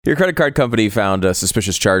Your credit card company found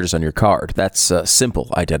suspicious charges on your card. That's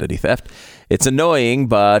simple identity theft. It's annoying,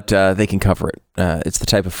 but they can cover it. It's the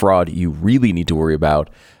type of fraud you really need to worry about,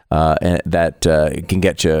 and that can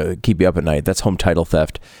keep you up at night. That's home title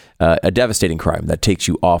theft, a devastating crime that takes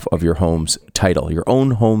you off of your home's title, your own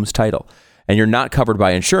home's title. And you're not covered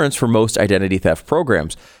by insurance for most identity theft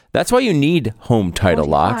programs. That's why you need Home Title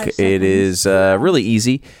Lock. It is really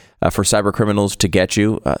easy for cyber criminals to get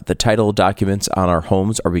you. The title documents on our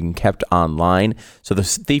homes are being kept online, so the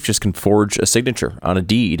thief just can forge a signature on a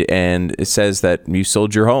deed, and it says that you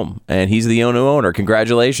sold your home, and he's the owner.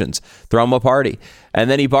 Congratulations. Throw him a party. And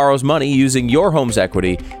then he borrows money using your home's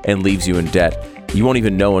equity and leaves you in debt. You won't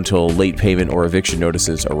even know until late payment or eviction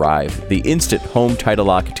notices arrive. The instant Home Title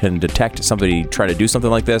Lock can detect somebody trying to do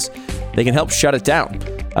something like this. They can help shut it down.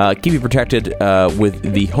 Keep you protected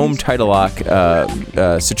with the Home Title Lock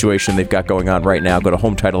situation they've got going on right now. Go to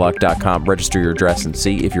HomeTitleLock.com, register your address, and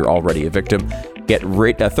see if you're already a victim. Get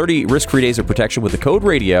 30 risk-free days of protection with the code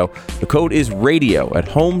RADIO. The code is RADIO at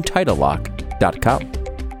HomeTitleLock.com.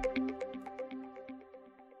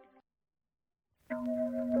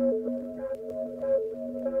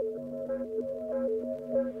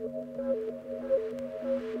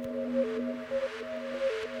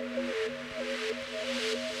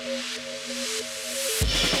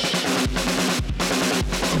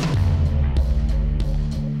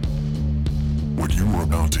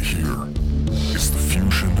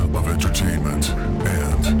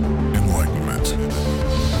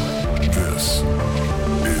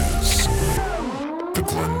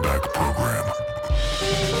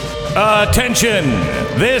 Attention!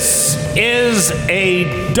 This is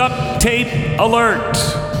a duct tape alert.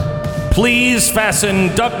 Please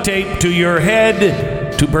fasten duct tape to your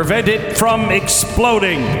head to prevent it from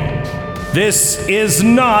exploding. This is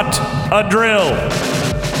not a drill.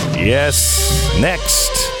 Yes, next,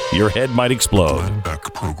 your head might explode.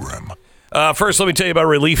 Back program. First, let me tell you about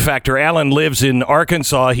Relief Factor. Alan lives in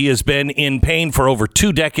Arkansas. He has been in pain for over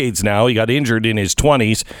 2 decades now. He got injured in his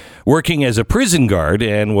 20s working as a prison guard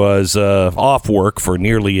and was off work for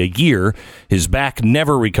nearly a year. His back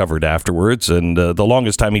never recovered afterwards, and the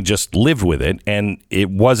longest time he just lived with it, and it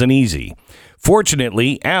wasn't easy.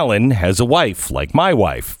 Fortunately, Alan has a wife, like my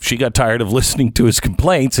wife. She got tired of listening to his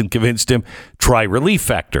complaints and convinced him, try Relief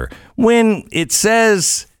Factor. When it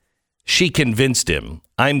says she convinced him,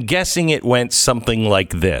 I'm guessing it went something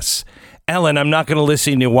like this. Alan, I'm not going to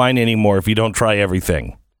listen to you whine anymore if you don't try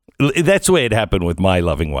everything. That's the way it happened with my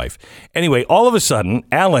loving wife. Anyway, all of a sudden,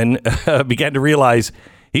 Alan began to realize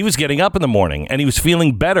he was getting up in the morning and he was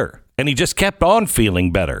feeling better. And he just kept on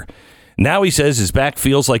feeling better. Now he says his back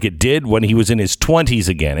feels like it did when he was in his 20s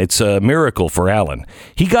again. It's a miracle for Alan.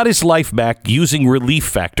 He got his life back using Relief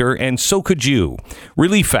Factor, and so could you.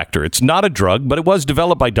 Relief Factor, it's not a drug, but it was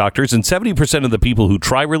developed by doctors, and 70% of the people who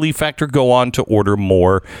try Relief Factor go on to order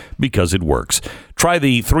more because it works. Try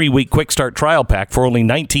the 3-week quick start trial pack for only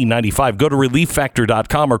 $19.95. Go to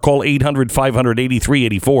ReliefFactor.com or call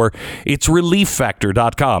 800-500-8384. It's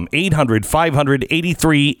ReliefFactor.com,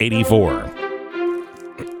 800-500-8384.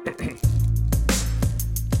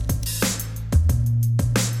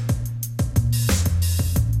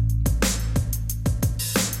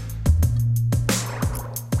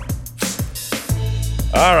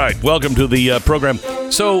 All right, welcome to the program.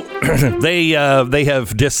 So they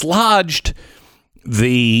have dislodged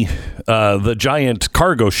the giant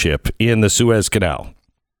cargo ship in the Suez Canal,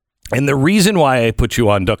 and the reason why I put you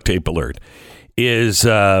on duct tape alert is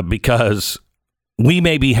because we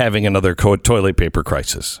may be having another toilet paper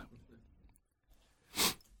crisis.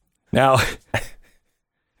 Now,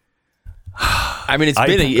 I mean,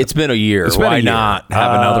 it's been a year. Why not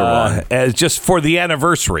have another one? As just for the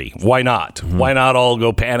anniversary, why not? Mm-hmm. Why not all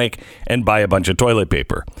go panic and buy a bunch of toilet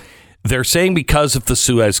paper? They're saying because of the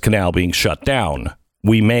Suez Canal being shut down,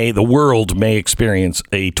 the world may experience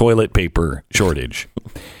a toilet paper shortage.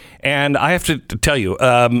 And I have to tell you,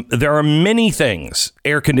 there are many things,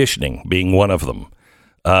 air conditioning being one of them.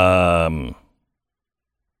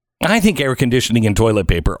 I think air conditioning and toilet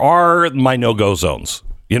paper are my no-go zones.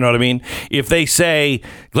 You know what I mean? If they say,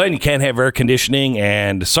 Glenn, you can't have air conditioning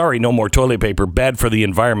and sorry, no more toilet paper, bad for the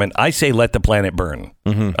environment, I say let the planet burn.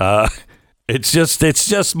 Mm-hmm. It's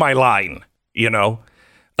just my line, you know.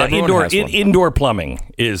 Indoor plumbing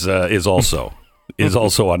is also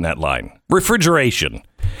on that line. Refrigeration.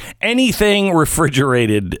 Anything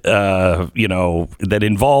refrigerated, that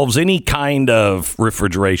involves any kind of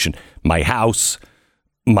refrigeration. My house,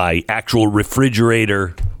 my actual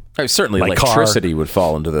refrigerator. Certainly electricity would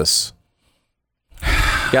fall into this.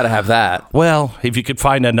 Got to have that. Well, if you could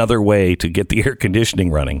find another way to get the air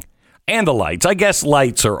conditioning running. And the lights. I guess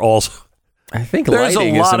lights are also... I think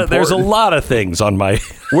lighting is important. There's a lot of things on my...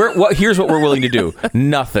 Here's what we're willing to do.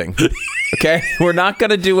 Nothing. Okay? We're not going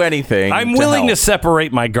to do anything. I'm willing to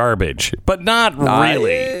separate my garbage, but not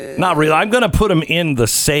really. Not really. I'm going to put them in the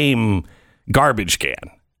same garbage can.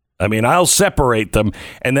 I mean, I'll separate them,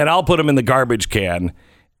 and then I'll put them in the garbage can,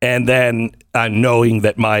 and then knowing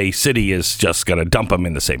that my city is just going to dump them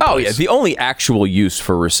in the same place. Oh, yeah. The only actual use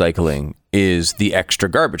for recycling is the extra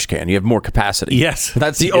garbage can. You have more capacity. Yes.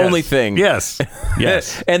 That's the only thing. Yes.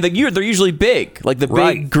 Yes. And they're usually big. Like the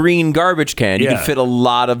big green garbage can. You can fit a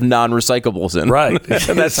lot of non-recyclables in. Right.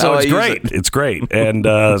 That's so how it's I great. use it. It's great. And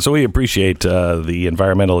so we appreciate the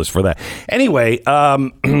environmentalists for that. Anyway,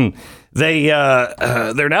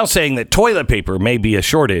 they're now saying that toilet paper may be a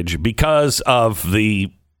shortage because of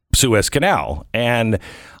the Suez Canal. And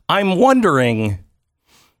I'm wondering...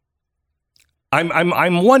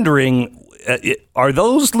 I'm wondering, are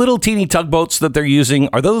those little teeny tugboats that they're using,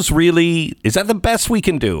 is that the best we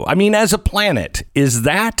can do? I mean, as a planet,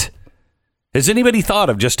 has anybody thought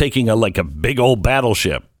of just taking a big old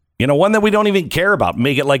battleship, one that we don't even care about,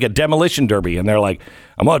 make it like a demolition derby? And they're like,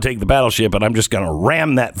 I'm going to take the battleship and I'm just going to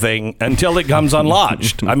ram that thing until it comes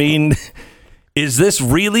unlodged. I mean, is this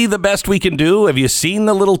really the best we can do? Have you seen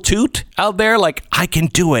the little toot out there? Like, I can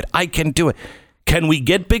do it. I can do it. Can we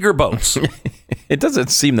get bigger boats? It doesn't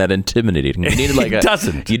seem that intimidating. You need it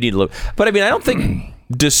doesn't. You need a little. But I mean, I don't think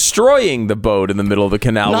destroying the boat in the middle of the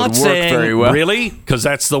canal would work very well. Really? Because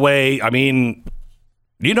that's the way. I mean,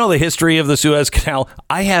 you know the history of the Suez Canal.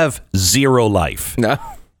 I have zero life. No.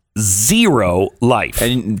 Zero life.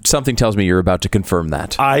 And something tells me you're about to confirm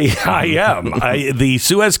that. I am. The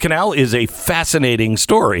Suez Canal is a fascinating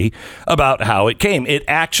story about how it came. It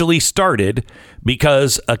actually started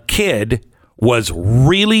because a kid was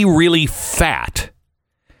really, really fat,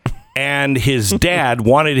 and his dad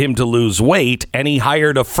wanted him to lose weight, and he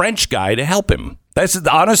hired a French guy to help him. That's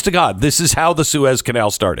honest to God. This is how the Suez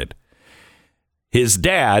Canal started. His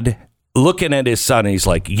dad, looking at his son, he's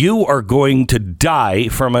like, you are going to die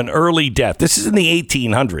from an early death. This is in the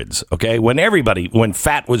 1800s, okay? When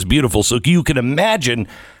fat was beautiful. So you can imagine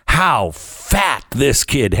how fat this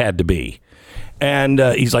kid had to be. And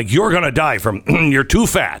he's like, you're going to die from, you're too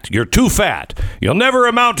fat. You're too fat. You'll never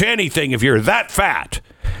amount to anything if you're that fat.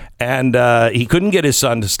 And he couldn't get his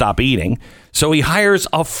son to stop eating. So he hires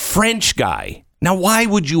a French guy. Now, why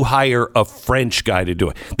would you hire a French guy to do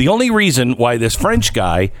it? The only reason why this French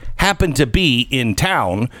guy happened to be in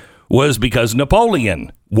town was because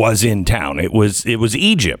Napoleon was in town. It was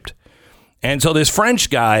Egypt. And so this French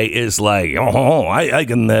guy is like, I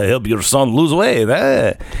can help your son lose weight.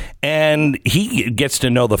 And he gets to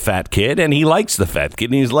know the fat kid, and he likes the fat kid.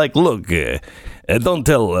 And he's like, look, don't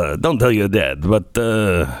tell your dad, but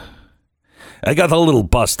I got a little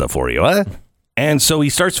pasta for you, huh? And so he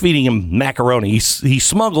starts feeding him macaroni. He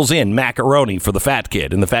smuggles in macaroni for the fat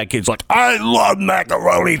kid. And the fat kid's like, I love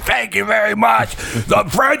macaroni. Thank you very much. The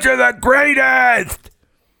French are the greatest.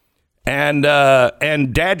 And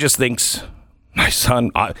dad just thinks, my son,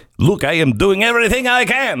 look, I am doing everything I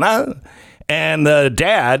can. Huh? And the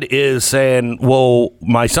dad is saying, well,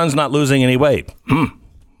 my son's not losing any weight.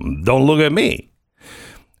 Don't look at me.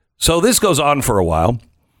 So this goes on for a while.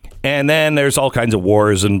 And then there's all kinds of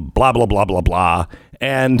wars and blah, blah, blah, blah, blah.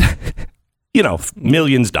 And,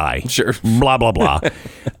 millions die. Sure. Blah, blah, blah.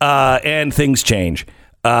 And things change.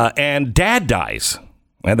 And dad dies.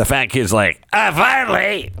 And the fat kid's like,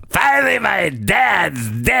 finally, my dad's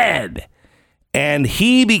dead. And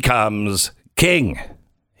he becomes king.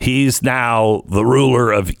 He's now the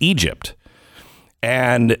ruler of Egypt.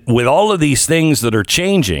 And with all of these things that are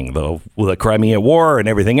changing, though, with the Crimea War and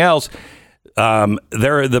everything else,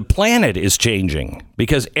 the planet is changing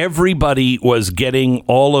because everybody was getting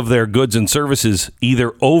all of their goods and services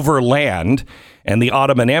either over land, and the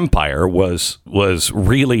Ottoman Empire was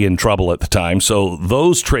really in trouble at the time. So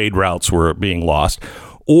those trade routes were being lost,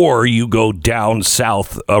 or you go down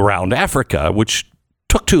south around Africa, which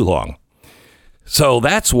took too long. So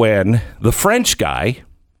that's when the French guy,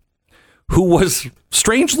 who was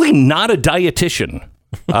strangely not a dietitian,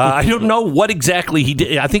 I don't know what exactly he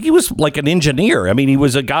did. I think he was like an engineer. I mean, he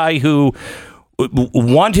was a guy who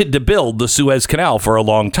wanted to build the Suez Canal for a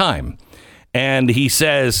long time. And he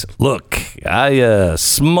says, look, I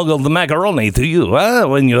smuggled the macaroni to you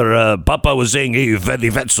when your papa was saying, hey,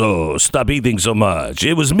 fatso, stop eating so much.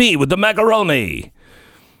 It was me with the macaroni.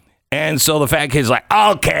 And so the fat kid's like,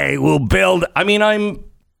 okay, we'll build. I mean,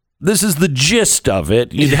 This is the gist of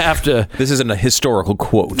it. You'd have to... This isn't a historical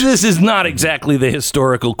quote. This is not exactly the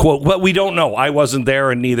historical quote, but we don't know. I wasn't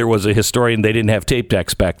there, and neither was a historian. They didn't have tape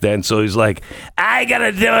decks back then, so he's like, I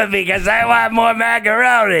gotta do it because I want more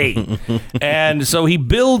macaroni. And so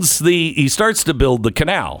he starts to build the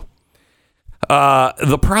canal.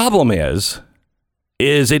 The problem is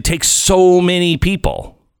it takes so many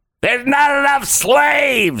people. There's not enough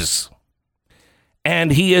slaves.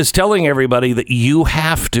 And he is telling everybody that you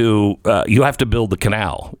have to build the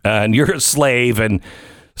canal, and you're a slave, and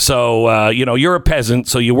so you're a peasant,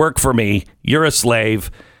 so you work for me. You're a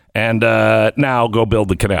slave, and now go build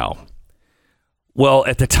the canal. Well,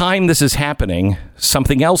 at the time this is happening,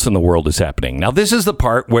 something else in the world is happening. Now, this is the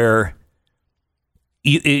part where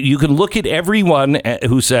you can look at everyone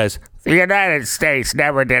who says the United States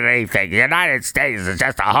never did anything. The United States is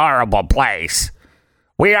just a horrible place.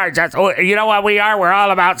 We are just, you know what we are? We're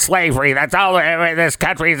all about slavery. That's all this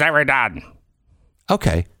country's ever done.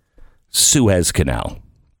 Okay. Suez Canal.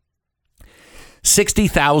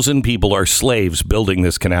 60,000 people are slaves building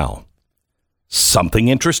this canal. Something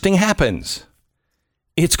interesting happens.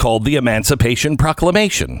 It's called the Emancipation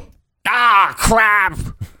Proclamation. Ah, crap.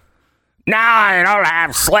 Now I don't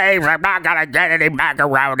have slaves. I'm not going to get any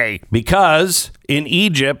macaroni. Because in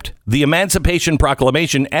Egypt, the Emancipation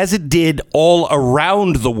Proclamation, as it did all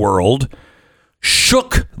around the world,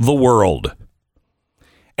 shook the world.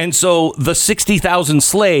 And so the 60,000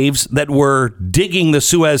 slaves that were digging the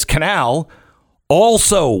Suez Canal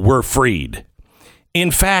also were freed.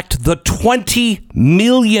 In fact, the 20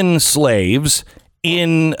 million slaves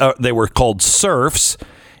they were called serfs,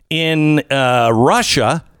 in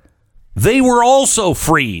Russia, they were also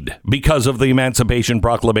freed because of the Emancipation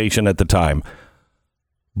Proclamation at the time.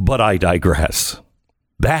 But I digress.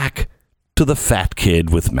 Back to the fat kid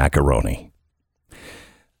with macaroni.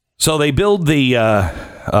 So they build the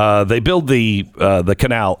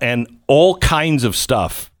canal, and all kinds of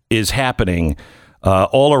stuff is happening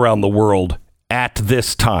all around the world at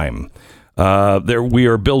this time. We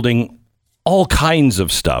are building all kinds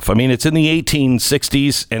of stuff. I mean, it's in the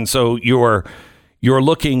 1860s, and so you're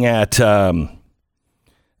looking at the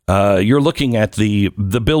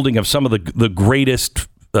building of some of the greatest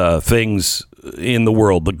things in the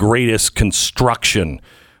world, the greatest construction.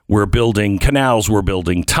 We're building canals, we're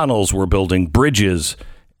building tunnels, we're building bridges,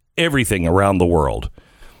 everything around the world.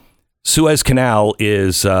 Suez Canal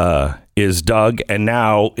is dug, and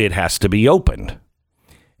now it has to be opened.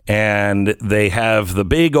 And they have the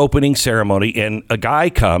big opening ceremony, and a guy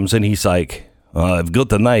comes and he's like, I've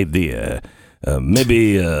got an idea.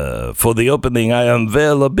 Maybe for the opening, I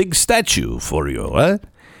unveil a big statue for you, huh?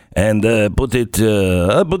 And put it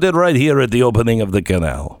right here at the opening of the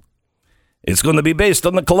canal. It's going to be based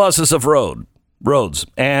on the Colossus of Rhodes.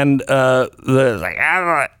 And like,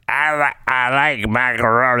 I like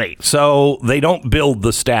macaroni. So they don't build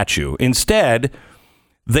the statue. Instead,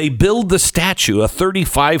 they build the statue, a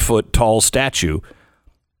 35-foot tall statue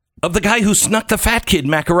of the guy who snuck the fat kid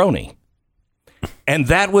macaroni. And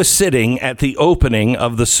that was sitting at the opening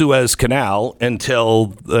of the Suez Canal until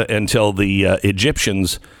the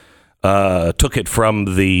Egyptians took it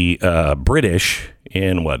from the British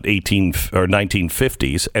in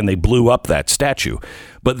 1950s, and they blew up that statue.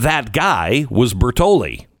 But that guy was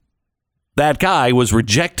Bertolli. That guy was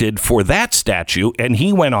rejected for that statue, and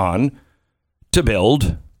he went on to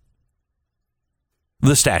build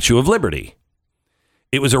the Statue of Liberty.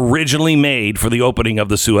 It was originally made for the opening of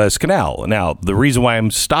the Suez Canal. Now, the reason why I'm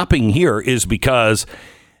stopping here is because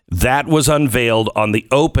that was unveiled on the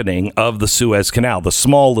opening of the Suez Canal, the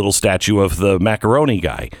small little statue of the macaroni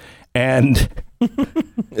guy. And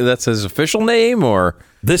that's his official name, or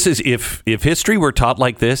this is if history were taught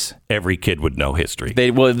like this, every kid would know history. They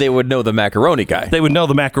would know the macaroni guy. They would know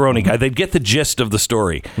the macaroni guy. They'd get the gist of the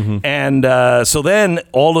story. Mm-hmm. And so then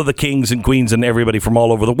all of the kings and queens and everybody from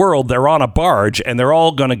all over the world, they're on a barge, and they're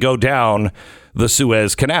all going to go down the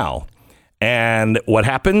Suez Canal. And what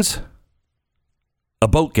happens? A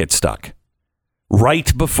boat gets stuck.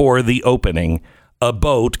 Right before the opening, a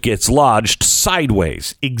boat gets lodged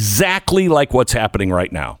sideways, exactly like what's happening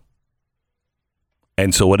right now.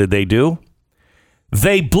 And so what did they do?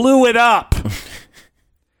 They blew it up.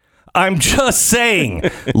 I'm just saying,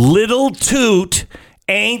 little toot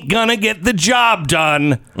ain't gonna get the job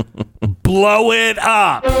done. Blow it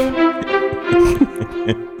up.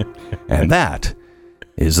 And that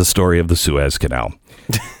is the story of the Suez Canal.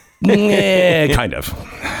 Yeah, kind of.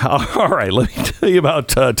 All right, let me tell you about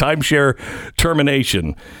timeshare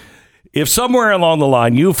termination. If somewhere along the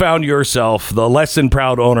line you found yourself the less than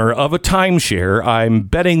proud owner of a timeshare, I'm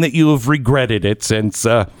betting that you have regretted it since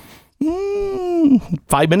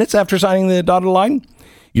 5 minutes after signing the dotted line.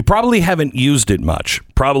 You probably haven't used it much.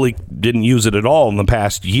 Probably didn't use it at all in the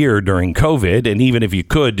past year during COVID. And even if you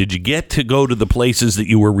could, did you get to go to the places that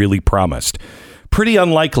you were really promised? Pretty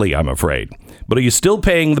unlikely, I'm afraid. But are you still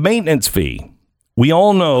paying the maintenance fee? We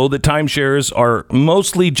all know that timeshares are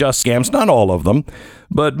mostly just scams. Not all of them,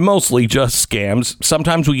 but mostly just scams.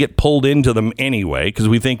 Sometimes we get pulled into them anyway because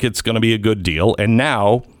we think it's going to be a good deal. And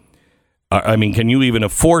now, can you even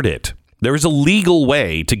afford it? There is a legal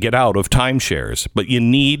way to get out of timeshares, but you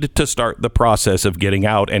need to start the process of getting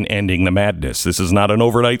out and ending the madness. This is not an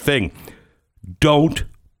overnight thing. Don't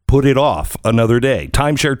put it off another day.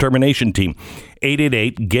 Timeshare termination team,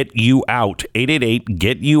 888-GET-YOU-OUT.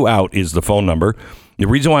 888-GET-YOU-OUT is the phone number. The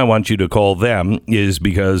reason why I want you to call them is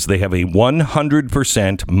because they have a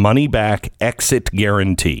 100% money-back exit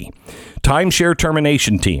guarantee. Timeshare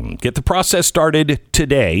termination team. Get the process started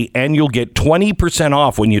today, and you'll get 20%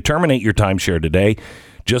 off when you terminate your timeshare today.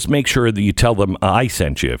 Just make sure that you tell them I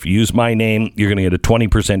sent you. If you use my name, you're going to get a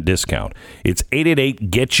 20% discount. It's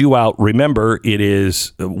 888-GET-YOU-OUT. Remember, it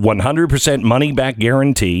is 100% money-back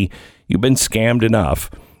guarantee. You've been scammed enough.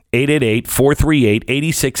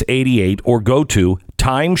 888-438-8688 or go to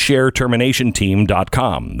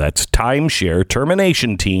timeshareterminationteam.com. That's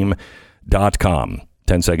timeshareterminationteam.com.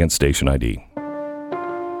 10-second station ID.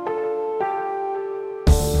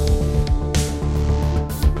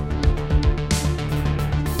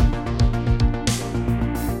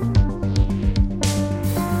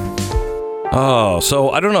 Oh, so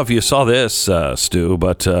I don't know if you saw this, Stu,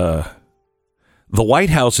 but the White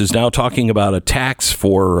House is now talking about a tax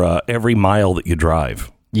for every mile that you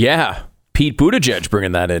drive. Yeah. Pete Buttigieg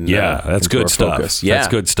bringing that in. Yeah, that's good stuff. Focus. Yeah. That's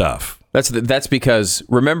good stuff. That's because,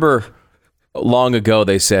 remember, long ago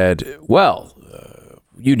they said, well,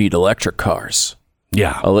 you need electric cars.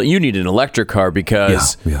 Yeah. You need an electric car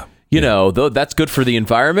because... though that's good for the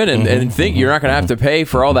environment and you're not going to have to pay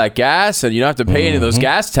for all that gas and you don't have to pay any of those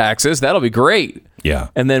gas taxes. That'll be great. Yeah.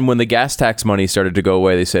 And then when the gas tax money started to go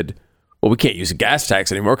away, they said, well, we can't use a gas tax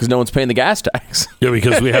anymore because no one's paying the gas tax. Yeah,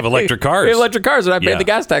 because we have electric cars. We have electric cars and I'm not paying the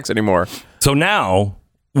gas tax anymore. So now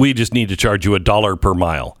we just need to charge you $1 per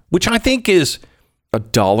mile, which I think is...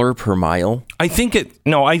 $1 per mile? I think it...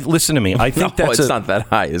 No, listen to me. I think it's not that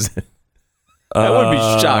high, is it? I would be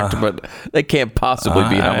shocked, but that can't possibly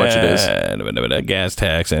be how much it is. A gas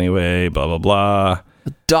tax anyway, blah, blah, blah.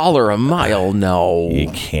 $1 a mile? No.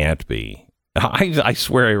 It can't be. I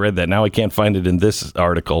swear I read that. Now I can't find it in this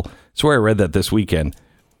article. I swear I read that this weekend.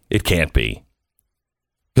 It can't be.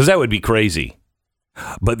 Because that would be crazy.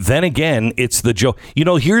 But then again, it's the joke.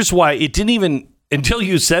 Here's why it didn't even... Until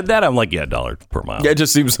you said that, I'm like, yeah, $1 per mile. Yeah, it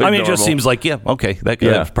just seems like normal. It just seems like, yeah, okay, that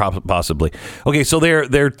could possibly. Okay, so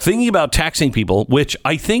they're thinking about taxing people, which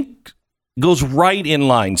I think goes right in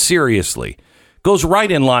line, seriously, goes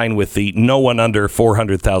right in line with the no one under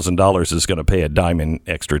 $400,000 is going to pay a dime in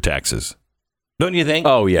extra taxes. Don't you think?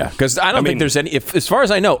 Oh, yeah, because I don't think there's any, as far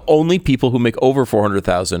as I know, only people who make over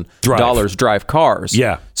 $400,000 drive cars.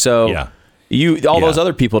 Yeah. So... Yeah. Those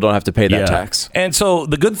other people don't have to pay that tax. And so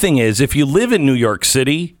the good thing is if you live in New York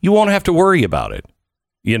City, you won't have to worry about it,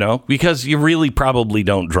 because you really probably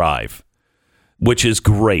don't drive, which is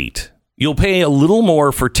great. You'll pay a little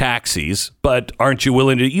more for taxis, but aren't you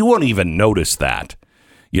willing to? You won't even notice that.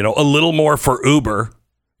 A little more for Uber,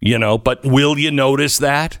 but will you notice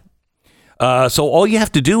that? So all you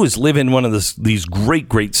have to do is live in one of these great,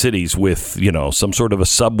 great cities with, some sort of a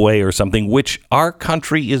subway or something, which our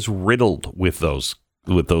country is riddled with those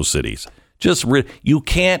cities.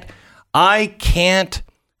 I can't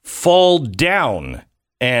fall down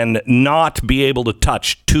and not be able to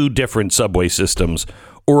touch two different subway systems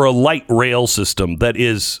or a light rail system that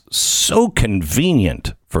is so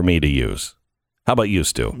convenient for me to use. How about you,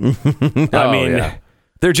 Stu?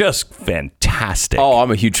 They're just fantastic. Oh,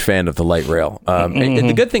 I'm a huge fan of the light rail. And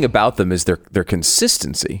the good thing about them is their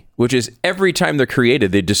consistency, which is every time they're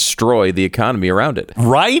created, they destroy the economy around it.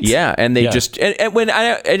 Right? Yeah, and they just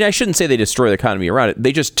I shouldn't say they destroy the economy around it.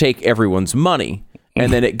 They just take everyone's money.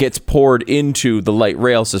 And then it gets poured into the light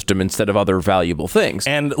rail system instead of other valuable things.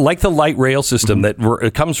 And like the light rail system that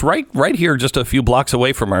it comes right here, just a few blocks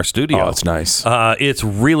away from our studio. Oh, it's nice. It's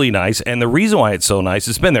really nice. And the reason why it's so nice,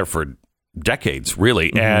 it's been there for decades,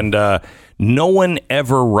 really, and no one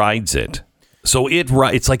ever rides it. So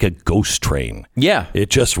it's like a ghost train. Yeah. It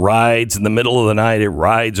just rides in the middle of the night. It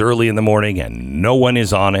rides early in the morning, and no one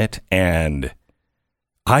is on it. And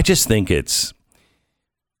I just think it's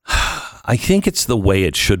the way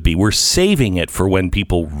it should be. We're saving it for when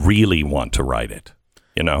people really want to ride it,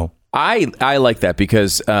 I like that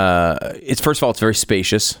because it's, first of all, it's very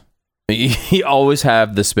spacious. You always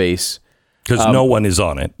have the space. Because no one is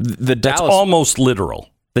on it. That's almost literal.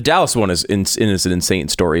 The Dallas one is an insane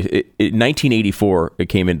story. In 1984, it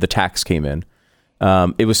came in. The tax came in.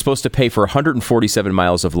 It was supposed to pay for 147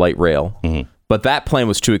 miles of light rail, but that plan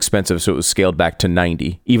was too expensive, so it was scaled back to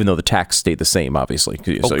 90, even though the tax stayed the same, obviously.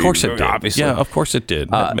 Of course it did. Obviously. Yeah, of course it did.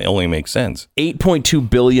 That only makes sense. $8.2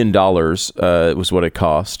 billion was what it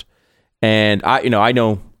cost. And I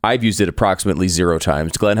know I've used it approximately 0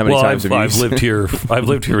 times. Glenn, how many times have you used it? I've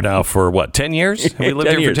lived here now for what, 10 years? Have we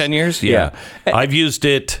lived here for 10 years? Yeah. I've used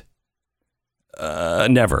it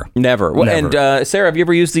never. Well, and Sarah, have you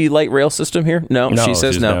ever used the light rail system here? No, she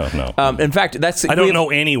says no. In fact, I don't know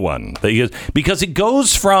anyone that uses, because it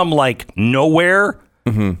goes from like nowhere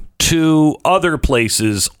to other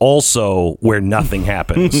places also where nothing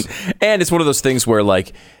happens. And it's one of those things where,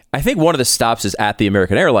 like, I think one of the stops is at the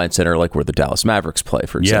American Airlines Center, like where the Dallas Mavericks play,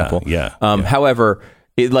 for example. However,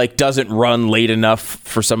 it like doesn't run late enough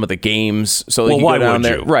for some of the games, so you go down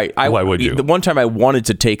there. Right? Why would you? The one time I wanted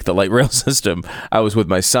to take the light rail system, I was with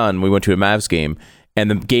my son. We went to a Mavs game,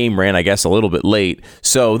 and the game ran, I guess, a little bit late,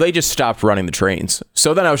 so they just stopped running the trains.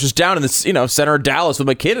 So then I was just down in the center of Dallas with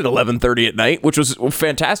my kid at 11:30 at night, which was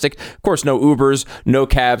fantastic. Of course, no Ubers, no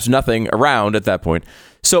cabs, nothing around at that point.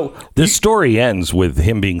 So this story ends with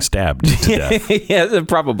him being stabbed to death. Yeah,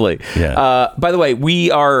 probably. Yeah. By the way, we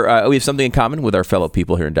have something in common with our fellow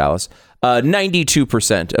people here in Dallas.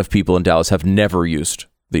 92% of people in Dallas have never used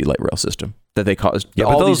the light rail system that they caused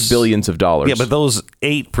these billions of dollars. Yeah, but those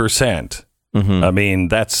 8%. I mean,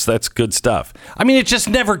 that's good stuff. I mean, it just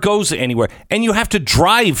never goes anywhere, and you have to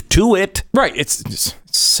drive to it. Right? It's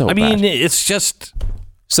so. I mean, it's just.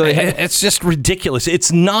 So it's just ridiculous. It's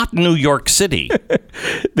not New York City.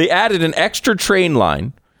 They added an extra train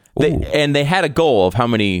line, and they had a goal of how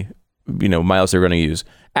many miles they're going to use.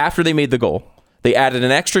 After they made the goal, they added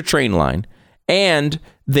an extra train line, and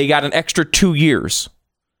they got an extra 2 years,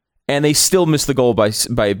 and they still missed the goal by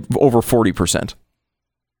over 40%.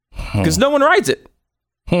 Because no one rides it.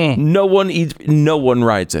 No one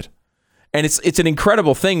rides it. And it's an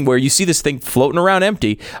incredible thing where you see this thing floating around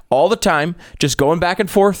empty all the time, just going back and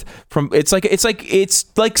forth from. It's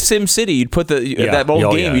like Sim City. You'd put that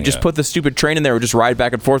old game. You just put the stupid train in there, and just ride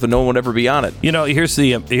back and forth, and no one would ever be on it. Here's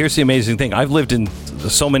the amazing thing. I've lived in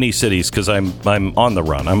so many cities because I'm on the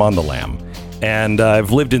run. I'm on the lam, and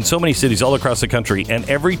I've lived in so many cities all across the country. And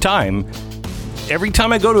every time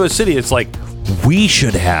I go to a city, it's like, we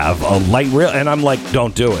should have a light rail. And I'm like,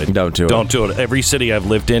 don't do it. Don't do it. Every city I've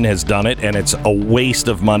lived in has done it, and it's a waste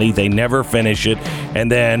of money. They never finish it. And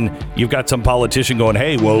then you've got some politician going,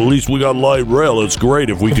 hey, well, at least we got light rail. It's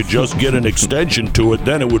great. If we could just get an extension to it,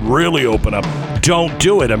 then it would really open up. Don't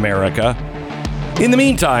do it, America. In the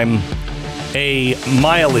meantime, a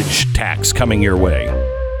mileage tax coming your way.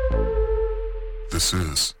 This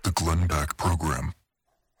is the Glenn Beck Program.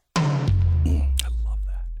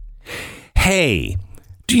 Hey,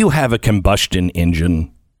 do you have a combustion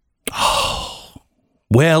engine? Oh,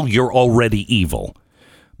 well, you're already evil.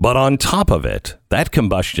 But on top of it, that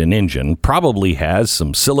combustion engine probably has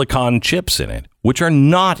some silicon chips in it, which are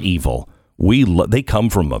not evil. They come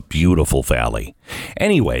from a beautiful valley.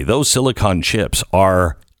 Anyway, those silicon chips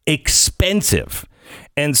are expensive.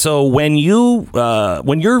 And so when your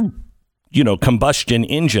combustion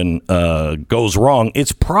engine goes wrong,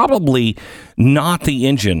 it's probably not the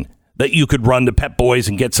engine that you could run to Pep Boys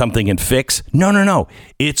and get something and fix. No.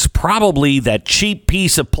 It's probably that cheap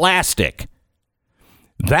piece of plastic.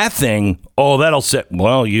 That thing,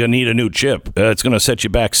 you need a new chip. It's going to set you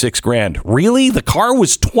back $6,000. Really? The car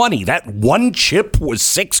was $20,000. That one chip was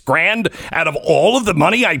 $6,000 out of all of the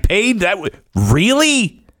money I paid?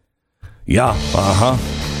 Really? Yeah,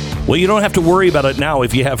 Well, you don't have to worry about it now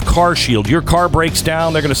if you have Car Shield. Your car breaks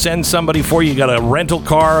down, they're going to send somebody for you. You got a rental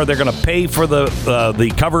car, they're going to pay for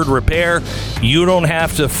the covered repair. You don't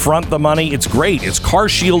have to front the money. It's great. It's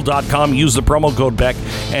carshield.com. Use the promo code BECK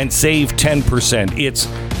and save 10%. It's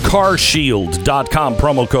carshield.com,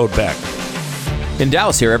 promo code BECK. In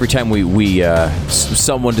Dallas here, every time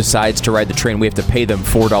someone decides to ride the train, we have to pay them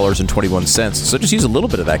 $4.21. So just use a little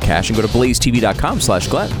bit of that cash and go to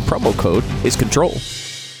blazetv.com/Glenn. Promo code is control.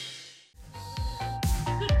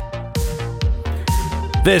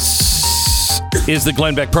 This is the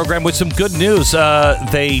Glenn Beck Program with some good news.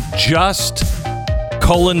 They just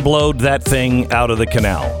blowed that thing out of the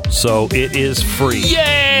canal. So it is free.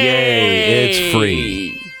 Yay! It's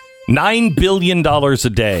free. $9 billion a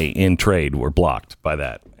day in trade were blocked by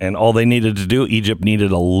that. And all they needed to do, Egypt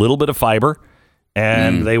needed a little bit of fiber,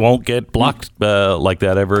 and they won't get blocked like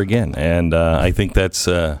that ever again. And I think that's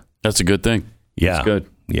a good thing. Yeah. It's good.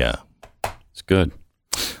 Yeah. It's good.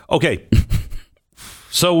 Okay.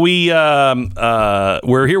 So we're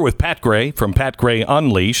here with Pat Gray from Pat Gray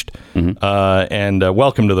Unleashed, and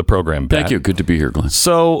welcome to the program, Pat. Thank you. Good to be here, Glenn.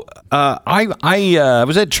 So I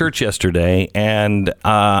was at church yesterday, and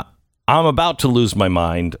I'm about to lose my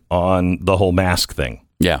mind on the whole mask thing.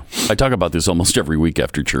 Yeah, I talk about this almost every week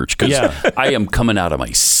after church because I am coming out of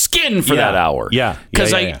my skin for that hour. Yeah,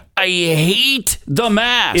 because I hate the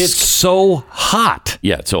mask. It's so hot.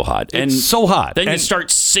 Yeah, it's so hot. It's so hot. Then you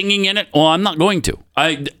start singing in it. Well, I'm not going to.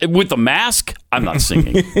 With the mask, I'm not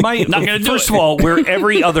singing. Not going to do First it. of all, we're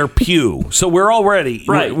every other pew, so we're already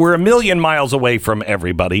Right. We're a million miles away from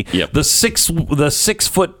everybody. Yep. The 6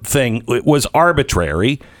 foot thing was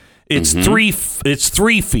arbitrary. It's 3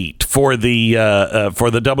 feet for the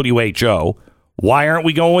WHO. Why aren't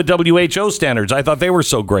we going with WHO standards? I thought they were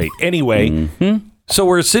so great. Anyway, so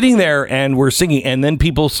we're sitting there and we're singing, and then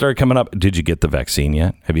people start coming up. Did you get the vaccine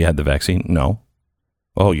yet? Have you had the vaccine? No.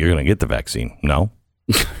 Oh, you're going to get the vaccine? No.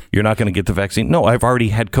 You're not going to get the vaccine? No, I've already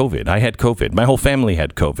had COVID. I had COVID. My whole family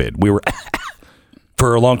had COVID. We were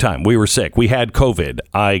for a long time. We were sick. We had COVID.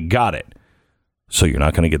 I got it. So you're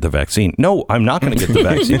not going to get the vaccine? No, I'm not going to get the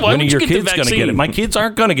vaccine. Why One would of you your get the kids going to get it. vaccine? My kids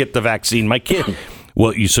aren't going to get the vaccine. My kid.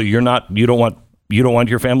 Well, you don't want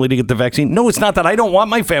your family to get the vaccine? No, it's not that I don't want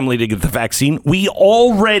my family to get the vaccine. We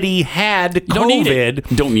already had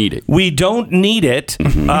COVID. Don't need it. We don't need it.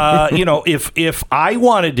 If I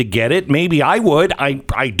wanted to get it, maybe I would.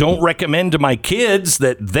 I don't recommend to my kids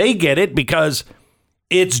that they get it because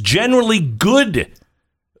it's generally good.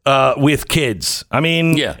 With kids. I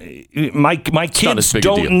mean, my kids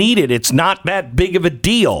don't need it. It's not that big of a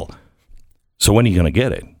deal. So when are you going to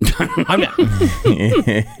get it? I'm not.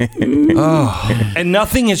 And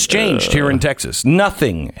nothing has changed here in Texas.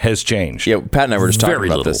 Nothing has changed. Yeah, Pat and I were just talking Very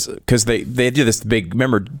about little. this because they did this big.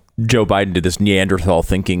 Remember, Joe Biden did this Neanderthal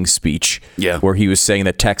thinking speech, where he was saying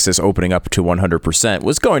that Texas opening up to 100%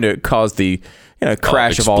 was going to cause the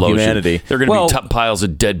crash of all Explosion. humanity. There are going to be piles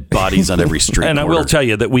of dead bodies on every street And corner. I will tell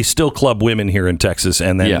you that we still club women here in Texas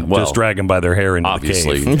and then just drag them by their hair into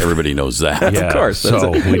obviously, the cave. everybody knows that. Yeah, Of course. So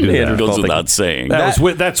we do that. It goes without saying.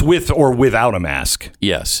 That's with or without a mask.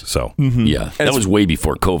 Yes. So Yeah, that was way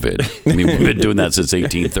before COVID. I mean, we've been doing that since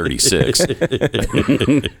 1836.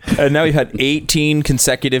 And now we've had 18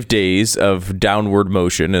 consecutive days of downward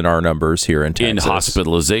motion in our numbers here in Texas. In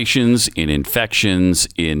hospitalizations, in infections,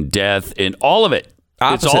 in death, in all of it.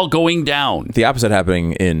 It's Opposite- all going down. The opposite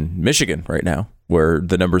happening in Michigan right now, where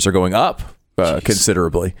the numbers are going up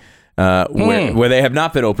considerably, where they have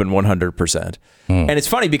not been open 100%. And it's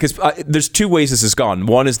funny because there's two ways this has gone.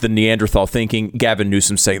 One is the Neanderthal thinking, Gavin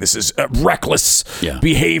Newsom saying this is reckless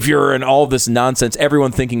behavior and all this nonsense,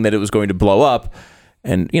 everyone thinking that it was going to blow up.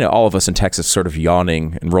 And, all of us in Texas sort of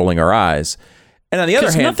yawning and rolling our eyes. And on the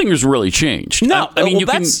other hand, nothing has really changed. No, I mean,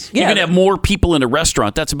 well, you can have more people in a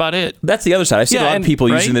restaurant. That's about it. That's the other side. I see a lot of people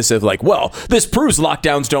using this as like, well, this proves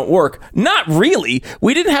lockdowns don't work. Not really.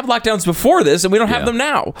 We didn't have lockdowns before this, and we don't have them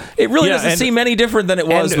now. It really doesn't seem any different than it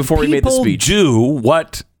was before we made the speech. People do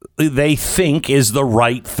what they think is the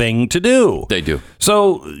right thing to do. They do.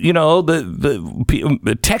 So,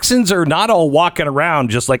 the Texans are not all walking around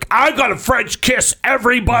just like, I got to French kiss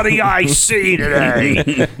everybody I see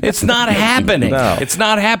today. It's not happening. No. It's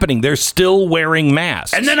not happening. They're still wearing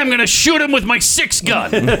masks. And then I'm going to shoot him with my 6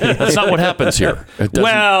 gun. That's not what happens here.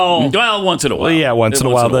 Well, once in a while. Yeah, once in a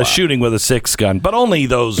while, the shooting with a 6 gun, but only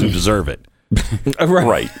those who deserve it.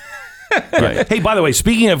 Right. Hey, by the way,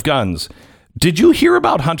 speaking of guns, did you hear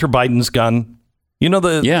about Hunter Biden's gun?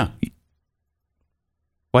 Yeah.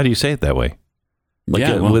 Why do you say it that way?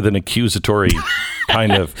 With an accusatory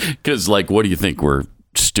kind of. Because, what do you think? We're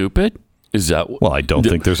stupid? Is that? Well, I don't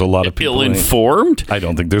think there's a lot of people ill-informed. I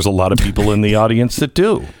don't think there's a lot of people in the audience that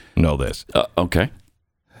do know this. Okay.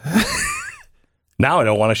 Now I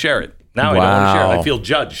don't want to share it. I don't want to share it. I feel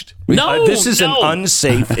judged. No, this is an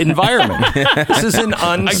unsafe environment. This is an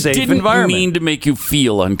unsafe environment. I didn't mean to make you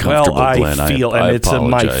feel uncomfortable, Glenn. I feel, and it's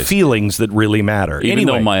my feelings that really matter. Even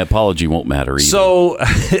though my apology won't matter either. So,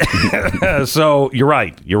 so you're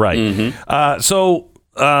right. You're right.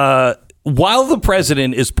 Mm-hmm. While the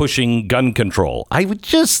president is pushing gun control, I would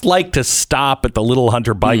just like to stop at the little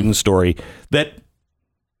Hunter Biden story that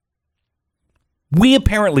we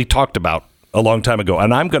apparently talked about a long time ago,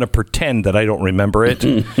 and I'm going to pretend that I don't remember it.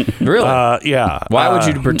 Really? Yeah. Why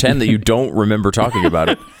would you pretend that you don't remember talking about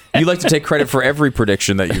it? You like to take credit for every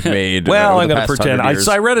prediction that you've made. Well, over I'm the going to past pretend. 100 years.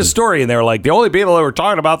 I read a story, and they were like, the only people that were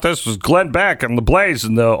talking about this was Glenn Beck and the Blaze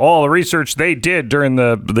and all the research they did during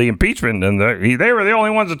the impeachment, and they were the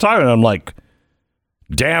only ones that talked. And I'm like,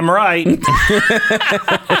 Damn right.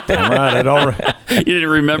 Damn right. I don't. You didn't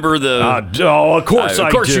remember the... of course I do.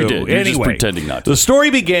 Of course you did. You're Anyway, just pretending not to. the story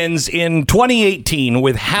begins in 2018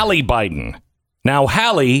 with Hallie Biden. Now,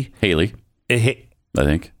 Hallie... Haley, I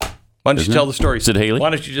think. Why don't you tell the story? Is it Haley? Why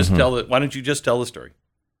don't you just tell it? Why don't you just tell the story?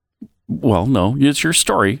 Well, no, it's your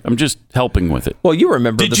story. I'm just helping with it. Well, you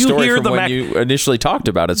remember Did the you story hear from the when you initially talked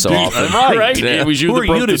about it so often. Right. It was you Who that are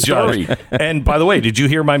broke you to the story. judge? And by the way, did you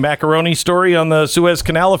hear my macaroni story on the Suez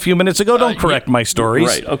Canal a few minutes ago? Don't correct my stories.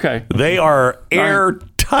 Right, okay. They are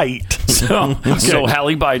airtight. So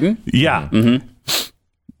Hallie Biden? Yeah. Mm-hmm.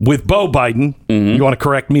 With Beau Biden. Mm-hmm. You want to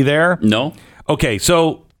correct me there? No. Okay,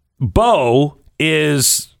 so Beau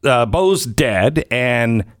is Beau's dead,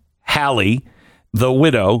 and Hallie, the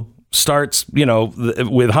widow, starts,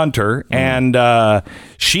 with Hunter, and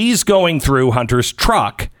she's going through Hunter's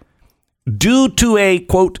truck due to a,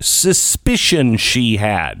 quote, suspicion she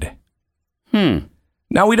had.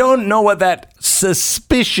 Now, we don't know what that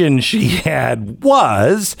suspicion she had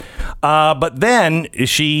was, but then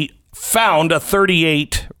she found a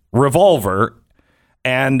 .38 revolver,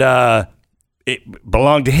 and it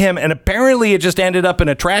belonged to him, and apparently it just ended up in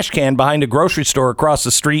a trash can behind a grocery store across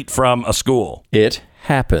the street from a school. It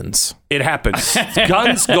happens. It happens.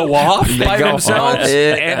 Guns go off by themselves,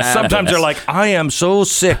 and sometimes they're like, I am so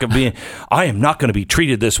sick of I am not going to be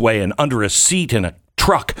treated this way and under a seat in a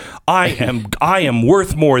truck. I am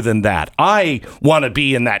worth more than that. I want to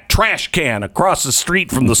be in that trash can across the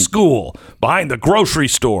street from the school behind the grocery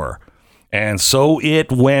store. And so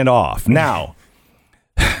it went off. Now,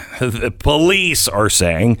 the police are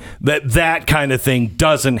saying that kind of thing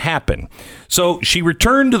doesn't happen. So she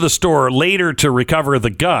returned to the store later to recover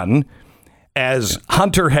the gun, as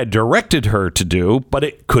Hunter had directed her to do, but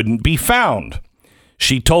it couldn't be found.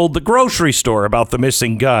 She told the grocery store about the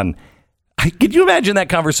missing gun. Could you imagine that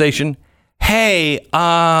conversation? Hey,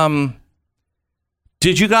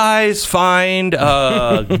 did you guys find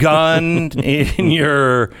a gun in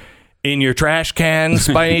your trash cans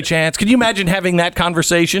by any chance? Could you imagine having that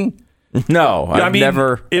conversation? No, I've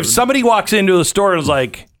never. If somebody walks into a store and was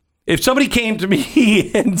like, if somebody came to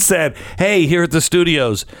me and said, hey, here at the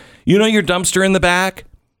studios, your dumpster in the back?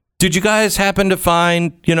 Did you guys happen to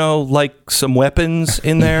find, like some weapons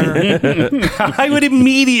in there? I would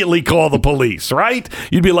immediately call the police, right?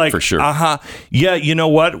 You'd be like, for sure. Yeah, you know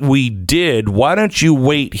what? We did. Why don't you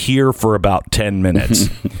wait here for about 10 minutes?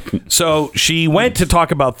 So she went to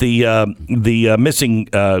talk about the missing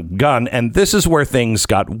gun, and this is where things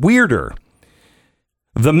got weirder.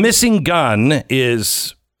 The missing gun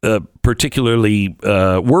is particularly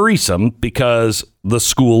worrisome because the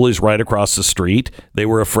school is right across the street. They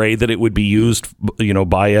were afraid that it would be used,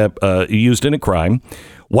 used in a crime.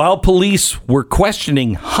 While police were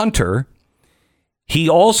questioning Hunter, he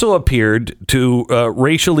also appeared to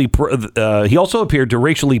racially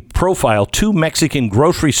profile two Mexican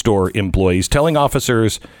grocery store employees, telling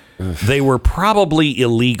officers they were probably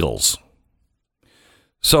illegals.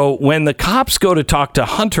 So when the cops go to talk to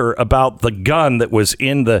Hunter about the gun that was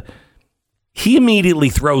he immediately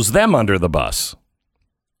throws them under the bus.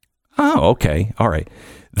 Oh, okay. All right.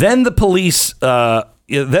 Then the police and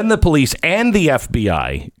the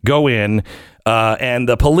FBI go in, and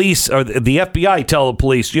the police or the FBI tell the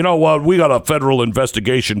police, you know what, we got a federal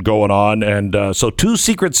investigation going on. And so two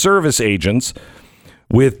Secret Service agents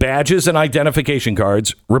with badges and identification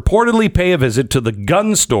cards reportedly pay a visit to the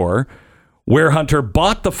gun store where Hunter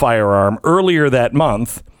bought the firearm earlier that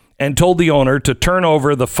month and told the owner to turn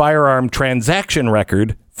over the firearm transaction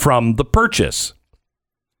record from the purchase.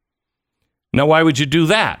 Now, why would you do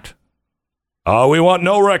that? Oh, we want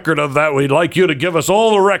no record of that. We'd like you to give us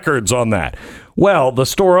all the records on that. Well, the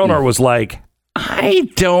store owner was like,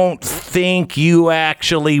 I don't think you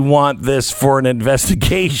actually want this for an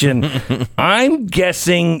investigation. I'm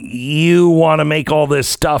guessing you want to make all this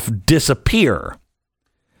stuff disappear.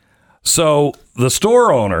 So the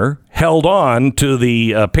store owner held on to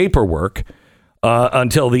the paperwork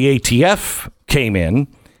until the ATF came in,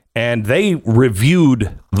 and they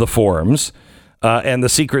reviewed the forms, and the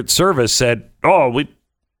Secret Service said, we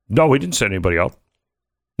didn't send anybody out.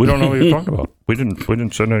 We don't know what you're talking about. We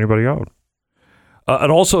didn't send anybody out. It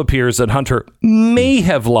also appears that Hunter may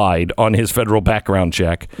have lied on his federal background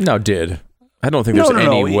check. No, did. I don't think there's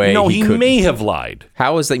any way. No, he may have lied.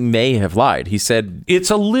 How is they may have lied? He said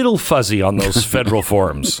it's a little fuzzy on those federal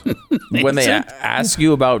forms. When they ask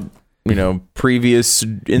you about previous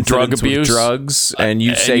drug abuse, with drugs, and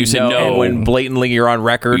you say no, and when blatantly you're on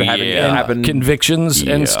record having it happen, convictions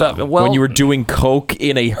and stuff. Well, when you were doing coke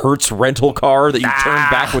in a Hertz rental car that you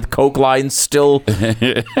turned back with coke lines still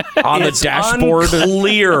on the dashboard.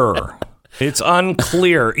 Unclear It's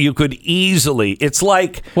unclear. You could easily. It's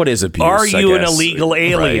like, what is abuse? Are you an guess? illegal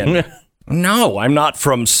alien? Right. No, I'm not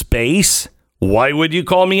from space. Why would you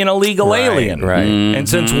call me an illegal alien? Right. And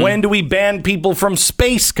since when do we ban people from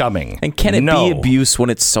space coming? And can it be abuse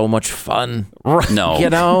when it's so much fun? No.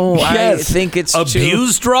 You know, Yes. I think it's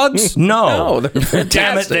abuse drugs? No. they're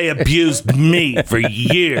Damn it, they abused me for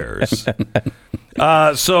years.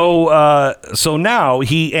 So now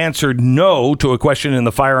he answered no to a question in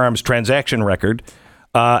the firearms transaction record,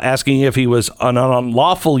 asking if he was an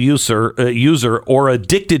unlawful user or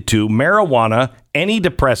addicted to marijuana, any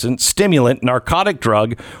depressant, stimulant, narcotic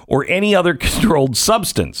drug, or any other controlled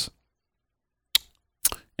substance.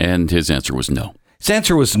 And his answer was no. His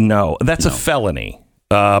answer was no. That's a felony.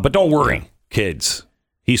 But don't worry, kids.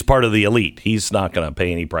 He's part of the elite. He's not going to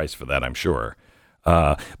pay any price for that, I'm sure.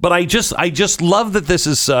 But I just love that this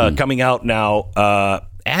is coming out now.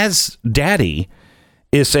 As Daddy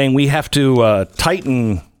is saying, we have to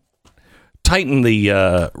tighten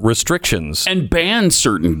the restrictions And ban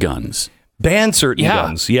certain guns. Ban certain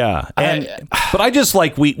guns, yeah. But I just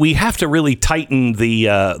like we have to really tighten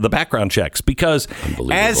the background checks because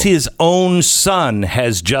as his own son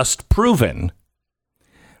has just proven,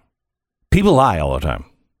 people lie all the time.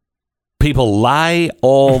 People lie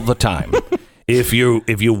all the time. If you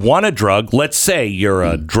want a drug, let's say you're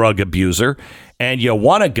a drug abuser and you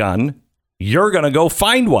want a gun, you're going to go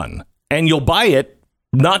find one and you'll buy it,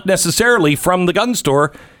 not necessarily from the gun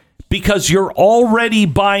store, because you're already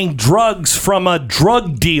buying drugs from a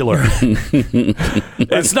drug dealer.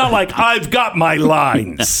 It's not like I've got my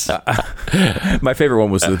lines. My favorite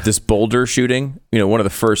one was this Boulder shooting. You know, one of the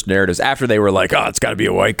first narratives after they were like, oh, it's got to be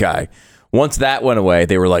a white guy. Once that went away,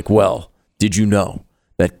 they were like, well, did you know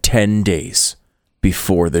that 10 days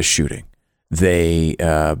before this shooting,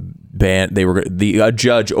 a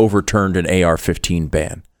judge overturned an AR-15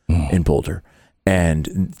 ban in Boulder.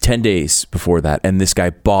 And 10 days before that, and this guy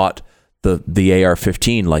bought the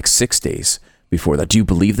AR-15 like 6 days before that. Do you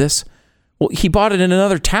believe this? Well, he bought it in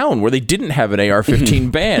another town where they didn't have an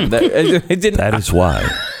AR-15 ban. That is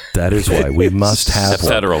why we must have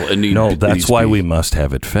federal. That's why we must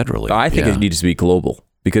have it federally. I think it needs to be global.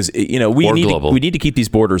 Because we need to keep these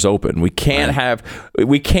borders open. We can't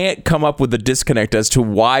come up with a disconnect as to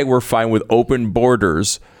why we're fine with open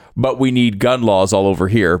borders, but we need gun laws all over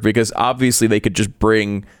here, because obviously they could just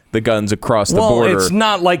bring the guns across the border. It's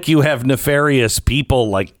not like you have nefarious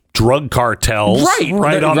people like drug cartels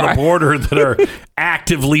right on the border that are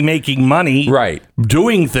actively making money,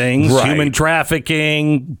 doing things, human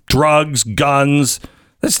trafficking, drugs, guns.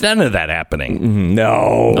 There's none of that happening.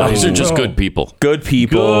 No. These are just good people. Good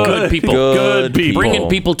people. Good people. Bringing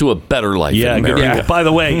people to a better life in America. Yeah. By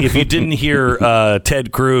the way, if you didn't hear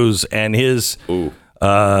Ted Cruz and his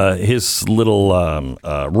little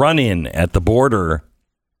run-in at the border,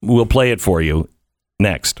 we'll play it for you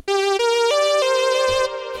next.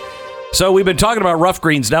 So we've been talking about Rough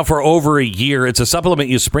Greens now for over a year. It's a supplement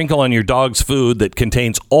you sprinkle on your dog's food that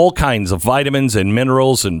contains all kinds of vitamins and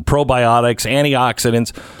minerals and probiotics,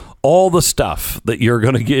 antioxidants, all the stuff that you're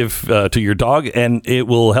going to give to your dog, and it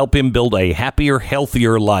will help him build a happier,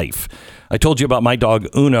 healthier life. I told you about my dog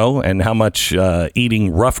Uno and how much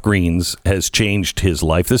eating Rough Greens has changed his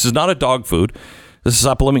life. This is not a dog food. This is a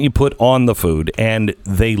supplement you put on the food, and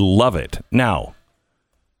they love it. Now,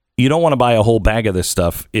 you don't want to buy a whole bag of this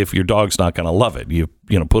stuff if your dog's not going to love it. You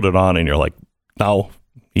put it on and you're like, no,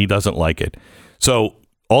 he doesn't like it. So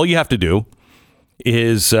all you have to do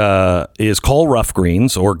is call Rough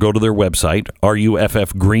Greens or go to their website,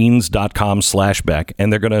 ruffgreens.com/Beck,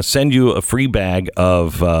 and they're going to send you a free bag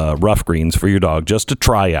of Rough Greens for your dog just to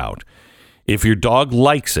try out. If your dog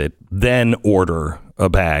likes it, then order a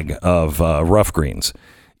bag of Rough Greens.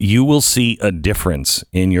 You will see a difference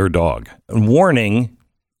in your dog. Warning,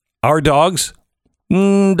 our dogs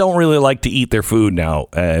don't really like to eat their food now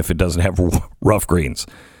if it doesn't have Rough Greens.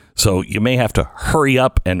 So you may have to hurry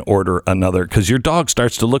up and order another, because your dog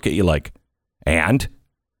starts to look at you like, and?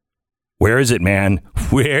 Where is it, man?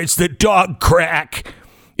 Where's the dog crack?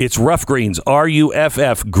 It's Rough Greens,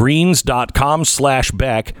 RUFF,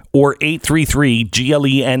 greens.com/Beck or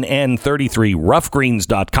 833-GLENN33,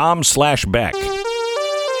 roughgreens.com/Beck.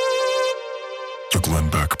 The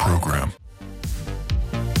Glenn Beck Program.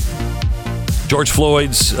 George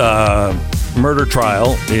Floyd's murder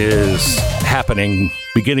trial is happening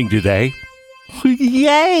beginning today.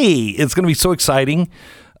 Yay! It's going to be so exciting.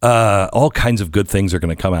 All kinds of good things are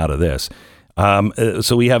going to come out of this.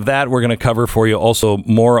 So we have that we're going to cover for you. Also,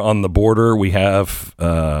 more on the border. We have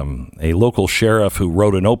a local sheriff who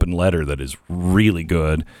wrote an open letter that is really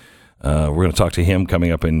good. We're going to talk to him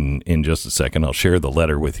coming up in just a second. I'll share the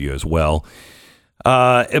letter with you as well.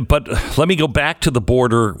 But let me go back to the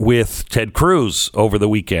border with Ted Cruz over the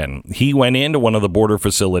weekend. He went into one of the border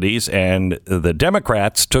facilities, and the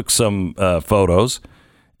Democrats took some photos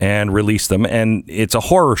and released them, and it's a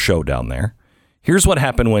horror show down there. Here's what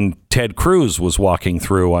happened when Ted Cruz was walking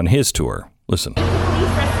through on his tour. Listen. Please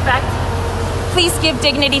respect. Please give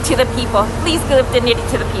dignity to the people. Please give dignity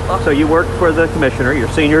to the people. So you work for the commissioner, your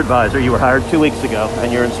senior advisor. You were hired 2 weeks ago,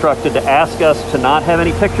 and you're instructed to ask us to not have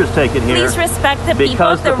any pictures taken here. Please respect the people,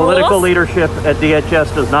 because the political leadership at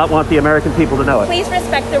DHS does not want the American people to know it. Please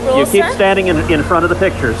respect the rules, You keep sir. standing in front of the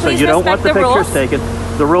pictures, so Please you don't want the respect the pictures taken.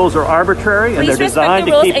 The rules are arbitrary, and Please they're designed respect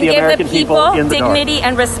the to rules keep the and American give the people in the dark. dignity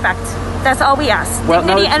and respect. That's all we ask. Well,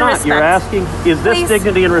 Dignity no, it's and not. respect. You're asking, is this Please-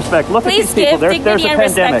 dignity and respect? Look at Please these people. give There's dignity a and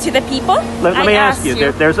pandemic. respect to the people. Let me ask you,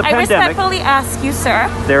 there's a I pandemic. respectfully ask you, sir.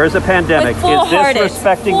 There is a pandemic. Is Full-hearted, this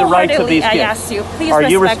respecting the rights of these kids? I ask you. Please Are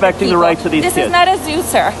you respect respecting the people. rights of these This kids? is not a zoo,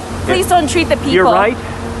 sir. Please don't treat the people. You're right,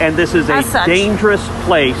 and this is a as such. dangerous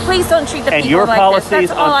place. Please don't treat the And people your like policies, this.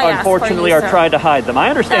 That's all I ask for unfortunately, you, are sir. trying to hide them. I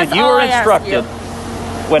understand That's you all were I ask instructed you.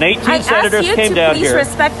 when 18 I senators ask you came to down please here.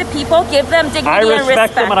 respect the people, give them dignity I and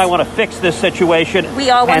respect them, and I respect. want to fix this situation. We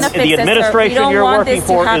all want to and fix the this, sir. We administration don't you're want working this to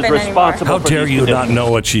for is happen anymore. responsible How for dare these you not conditions. know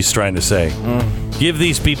what she's trying to say? Give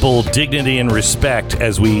these people dignity and respect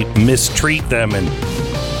as we mistreat them and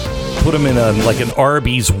put them in like an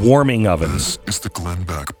Arby's warming ovens. It's the Glenn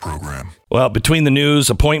Beck Program. Well, between the news,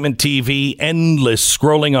 appointment TV, endless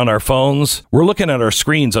scrolling on our phones, we're looking at our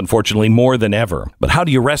screens, unfortunately, more than ever. But how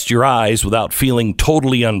do you rest your eyes without feeling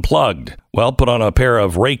totally unplugged? Well, put on a pair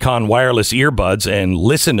of Raycon wireless earbuds and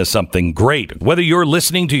listen to something great. Whether you're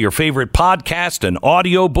listening to your favorite podcast, an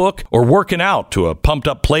audiobook, or working out to a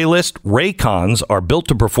pumped-up playlist, Raycons are built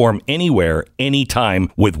to perform anywhere, anytime,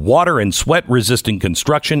 with water and sweat-resistant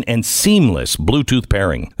construction and seamless Bluetooth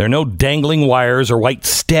pairing. There are no dangling wires or white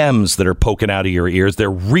stems that are poking out of your ears. They're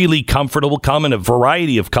really comfortable, come in a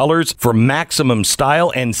variety of colors for maximum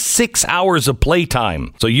style and 6 hours of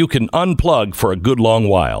playtime, so you can unplug for a good long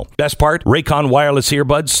while. Best part, Raycon wireless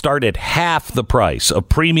earbuds start at half the price of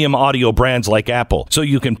premium audio brands like Apple, so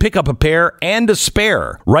you can pick up a pair and a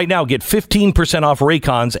spare. Right now, get 15% off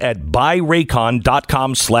Raycons at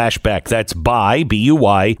buyraycon.com/Beck. That's buy,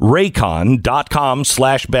 B-U-Y,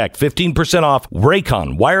 Raycon.com/Beck. 15% off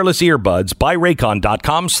Raycon wireless earbuds,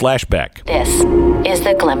 buyraycon.com/Beck. This is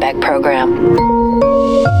the Glenn Beck Program.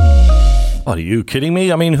 Are you kidding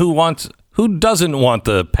me? I mean, who doesn't want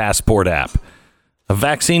the Passport app? A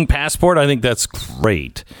vaccine passport? I think that's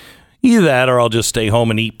great. Either that or I'll just stay home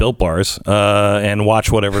and eat Built Bars and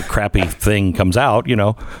watch whatever crappy thing comes out,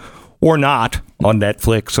 or not on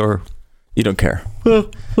Netflix or... You don't care.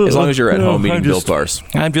 As long as you're at home eating Built Bars.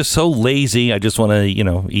 I'm just so lazy. I just want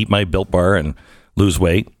to, eat my Built Bar and lose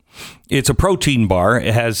weight. It's a protein bar.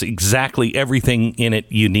 It has exactly everything in it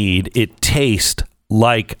you need. It tastes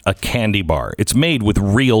like a candy bar. It's made with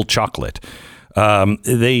real chocolate.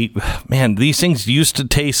 These things used to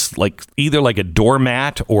taste like either like a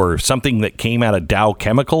doormat or something that came out of Dow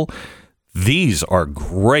Chemical. These are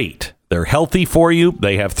great. They're healthy for you.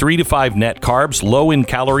 They have 3 to 5 net carbs, low in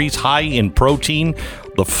calories, high in protein.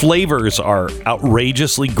 The flavors are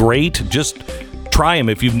outrageously great. Just try them.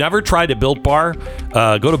 If you've never tried a Built Bar,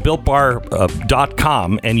 go to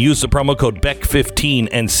BuiltBar.com and use the promo code BECK15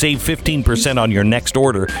 and save 15% on your next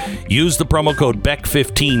order. Use the promo code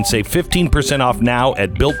BECK15. Save 15% off now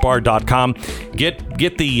at BuiltBar.com.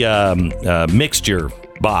 Get the mixture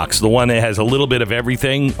box, the one that has a little bit of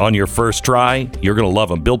everything on your first try. You're going to love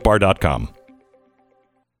them. BuiltBar.com.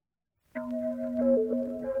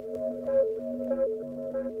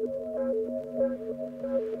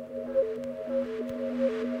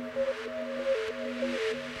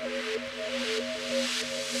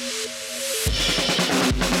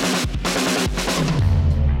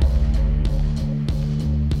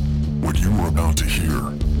 What you are about to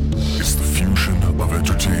hear is the fusion of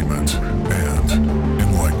entertainment and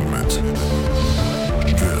enlightenment.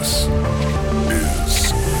 This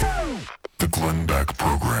is the Glenn Beck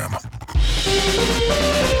Program.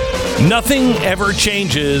 Nothing ever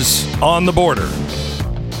changes on the border.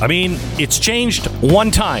 I mean, it's changed one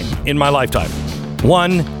time in my lifetime.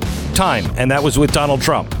 One time, and that was with Donald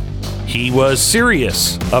Trump. He was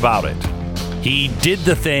serious about it. He did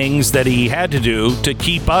the things that he had to do to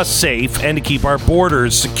keep us safe and to keep our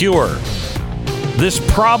borders secure. This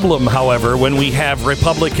problem, however, when we have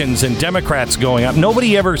Republicans and Democrats going up,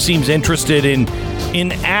 nobody ever seems interested in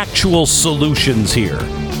actual solutions here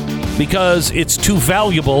because it's too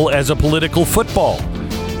valuable as a political football.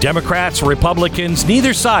 Democrats, Republicans,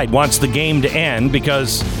 neither side wants the game to end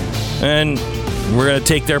because and we're going to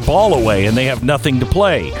take their ball away, and they have nothing to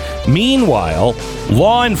play. Meanwhile,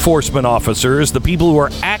 law enforcement officers, the people who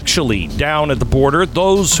are actually down at the border,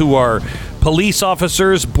 those who are police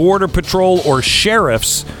officers, border patrol, or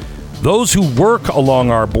sheriffs, those who work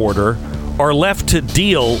along our border, are left to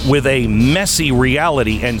deal with a messy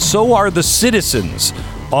reality, and so are the citizens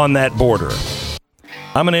on that border.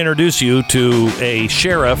 I'm going to introduce you to a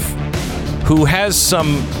sheriff who has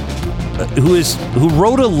who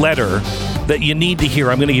wrote a letter that you need to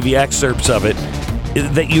hear. I'm going to give you excerpts of it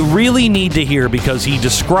that you really need to hear, because he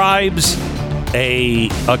describes a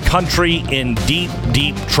country in deep,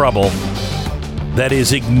 deep trouble that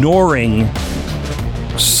is ignoring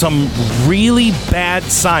some really bad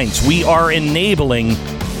signs. We are enabling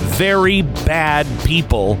very bad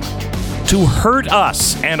people to hurt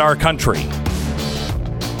us and our country.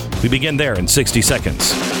 We begin there in 60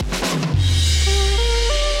 seconds.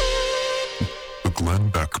 The Glenn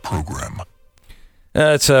Beck Program.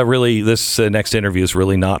 This next interview is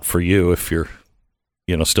really not for you if you're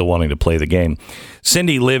still wanting to play the game.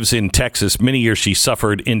 Cindy lives in Texas. Many years she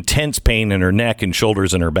suffered intense pain in her neck and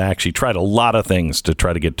shoulders and her back. She tried a lot of things to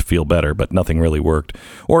try to get to feel better, but nothing really worked.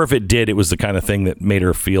 Or if it did, it was the kind of thing that made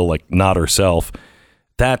her feel like not herself.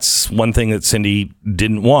 That's one thing that Cindy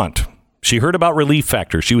didn't want. She heard about Relief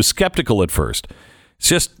Factor. She was skeptical at first. It's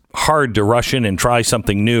just hard to rush in and try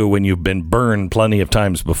something new when you've been burned plenty of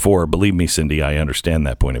times before. Believe me, Cindy, I understand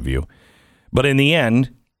that point of view. But in the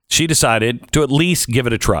end, she decided to at least give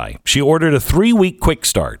it a try. She ordered a 3-week quick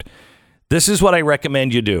start. This is what I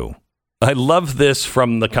recommend you do. I love this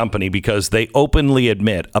from the company because they openly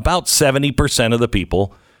admit about 70% of the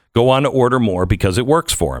people go on to order more because it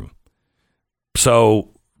works for them. So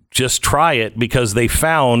just try it, because they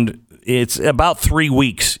found it's about 3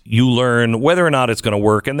 weeks you learn whether or not it's going to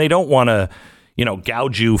work, and they don't want to,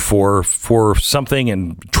 gouge you for something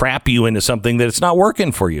and trap you into something that it's not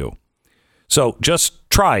working for you. So just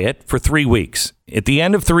try it for 3 weeks. At the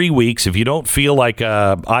end of 3 weeks, if you don't feel like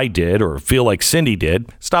I did or feel like Cindy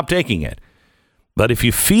did, stop taking it. But if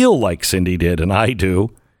you feel like Cindy did and I do,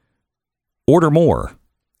 order more.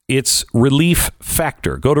 It's Relief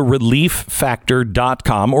Factor. Go to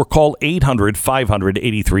relieffactor.com or call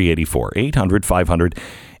 800-500-8384.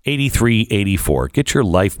 800-500-8384. Get your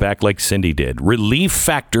life back like Cindy did.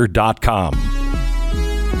 relieffactor.com.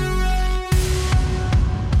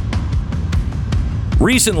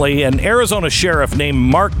 Recently, an Arizona sheriff named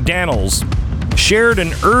Mark Dannels shared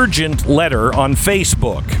an urgent letter on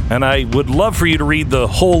Facebook, and I would love for you to read the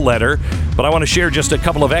whole letter, but I want to share just a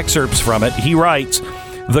couple of excerpts from it. He writes,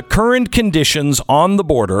 "The current conditions on the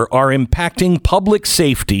border are impacting public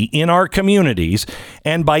safety in our communities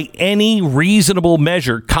and by any reasonable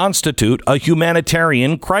measure constitute a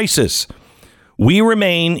humanitarian crisis. We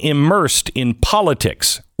remain immersed in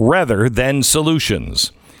politics rather than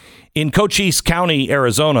solutions." In Cochise County,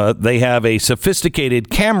 Arizona, they have a sophisticated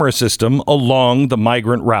camera system along the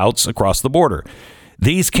migrant routes across the border.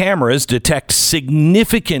 These cameras detect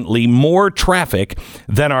significantly more traffic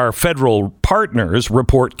than our federal partners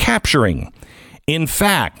report capturing. In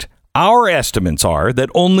fact, our estimates are that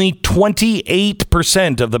only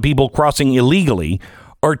 28% of the people crossing illegally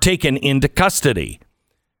are taken into custody.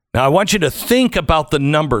 Now, I want you to think about the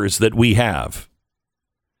numbers that we have.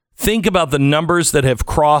 Think about the numbers that have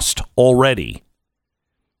crossed already.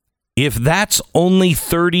 If that's only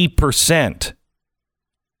 30%,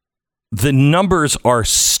 the numbers are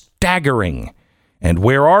staggering. And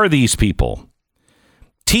where are these people?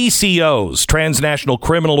 TCOs, transnational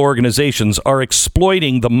criminal organizations, are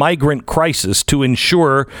exploiting the migrant crisis to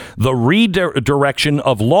ensure the redirection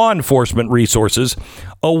of law enforcement resources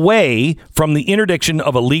away from the interdiction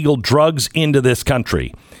of illegal drugs into this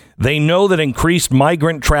country. They know that increased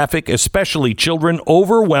migrant traffic, especially children,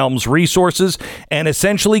 overwhelms resources and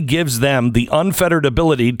essentially gives them the unfettered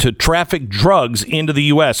ability to traffic drugs into the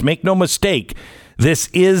U.S. Make no mistake, this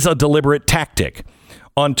is a deliberate tactic.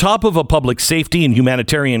 On top of a public safety and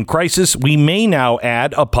humanitarian crisis, we may now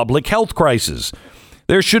add a public health crisis.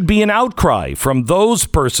 There should be an outcry from those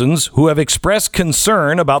persons who have expressed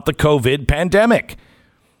concern about the COVID pandemic.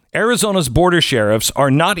 Arizona's border sheriffs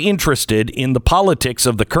are not interested in the politics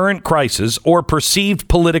of the current crisis or perceived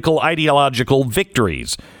political ideological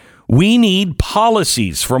victories. We need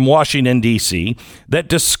policies from Washington, D.C. that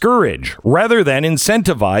discourage rather than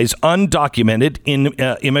incentivize undocumented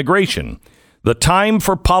immigration. The time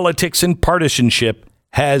for politics and partisanship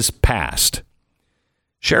has passed.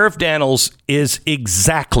 Sheriff Dannels is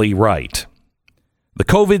exactly right. The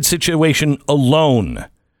COVID situation alone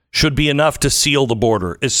should be enough to seal the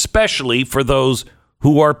border, especially for those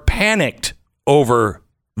who are panicked over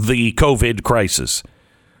the COVID crisis.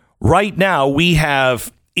 Right now, we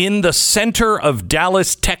have in the center of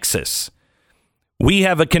Dallas, Texas, we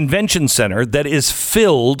have a convention center that is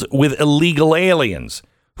filled with illegal aliens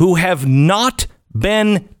who have not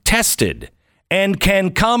been tested and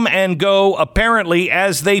can come and go apparently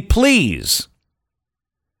as they please.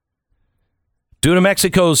 Due to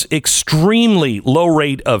Mexico's extremely low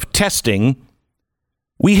rate of testing,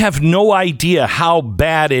 we have no idea how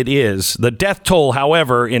bad it is. The death toll,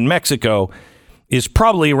 however, in Mexico is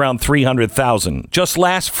probably around 300,000. Just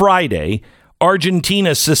last Friday,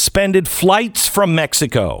 Argentina suspended flights from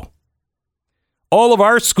Mexico. All of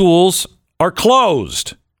our schools are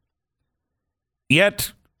closed.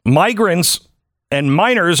 Yet migrants and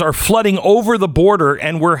minors are flooding over the border,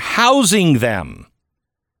 and we're housing them.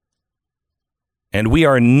 And we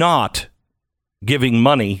are not giving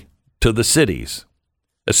money to the cities,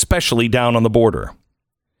 especially down on the border.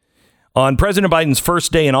 On President Biden's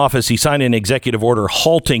first day in office, he signed an executive order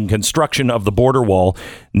halting construction of the border wall.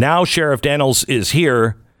 Now Sheriff Dannels is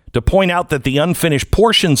here to point out that the unfinished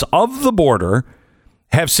portions of the border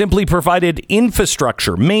have simply provided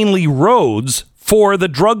infrastructure, mainly roads, for the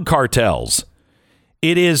drug cartels.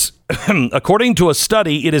 It is, according to a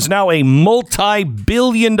study, it is now a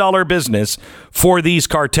multi-billion-dollar business for these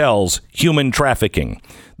cartels, human trafficking.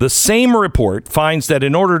 The same report finds that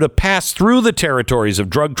in order to pass through the territories of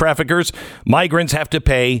drug traffickers, migrants have to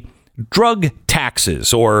pay drug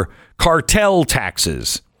taxes or cartel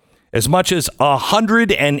taxes, as much as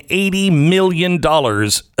 $180 million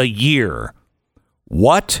a year.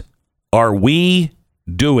 What are we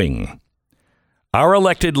doing? Our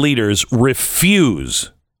elected leaders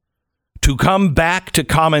refuse to come back to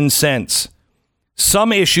common sense.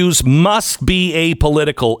 Some issues must be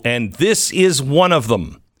apolitical, and this is one of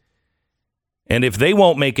them. And if they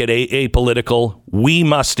won't make it apolitical, we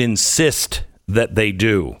must insist that they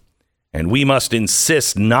do. And we must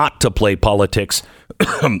insist not to play politics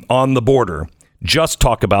on the border. Just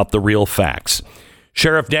talk about the real facts.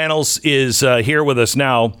 Sheriff Dannels is here with us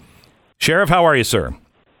now. Sheriff, how are you, sir?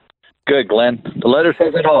 Good, Glenn. The letter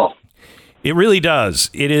says it all. It really does.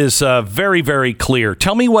 It is very, very clear.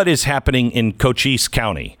 Tell me what is happening in Cochise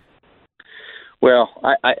County. Well,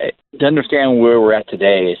 I to understand where we're at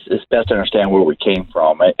today, it's best to understand where we came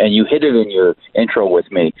from. And you hit it in your intro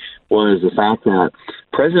with me, was the fact that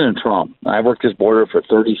President Trump, I've worked this border for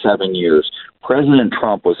 37 years, President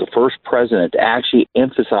Trump was the first president to actually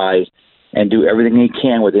emphasize and do everything he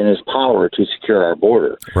can within his power to secure our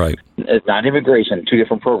border. Right. It's not immigration, two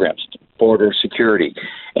different programs, border security.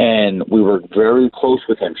 And we were very close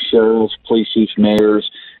with him, sheriffs, police chiefs, mayors,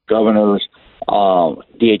 governors,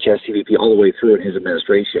 DHS, CBP, all the way through in his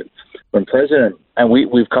administration. When President, and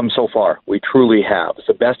we've come so far, we truly have. It's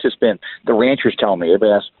the best it's been. The ranchers tell me,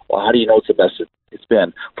 everybody asks, well, how do you know it's the best it's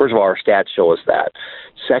been? First of all, our stats show us that.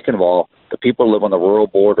 Second of all, the people who live on the rural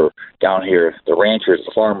border down here, the ranchers,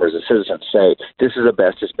 the farmers, the citizens say this is the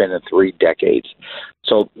best it's been in 3 decades.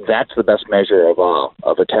 So that's the best measure of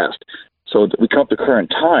a test. So we come to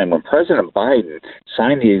current time when President Biden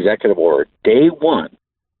signed the executive order day one,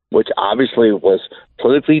 which obviously was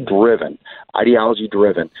politically driven, ideology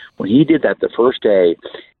driven. When he did that the first day,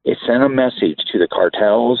 it sent a message to the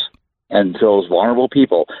cartels and to those vulnerable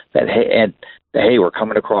people that, hey, we're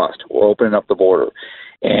coming across. We're opening up the border.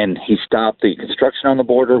 And he stopped the construction on the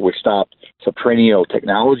border, which stopped subterranean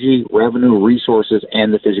technology, revenue, resources,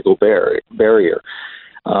 and the physical barrier.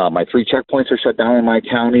 My 3 checkpoints are shut down in my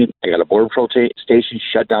county. I got a border patrol station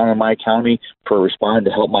shut down in my county for responding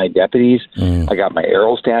to help my deputies. I got my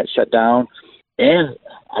aerostat shut down. And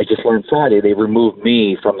I just learned Friday they removed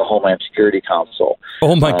me from the Homeland Security Council.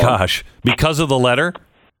 Oh, my gosh. Because of the letter?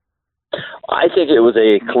 I think it was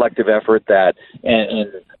a collective effort that,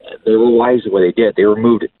 and they were wise in what they did. They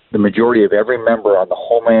removed the majority of every member on the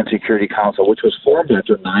Homeland Security Council, which was formed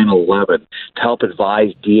after 9/11 to help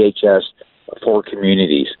advise DHS for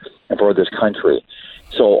communities and for this country.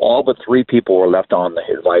 So all but 3 people were left on the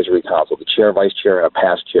advisory council, the chair, vice chair, and a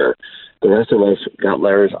past chair. The rest of us got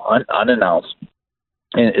letters unannounced.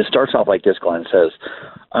 And it starts off like this, Glenn. It says,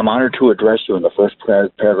 I'm honored to address you in the first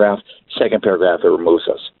paragraph. Second paragraph, it removes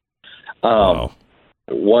us. Wow.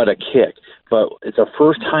 What a kick. But it's the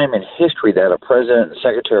first time in history that a president and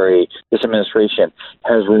secretary, this administration,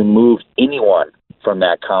 has removed anyone from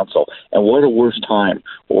that council. And what a worse time.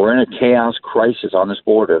 We're in a chaos crisis on this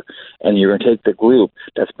border, and you're going to take the group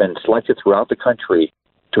that's been selected throughout the country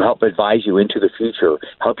to help advise you into the future,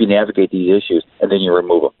 help you navigate these issues, and then you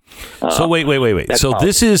remove them. So wait. So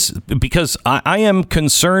this is because I am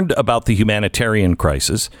concerned about the humanitarian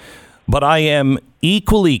crisis, but I am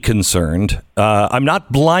equally concerned. I'm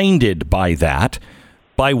not blinded by that,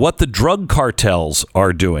 by what the drug cartels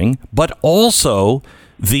are doing, but also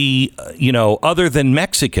the, other than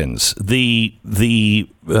Mexicans, the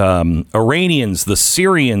Iranians, the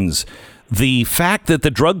Syrians, the fact that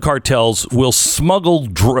the drug cartels will smuggle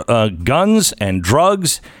guns and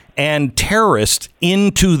drugs and terrorists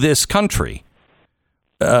into this country.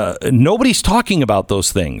 Nobody's talking about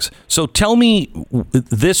those things. So tell me,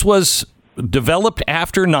 this was developed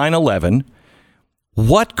after 9/11.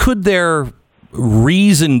 What could their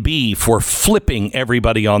reason be for flipping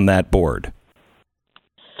everybody on that board?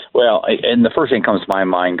 Well, and the first thing that comes to my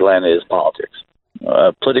mind, Glenn, is politics.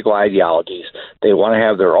 Political ideologies. They want to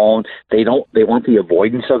have their own. They want the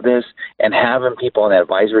avoidance of this, and having people on the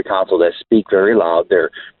advisory council that speak very loud.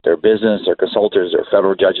 Their business, their consultants, their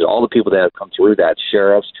federal judges, all the people that have come through that,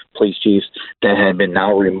 sheriffs, police chiefs that have been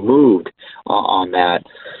now removed on that.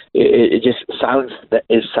 It just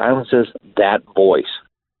silences that voice.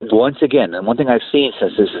 Once again, and one thing I've seen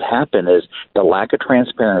since this has happened is the lack of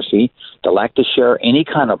transparency, the lack to share any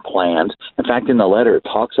kind of plans. In fact, in the letter, it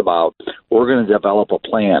talks about we're going to develop a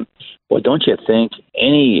plan. Well, don't you think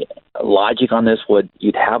any logic on this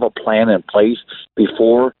you'd have a plan in place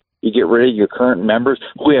before you get rid of your current members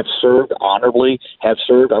who have served honorably, I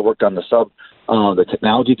worked on the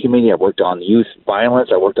technology committee. I worked on youth violence.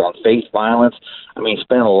 I worked on faith violence.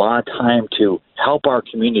 Spent a lot of time to help our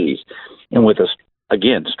communities. And with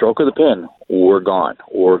again, stroke of the pen, we're gone.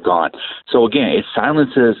 So again, it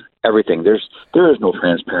silences everything. There is no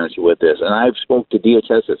transparency with this. And I've spoke to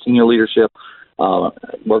DHS at senior leadership,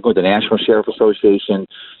 working with the National Sheriff Association.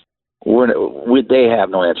 They have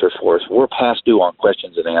no answers for us. We're past due on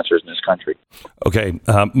questions and answers in this country. Okay.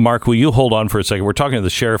 Mark, will you hold on for a second? We're talking to the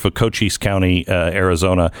sheriff of Cochise County,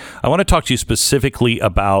 Arizona. I want to talk to you specifically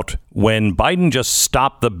about when Biden just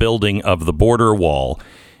stopped the building of the border wall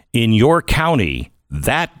in your county.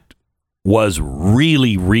 That was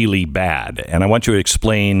really, really bad. And I want you to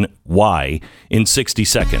explain why in 60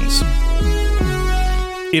 seconds.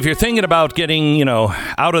 If you're thinking about getting,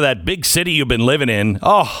 out of that big city you've been living in,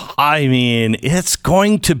 it's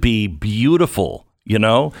going to be beautiful,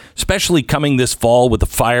 especially coming this fall with the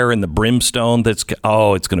fire and the brimstone. It's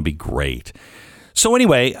going to be great. So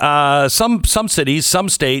anyway, some cities, some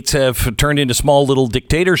states have turned into small little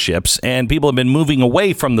dictatorships, and people have been moving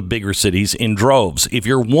away from the bigger cities in droves. If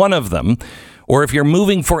you're one of them, or if you're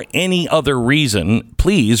moving for any other reason,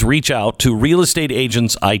 please reach out to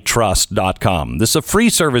realestateagentsitrust.com. This is a free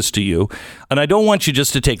service to you, and I don't want you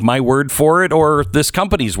just to take my word for it or this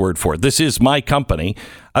company's word for it. This is my company.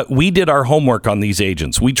 We did our homework on these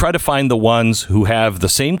agents. We try to find the ones who have the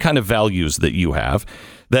same kind of values that you have,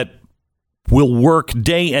 that will work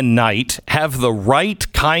day and night, have the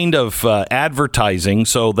right kind of advertising,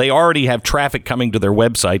 so they already have traffic coming to their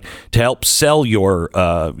website to help sell your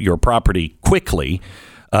property quickly,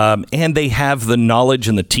 and they have the knowledge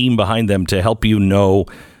and the team behind them to help you know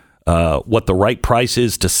what the right price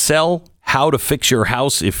is to sell, how to fix your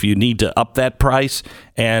house if you need to up that price,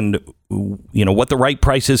 and what the right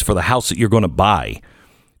price is for the house that you're going to buy.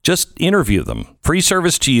 Just interview them. Free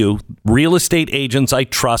service to you,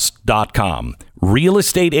 realestateagentsitrust.com.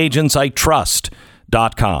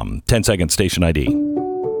 realestateagentsitrust.com. 10-second station ID.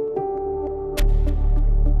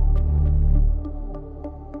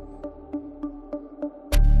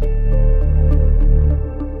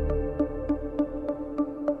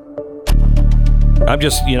 I'm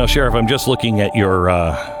just, Sheriff, I'm just looking at your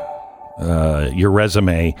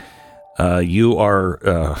resume. You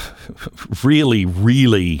are really,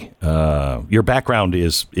 really, your background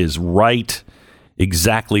is right,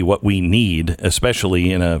 exactly what we need,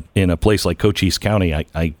 especially in a place like Cochise County.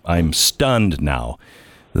 I'm stunned now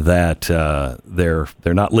that they're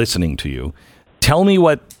not listening to you. Tell me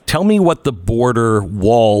what the border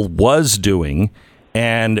wall was doing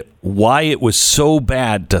and why it was so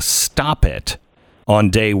bad to stop it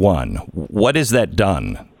on day one. What has that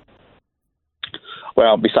done?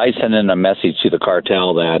 Well, besides sending a message to the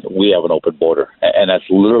cartel that we have an open border, and that's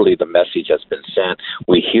literally the message that's been sent.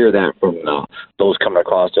 We hear that from those coming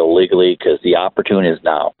across illegally because the opportunity is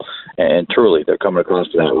now, and truly they're coming across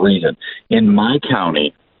for that reason. In my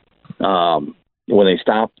county, when they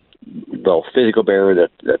stopped the physical barrier,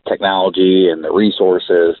 the technology and the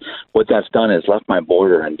resources, what that's done is left my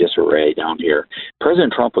border in disarray down here.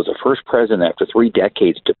 President Trump was the first president after 3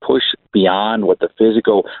 decades to push beyond what the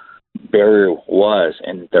physical barrier was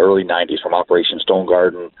in the early 90s from Operation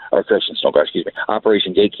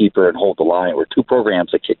Operation Gatekeeper and Hold the Line were 2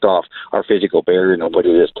 programs that kicked off our physical barrier and what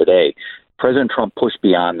it is today. President Trump pushed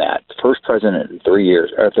beyond that. First president in 30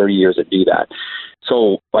 years to do that.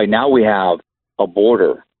 So by now we have a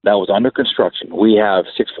border that was under construction. We have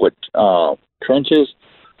 6-foot trenches.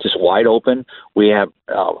 just wide open. We have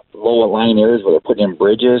low-lying areas where they're putting in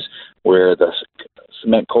bridges, where the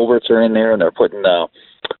cement culverts are in there, and they're putting the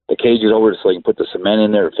cages over so they can put the cement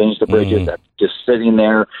in there to finish the bridges. That's just sitting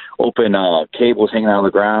there, open cables hanging out of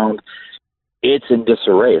the ground. It's in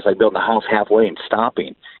disarray. It's like building a house halfway and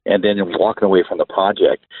stopping, and then walking away from the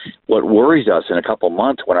project. What worries us in a couple of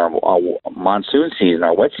months when our monsoon season,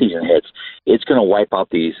 our wet season hits, it's going to wipe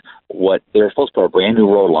out what they're supposed to put a brand new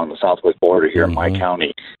road along the southwest border here in my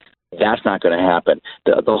county. That's not going to happen.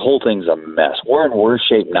 The whole thing's a mess. We're in worse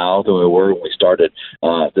shape now than we were when we started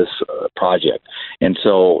this project, and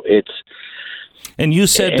so it's. And you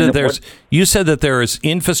said that there is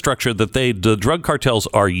infrastructure that the drug cartels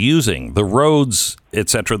are using, the roads,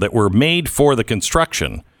 etc., that were made for the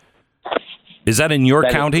construction. Is that in your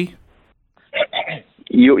county?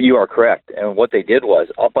 You are correct. And what they did was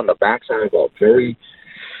up on the backside of a very,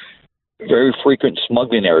 very frequent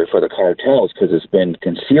smuggling area for the cartels, because it's been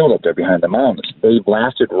concealed up there behind the mountains. They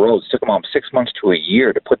blasted roads. Took them 6 months to a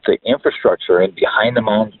year to put the infrastructure in behind the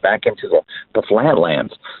mountains back into the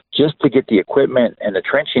flatlands, just to get the equipment and the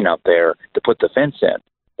trenching up there to put the fence in.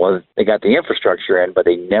 Well, they got the infrastructure in, but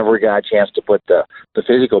they never got a chance to put the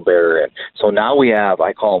physical barrier in. So now we have,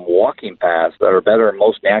 I call them walking paths that are better in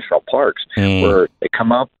most national parks, where they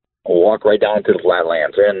come up and walk right down to the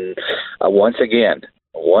flatlands. And once again,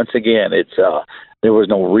 it's there was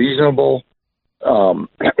no reasonable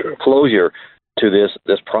closure to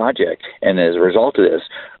this project, and as a result of this,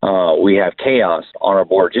 we have chaos on our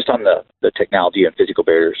board, just on the technology and physical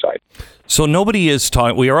barrier side. So nobody is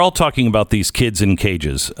talking. We are all talking about these kids in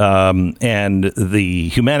cages and the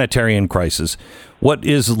humanitarian crisis. What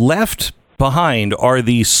is left behind are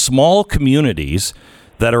these small communities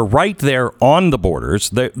that are right there on the borders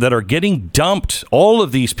that are getting dumped. All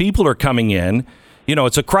of these people are coming in. You know,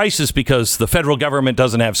 it's a crisis because the federal government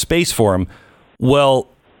doesn't have space for them. Well,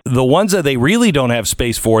 the ones that they really don't have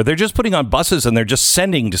space for, they're just putting on buses and they're just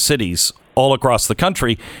sending to cities all across the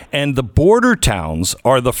country. And the border towns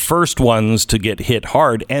are the first ones to get hit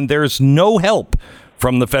hard. And there's no help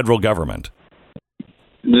from the federal government.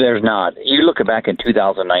 There's not. You look back in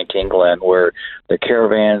 2019, Glenn, where the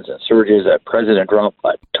caravans and surges that President Trump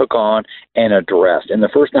took on and addressed. In the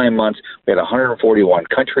first 9 months, we had 141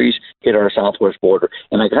 countries hit our southwest border.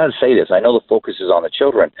 And I got to say this, I know the focus is on the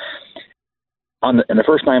children. In the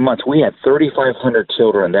first 9 months, we had 3,500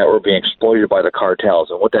 children that were being exploited by the cartels.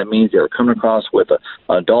 And what that means, they were coming across with an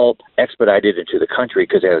adult expedited into the country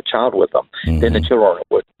because they had a child with them. Then the children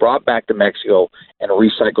were brought back to Mexico and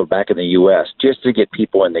recycled back in the U.S. just to get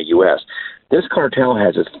people in the U.S. This cartel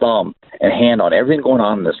has its thumb and hand on everything going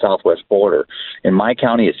on in the southwest border. In my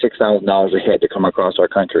county, it's $6,000 a head to come across our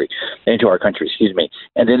country, into our country,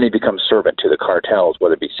 and then they become servant to the cartels,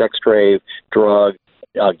 whether it be sex trade, drug,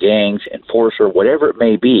 gangs, enforcer, whatever it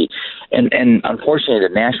may be. And unfortunately,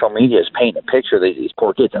 the national media is painting a picture of these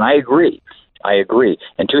poor kids. And I agree.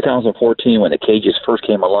 In 2014, when the cages first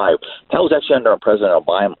came alive, that was actually under President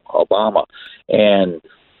Obama. And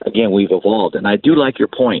again, we've evolved. And I do like your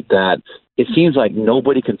point that it seems like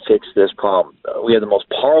nobody can fix this problem. We have the most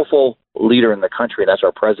powerful leader in the country, and that's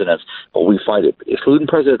our president, but we fight it. Including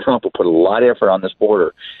President Trump, who put a lot of effort on this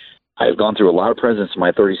border. I've gone through a lot of presidents in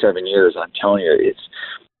my 37 years. I'm telling you,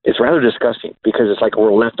 it's rather disgusting because it's like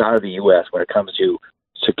we're left out of the U.S. when it comes to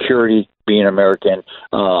security, being American,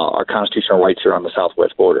 our constitutional rights here on the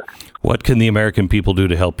southwest border. What can the American people do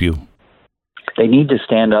to help you? They need to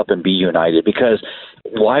stand up and be united, because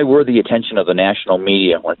why we're the attention of the national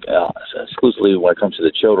media exclusively when it comes to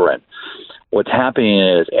the children. What's happening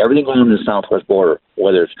is everything going on in the southwest border,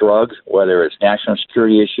 whether it's drugs, whether it's national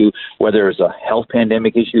security issue, whether it's a health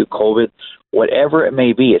pandemic issue, COVID, whatever it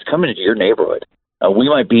may be, it's coming into your neighborhood. We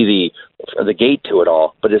might be the gate to it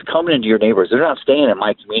all, but it's coming into your neighborhoods. They're not staying in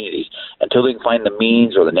my communities until they can find the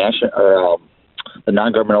means, or the the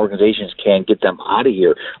non-government organizations can get them out of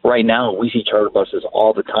here. Right now, we see charter buses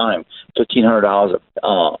all the time, $1,500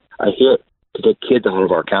 a hit to get kids out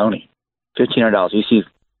of our county. $1,500. You see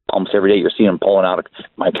almost every day, you're seeing them pulling out of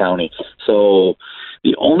my county. So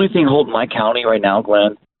the only thing holding my county right now,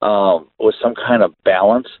 Glenn, with some kind of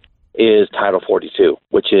balance is Title 42,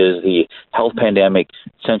 which is the health pandemic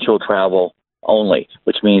essential travel only,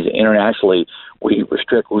 which means internationally we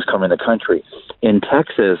restrict who's coming in the country. In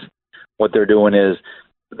Texas, what they're doing is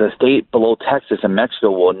the state below Texas and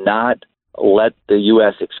Mexico will not let the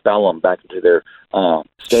U.S. expel them back into their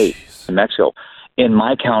state in Mexico. In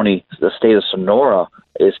my county, the state of Sonora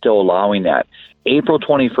is still allowing that. April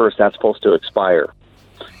 21st, that's supposed to expire.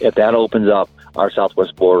 If that opens up, our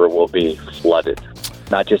southwest border will be flooded.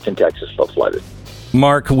 Not just in Texas, but flooded.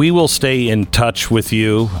 Mark, we will stay in touch with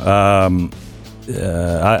you.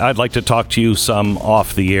 I'd like to talk to you some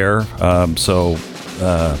off the air. So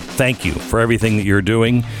thank you for everything that you're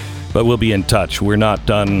doing. But we'll be in touch. We're not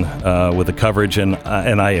done with the coverage, and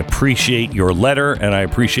I appreciate your letter, and I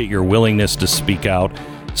appreciate your willingness to speak out.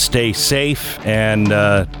 Stay safe, and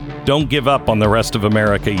don't give up on the rest of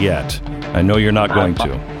America yet. I know you're not going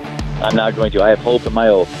to. I'm not going to. I have hope in my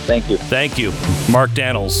oath. Thank you. Thank you. Mark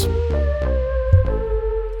Dannels.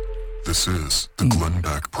 This is the Glenn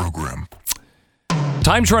Beck Program.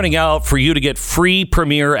 Time's running out for you to get free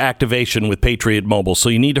Premier activation with Patriot Mobile, so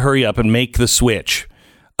you need to hurry up and make the switch.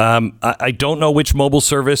 I don't know which mobile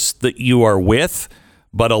service that you are with,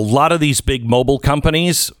 but a lot of these big mobile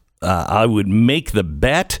companies, I would make the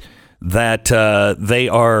bet that they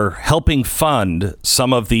are helping fund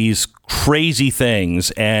some of these crazy things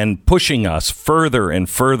and pushing us further and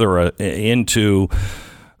further into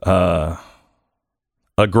a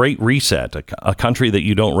great reset, a country that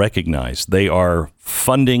you don't recognize. They are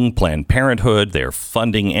funding Planned Parenthood. They're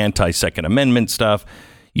funding anti-Second Amendment stuff.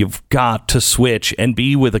 You've got to switch and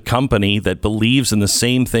be with a company that believes in the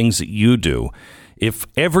same things that you do. If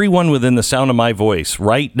everyone within the sound of my voice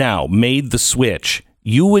right now made the switch,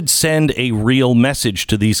 you would send a real message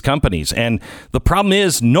to these companies. And the problem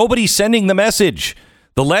is nobody's sending the message.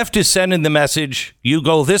 The left is sending the message. You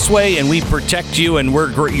go this way and we protect you and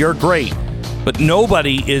you're great. But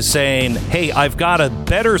nobody is saying, hey, I've got a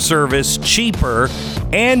better service, cheaper,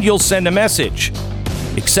 and you'll send a message.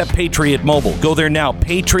 Except Patriot Mobile. Go there now.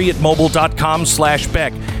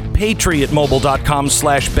 PatriotMobile.com/Beck.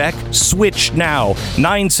 PatriotMobile.com/Beck. Switch now.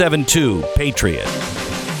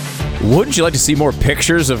 972-PATRIOT. Wouldn't you like to see more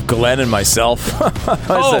pictures of Glenn and myself?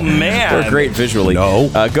 Man. We're great visually. No.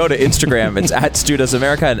 Go to Instagram. It's at Stu Does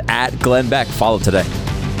America and at Glenn Beck. Follow today.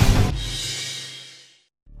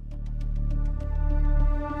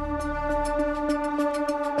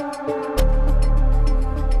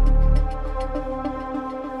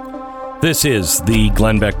 This is the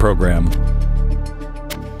Glenn Beck Program.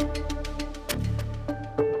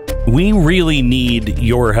 We really need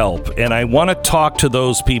your help, and I want to talk to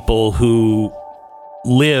those people who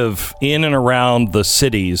live in and around the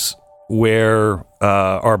cities where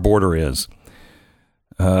our border is.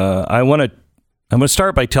 I'm going to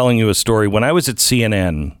start by telling you a story. When I was at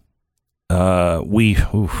CNN, can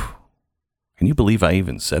you believe I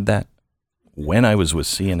even said that? When I was with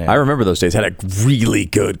CNN. I remember those days. Had a really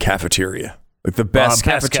good cafeteria. Like the best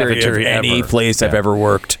cafeteria of any ever. place I've ever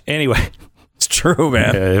worked. Anyway. It's true,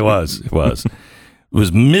 man. Yeah, it was. It was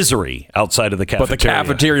misery outside of the cafeteria. But the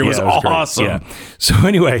cafeteria was awesome. Yeah. So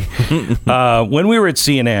anyway, when we were at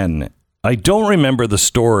CNN, I don't remember the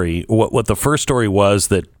story, what the first story was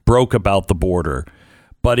that broke about the border.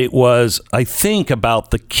 But it was, I think,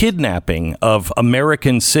 about the kidnapping of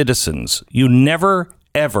American citizens. You never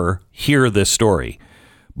ever hear this story,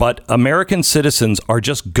 but American citizens are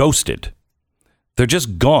just ghosted. They're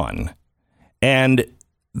just gone. And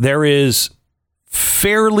there is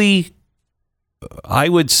fairly, I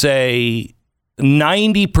would say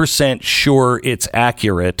 90% sure it's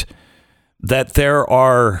accurate that there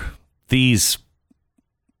are these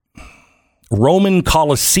Roman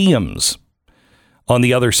Colosseums on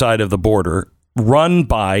the other side of the border run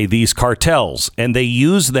by these cartels, and they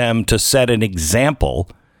use them to set an example,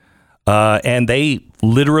 and they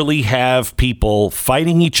literally have people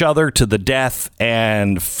fighting each other to the death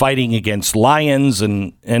and fighting against lions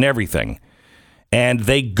and everything. And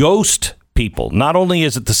they ghost people. Not only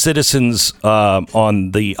is it the citizens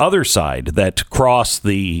on the other side that cross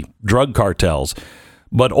the drug cartels,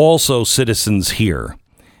 but also citizens here.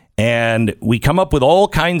 And we come up with all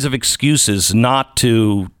kinds of excuses not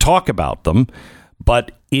to talk about them,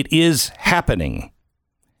 but it is happening.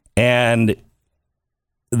 And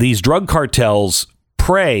these drug cartels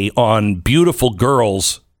prey on beautiful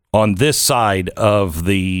girls on this side of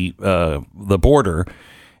the border,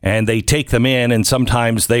 and they take them in, and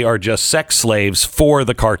sometimes they are just sex slaves for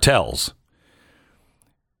the cartels.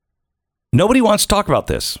 Nobody wants to talk about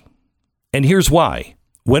this. And here's why.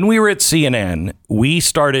 When we were at CNN, we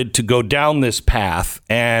started to go down this path,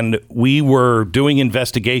 and we were doing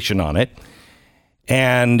investigation on it.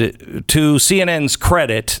 And to CNN's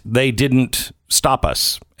credit, they didn't stop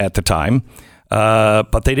us at the time,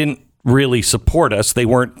 but they didn't really support us. They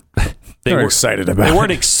weren't excited about it. They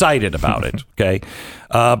weren't excited about it. Okay.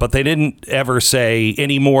 But they didn't ever say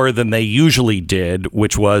any more than they usually did,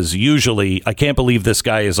 which was usually, I can't believe this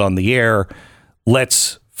guy is on the air.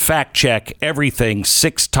 Let's fact check everything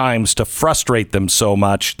 6 times to frustrate them so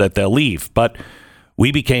much that they'll leave. But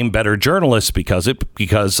we became better journalists because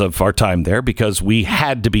of our time there, because we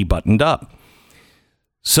had to be buttoned up.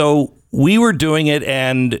 So we were doing it,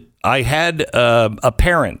 and I had a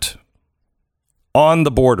parent on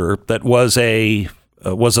the border that was a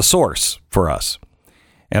source for us.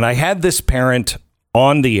 And I had this parent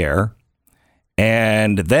on the air,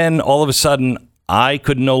 and then all of a sudden, I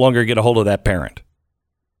could no longer get a hold of that parent.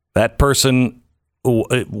 That person,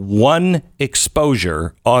 one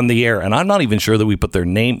exposure on the air, and I'm not even sure that we put their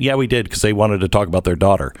name. Yeah, we did, because they wanted to talk about their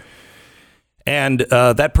daughter. And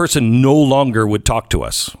that person no longer would talk to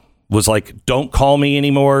us. Was like, don't call me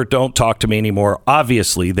anymore. Don't talk to me anymore.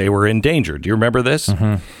 Obviously, they were in danger. Do you remember this?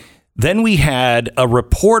 Mm-hmm. Then we had a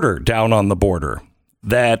reporter down on the border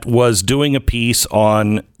that was doing a piece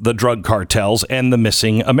on the drug cartels and the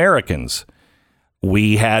missing Americans.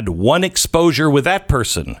 We had one exposure with that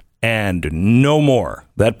person and no more.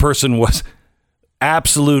 That person was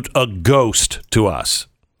absolute a ghost to us.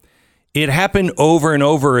 It happened over and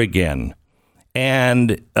over again.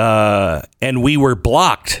 And we were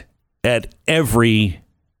blocked at every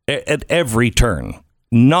turn,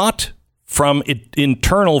 not from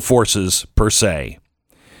internal forces per se.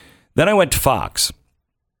 Then I went to Fox,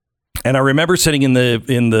 and I remember sitting in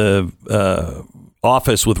the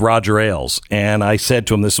office with Roger Ailes, and I said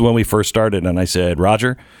to him, this is when we first started, and I said,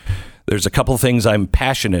 Roger, there's a couple of things I'm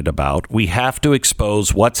passionate about. We have to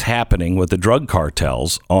expose what's happening with the drug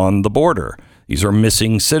cartels on the border. These are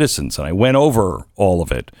missing citizens. And I went over all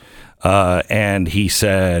of it. And he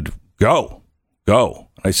said, go.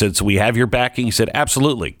 I said, so we have your backing? He said,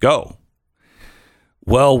 absolutely, go.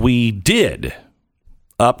 Well, we did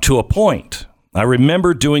up to a point. I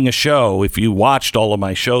remember doing a show. If you watched all of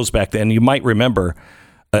my shows back then, you might remember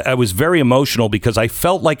I was very emotional because I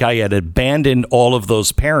felt like I had abandoned all of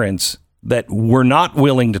those parents that were not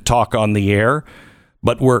willing to talk on the air,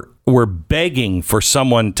 but were begging for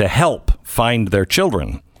someone to help find their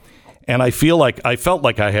children. And I felt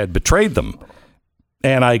like I had betrayed them.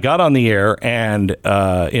 And I got on the air and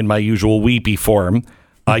in my usual weepy form,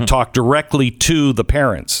 I talked directly to the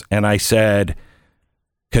parents and I said,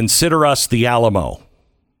 consider us the Alamo.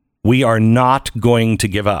 We are not going to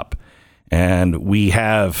give up. And we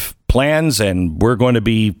have plans and we're going to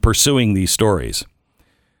be pursuing these stories.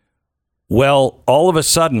 Well, all of a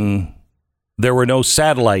sudden, there were no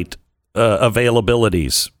satellite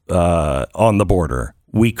availabilities on the border.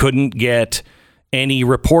 We couldn't get any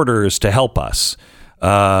reporters to help us.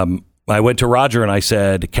 I went to Roger and I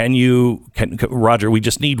said, Roger, we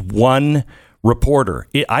just need one reporter.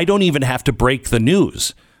 I don't even have to break the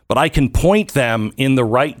news, but I can point them in the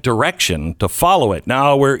right direction to follow it.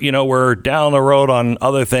 Now we're down the road on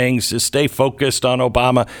other things. Just stay focused on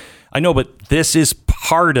Obama. I know, but this is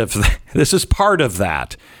part of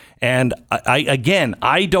that. And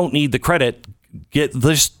I don't need the credit.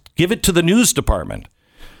 Give it to the news department.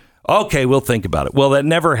 Okay, we'll think about it. Well, that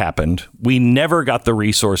never happened. We never got the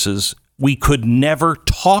resources. We could never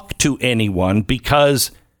talk to anyone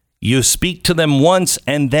because you speak to them once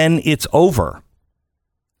and then it's over.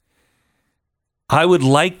 I would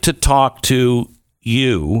like to talk to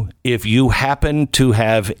you if you happen to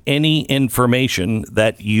have any information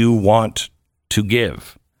that you want to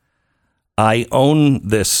give. I own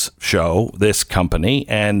this show, this company,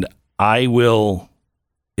 and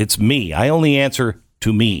it's me. I only answer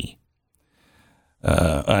to me.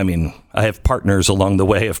 I have partners along the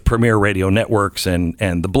way of Premier Radio Networks and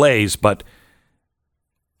The Blaze, but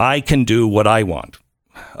I can do what I want.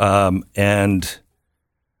 And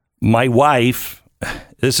my wife,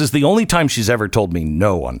 this is the only time she's ever told me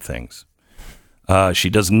no on things. She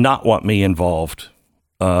does not want me involved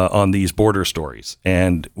on these border stories.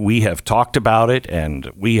 And we have talked about it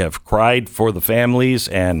and we have cried for the families.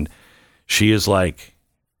 And she is like,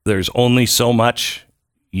 there's only so much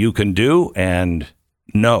you can do. And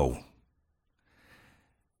no.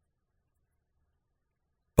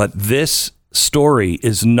 But this story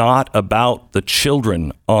is not about the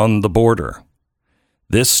children on the border.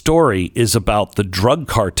 This story is about the drug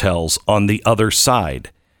cartels on the other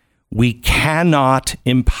side. We cannot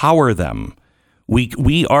empower them.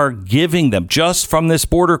 We are giving them, just from this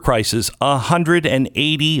border crisis,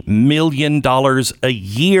 $180 million a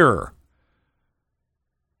year.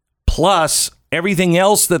 Plus everything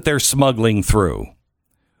else that they're smuggling through.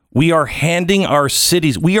 We are handing our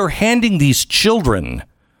cities, we are handing these children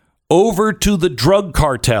over to the drug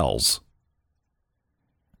cartels.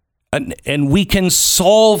 And we can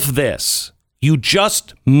solve this. You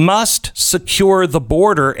just must secure the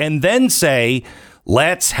border and then say,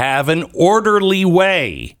 let's have an orderly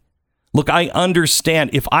way. Look, I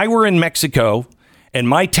understand. If I were in Mexico and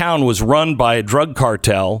my town was run by a drug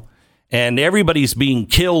cartel and everybody's being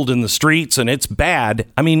killed in the streets and it's bad.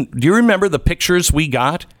 I mean, do you remember the pictures we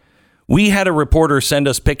got? We had a reporter send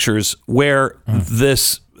us pictures where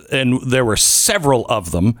this and there were several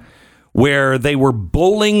of them, where they were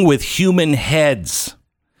bowling with human heads,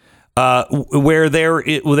 where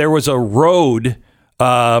there was a road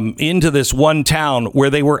into this one town where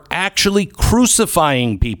they were actually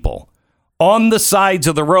crucifying people on the sides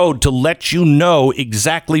of the road to let you know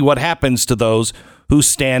exactly what happens to those who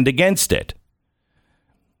stand against it.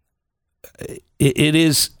 It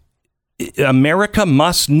is, America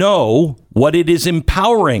must know what it is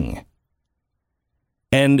empowering.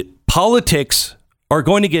 And politics are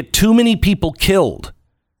going to get too many people killed.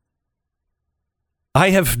 I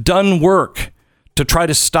have done work to try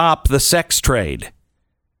to stop the sex trade.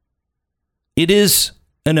 It is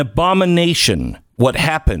an abomination what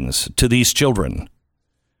happens to these children.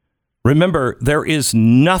 Remember, there is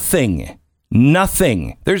nothing.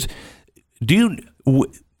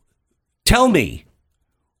 Tell me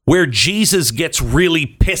where Jesus gets really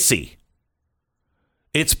pissy.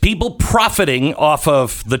 It's people profiting off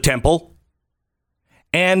of the temple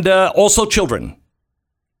and also children.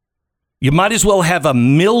 You might as well have a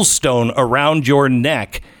millstone around your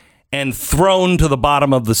neck and thrown to the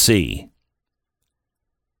bottom of the sea.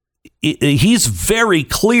 He's very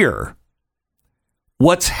clear.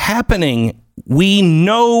 What's happening, we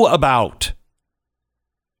know about.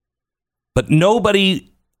 But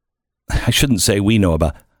nobody, I shouldn't say we know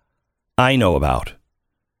about, I know about.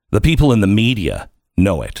 The people in the media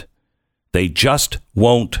know it. They just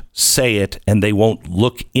won't say it, and they won't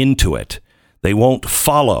look into it. They won't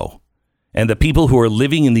follow. And the people who are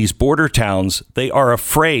living in these border towns, they are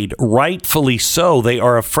afraid, rightfully so, they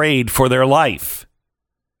are afraid for their life.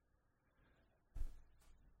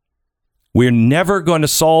 We're never going to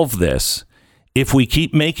solve this if we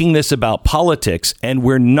keep making this about politics and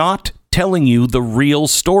we're not telling you the real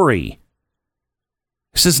story.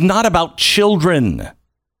 This is not about children.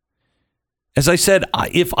 As I said,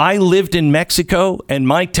 if I lived in Mexico and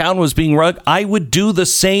my town was being run, I would do the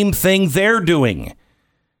same thing they're doing.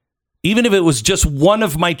 Even if it was just one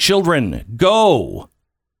of my children, go.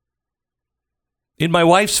 In my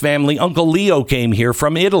wife's family, Uncle Leo came here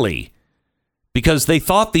from Italy because they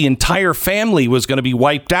thought the entire family was going to be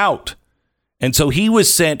wiped out. And so he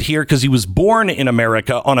was sent here because he was born in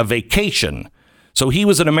America on a vacation. So he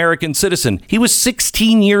was an American citizen. He was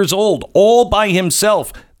 16 years old, all by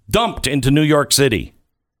himself, dumped into New York City.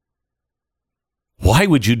 Why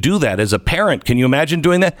would you do that as a parent? Can you imagine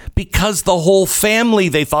doing that? Because the whole family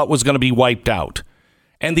they thought was going to be wiped out.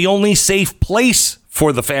 And the only safe place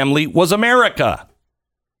for the family was America.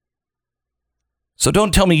 So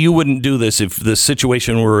don't tell me you wouldn't do this if the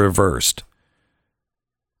situation were reversed.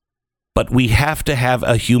 But we have to have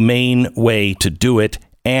a humane way to do it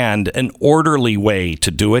and an orderly way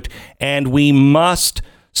to do it. And we must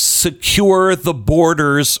secure the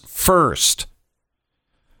borders first.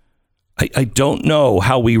 I don't know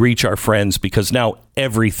how we reach our friends because now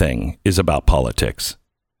everything is about politics.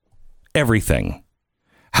 Everything.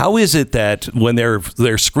 How is it that when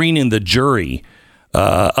they're screening the jury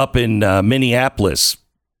up in Minneapolis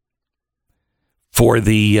for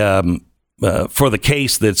the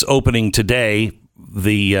case that's opening today,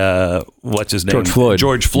 the what's his name?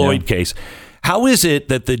 George Floyd case. How is it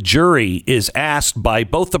that the jury is asked by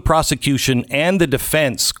both the prosecution and the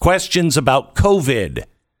defense questions about COVID?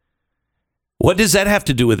 What does that have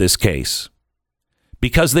to do with this case?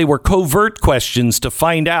 Because they were covert questions to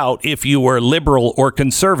find out if you were liberal or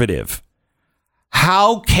conservative.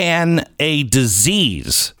 How can a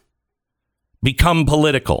disease become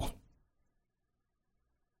political?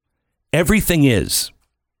 Everything is.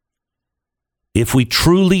 If we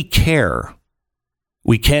truly care,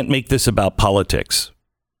 we can't make this about politics.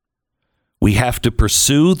 We have to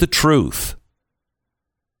pursue the truth.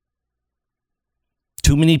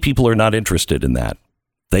 Too many people are not interested in that.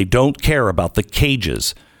 They don't care about the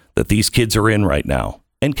cages that these kids are in right now.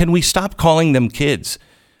 And can we stop calling them kids?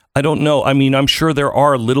 I don't know. I mean, I'm sure there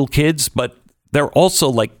are little kids, but they're also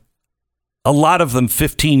like a lot of them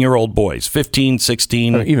 15-year-old boys, 15,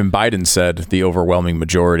 16. Even Biden said the overwhelming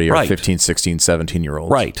majority are Right. 15, 16,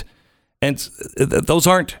 17-year-olds. Right. And those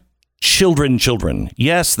aren't children.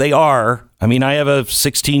 Yes, they are. I mean, I have a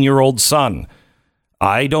 16-year-old son.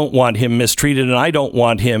 I don't want him mistreated and I don't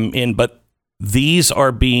want him in, but these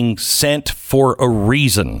are being sent for a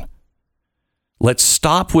reason. Let's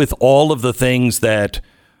stop with all of the things that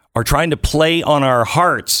are trying to play on our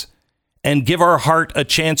hearts and give our heart a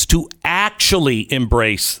chance to actually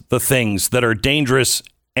embrace the things that are dangerous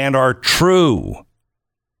and are true.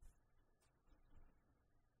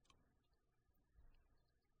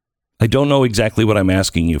 I don't know exactly what I'm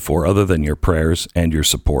asking you for other than your prayers and your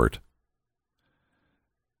support.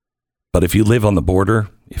 But if you live on the border,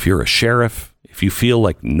 if you're a sheriff, if you feel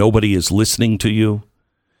like nobody is listening to you,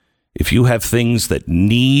 if you have things that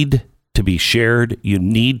need to be shared, you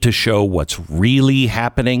need to show what's really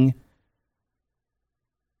happening,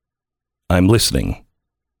 I'm listening.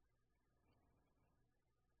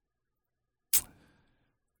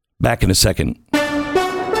 Back in a second.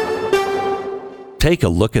 Take a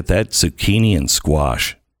look at that zucchini and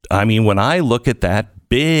squash. I mean, when I look at that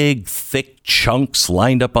big, thick chunks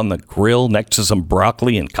lined up on the grill next to some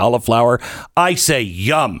broccoli and cauliflower, I say,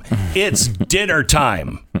 yum. It's dinner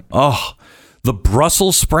time. Oh, the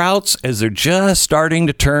Brussels sprouts, as they're just starting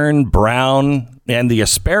to turn brown, and the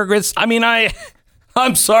asparagus. I mean,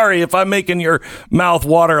 I'm sorry if I'm making your mouth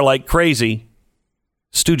water like crazy.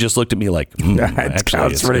 Stu just looked at me like, that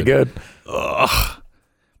sounds pretty good. Ugh.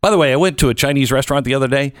 By the way, I went to a Chinese restaurant the other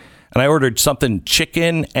day, and I ordered something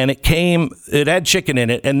chicken, and it had chicken in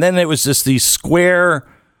it, and then it was just these square,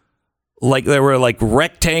 like there were like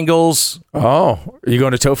rectangles. Oh, are you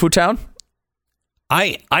going to Tofu Town?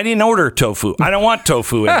 I didn't order tofu. I don't want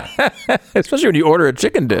tofu in it. Especially when you order a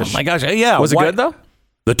chicken dish. Oh my gosh, yeah. Was it good though?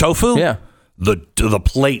 The tofu? Yeah. The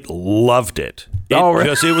plate loved it.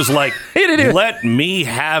 It was like, let me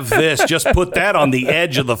have this. Just put that on the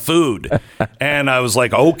edge of the food. And I was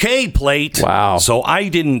like, okay, plate. Wow. So I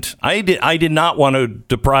did not want to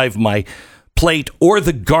deprive my plate or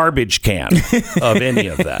the garbage can of any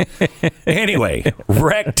of that. Anyway,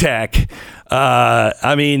 RecTech.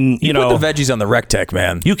 I mean, you know, put the veggies on the RecTech,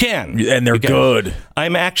 man. You can, and they're good.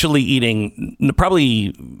 I'm actually eating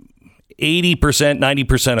probably 80%,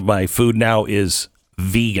 90% of my food now is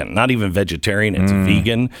vegan, not even vegetarian. It's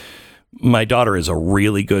vegan. My daughter is a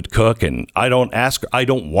really good cook, and I don't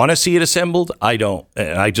want to see it assembled. I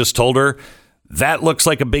just told her, that looks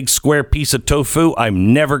like a big square piece of tofu.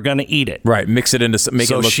 I'm never going to eat it. Right. Mix it into make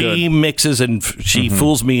it look good. So she mixes and she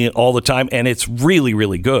fools me all the time, and it's really,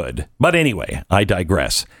 really good. But anyway, I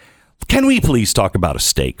digress. Can we please talk about a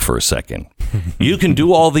steak for a second? You can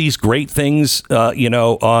do all these great things,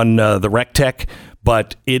 on the RecTech,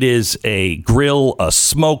 but it is a grill, a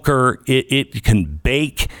smoker. It can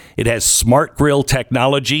bake. It has smart grill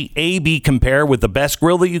technology. A/B compare with the best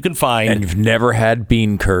grill that you can find. And you've never had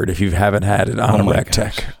bean curd if you haven't had it on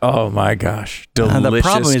RecTech. Oh my gosh. Delicious, the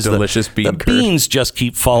problem is delicious bean curd. The beans just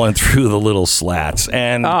keep falling through the little slats.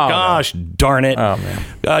 And gosh darn it. Oh,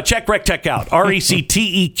 man. Check RecTech out.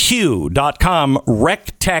 RecTeq.com.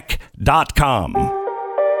 RecTech.com.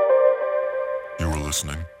 You are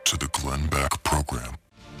listening to the Glenn Beck Program.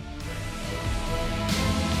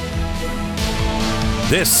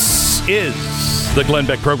 This is the Glenn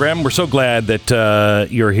Beck Program. We're so glad that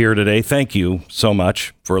you're here today. Thank you so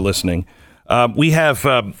much for listening. We have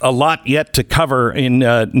a lot yet to cover in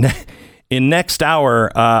next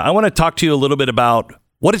hour. I want to talk to you a little bit about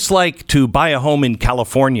what it's like to buy a home in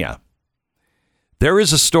California. There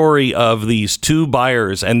is a story of these two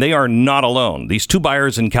buyers, and they are not alone. These two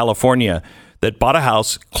buyers in California that bought a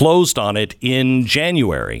house, closed on it in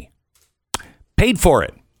January, paid for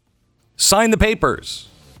it, signed the papers.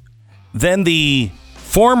 Then the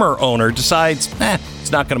former owner decides,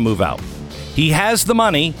 he's not going to move out. He has the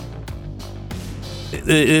money.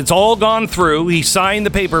 It's all gone through. He signed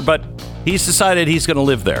the paper, but he's decided he's going to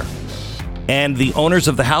live there. And the owners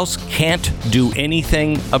of the house can't do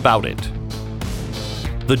anything about it.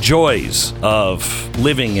 The joys of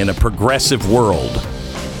living in a progressive world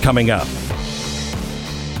coming up.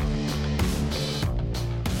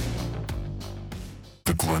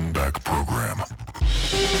 The Glenn Beck Program.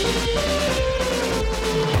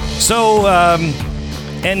 So,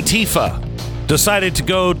 Antifa decided to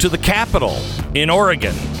go to the Capitol in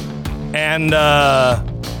Oregon and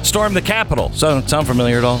storm the Capitol. Sound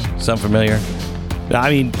familiar at all? Sound familiar? I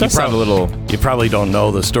mean, you probably don't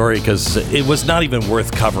know the story because it was not even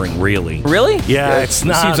worth covering, really. Really? Yeah, it's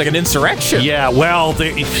not. It seems like an insurrection. Yeah, well,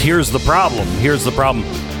 here's the problem.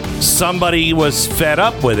 Somebody was fed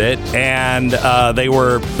up with it, and they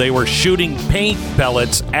were shooting paint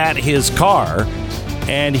pellets at his car,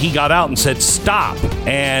 and he got out and said, stop.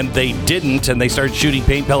 And they didn't, and they started shooting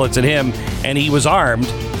paint pellets at him, and he was armed,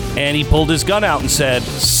 and he pulled his gun out and said,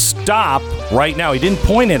 stop right now. He didn't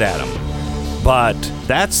point it at him. But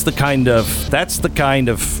that's the kind of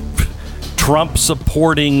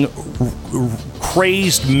Trump-supporting,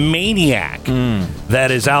 crazed maniac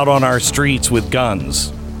that is out on our streets with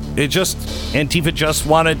guns. Antifa just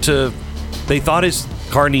wanted to. They thought his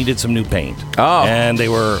car needed some new paint. Oh, and they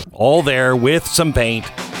were all there with some paint,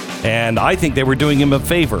 and I think they were doing him a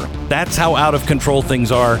favor. That's how out of control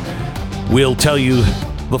things are. We'll tell you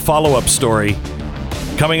the follow-up story.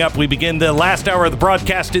 Coming up, we begin the last hour of the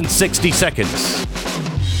broadcast in 60 seconds.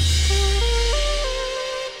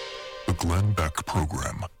 The Glenn Beck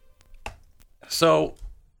Program. So,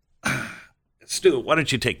 Stu, why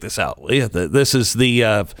don't you take this out? Will you? This is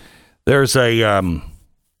the there's a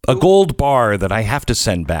gold bar that I have to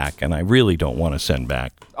send back, and I really don't want to send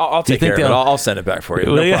back. I'll take care of it. I'll send it back for you.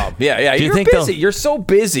 No problem. Yeah. You're busy. You're so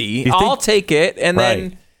busy. I'll take it, and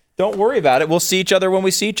then don't worry about it. We'll see each other when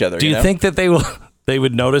we see each other. Do you think that they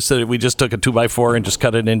would notice that we just took a 2x4 and just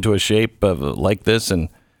cut it into a shape of like this and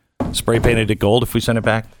spray painted it gold if we send it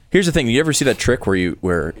back? Here's the thing. You ever see that trick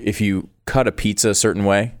where if you cut a pizza a certain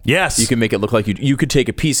way, yes, you can make it look like you could take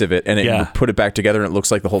a piece of it and you put it back together and it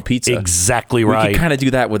looks like the whole pizza. Exactly right. We can kind of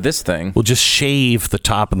do that with this thing. We'll just shave the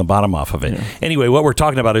top and the bottom off of it. Yeah. Anyway, what we're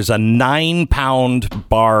talking about is a 9-pound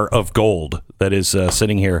bar of gold that is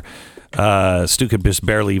sitting here. Stu could just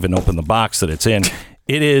barely even open the box that it's in.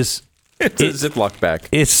 It is. It's a Ziploc bag.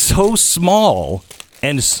 It's so small.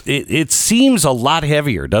 And it seems a lot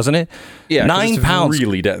heavier, doesn't it? Yeah, 9 pounds.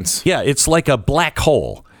 Really dense. Yeah, it's like a black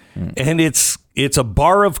hole. And it's a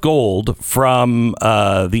bar of gold from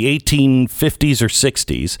the 1850s or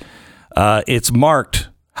 60s. It's marked,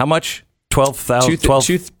 how much? 12,000?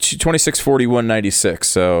 2641.96.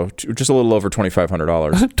 So just a little over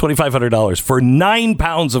 $2,500. $2,500 for 9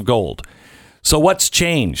 pounds of gold. So what's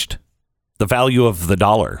changed? The value of the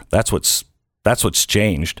dollar. That's what's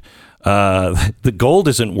changed. The gold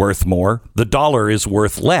isn't worth more. The dollar is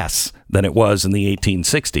worth less than it was in the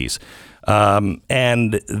 1860s.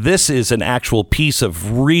 And this is an actual piece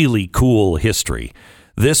of really cool history.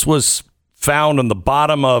 This was found on the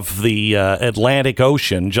bottom of the Atlantic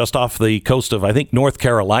Ocean, just off the coast of, I think, North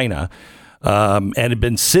Carolina, and had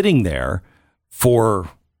been sitting there for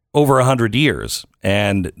over 100 years.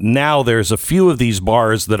 And now there's a few of these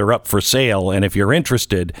bars that are up for sale. And if you're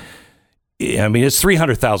interested, I mean, it's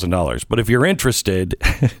 $300,000, but if you're interested,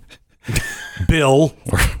 Bill,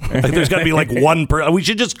 there's got to be like one per. We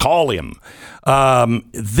should just call him.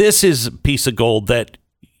 This is a piece of gold that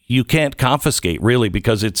you can't confiscate, really,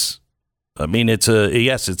 because it's a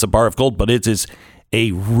bar of gold, but it is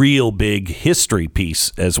a real big history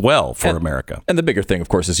piece as well for America. And the bigger thing, of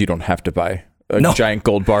course, is you don't have to buy a giant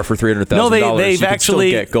gold bar for $300,000. No, they've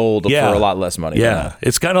actually still get gold for a lot less money. Yeah,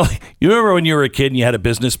 it's kind of like, you remember when you were a kid and you had a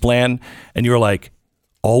business plan and you were like,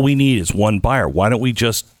 all we need is one buyer. Why don't we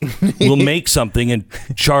we'll make something and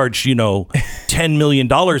charge, $10 million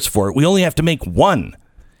for it. We only have to make one.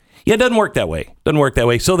 Yeah, it doesn't work that way.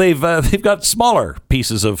 So they've got smaller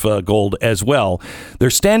pieces of gold as well. They're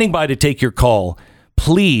standing by to take your call.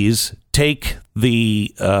 Please take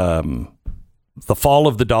the fall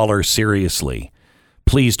of the dollar seriously.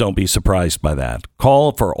 Please don't be surprised by that.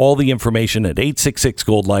 Call for all the information at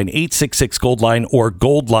 866-GOLD-LINE, 866-GOLD-LINE, or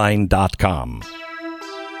goldline.com.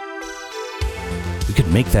 We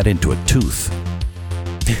could make that into a tooth.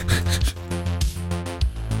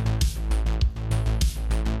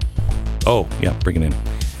 Oh, yeah, bring it in.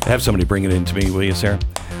 Have somebody bring it in to me, will you, Sarah?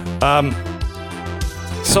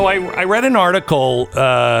 So I read an article,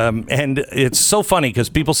 and it's so funny because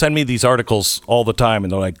people send me these articles all the time,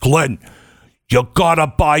 and they're like, Glenn, you gotta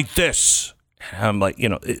buy this. And I'm like,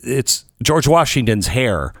 it's George Washington's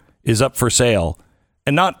hair is up for sale,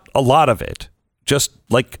 and not a lot of it, just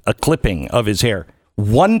like a clipping of his hair.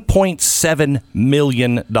 $1.7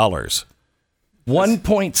 million.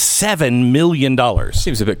 $1.7 million.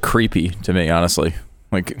 Seems a bit creepy to me, honestly.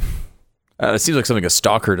 Like, it seems like something a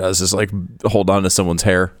stalker does, is like hold on to someone's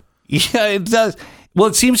hair. Yeah, it does. Well,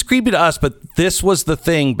 it seems creepy to us, but this was the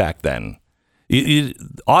thing back then.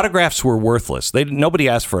 Autographs were worthless. Nobody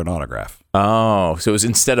asked for an autograph. Oh, so it was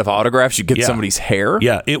instead of autographs, you get somebody's hair?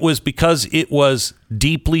 Yeah, it was because it was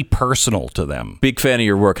deeply personal to them. Big fan of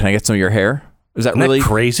your work. Can I get some of your hair? Isn't that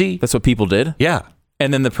crazy? That's what people did? Yeah.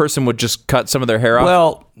 And then the person would just cut some of their hair off?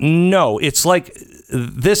 Well, no. It's like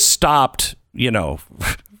this stopped,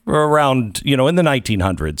 around, in the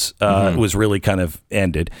 1900s. It was really kind of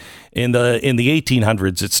ended. In the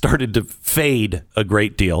 1800s, it started to fade a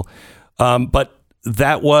great deal. But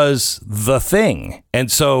that was the thing. And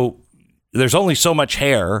so there's only so much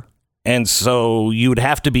hair. And so you would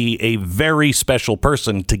have to be a very special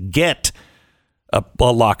person to get a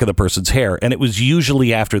lock of the person's hair. And it was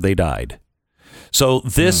usually after they died. So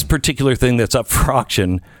this particular thing that's up for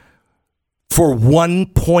auction for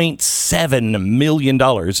 $1.7 million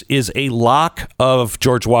is a lock of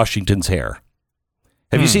George Washington's hair.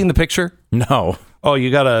 Have you seen the picture? No. Oh,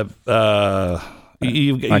 you gotta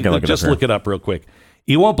look it up real quick.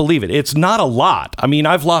 You won't believe it. It's not a lot. I mean,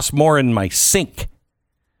 I've lost more in my sink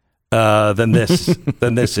than this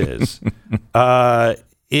is.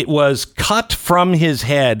 It was cut from his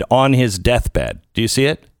head on his deathbed. Do you see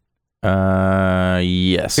it?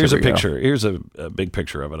 Yes. Here's a here we go. picture. Here's a big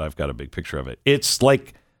picture of it. I've got a big picture of it. It's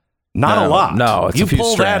like not a lot. No, it's you a few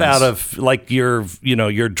pull strands. that out of like your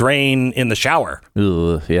drain in the shower.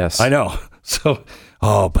 Ugh, yes. I know. So,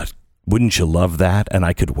 but wouldn't you love that? And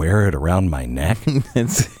I could wear it around my neck.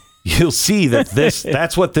 You'll see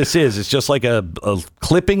that's what this is. It's just like a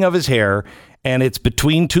clipping of his hair, and it's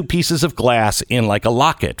between two pieces of glass in like a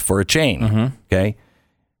locket for a chain. Mm-hmm. Okay.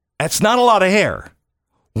 That's not a lot of hair.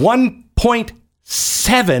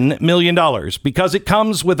 $1.7 million, because it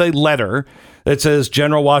comes with a letter that says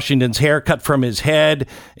General Washington's hair cut from his head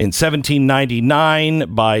in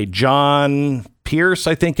 1799 by John Pierce,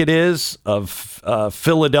 I think it is, of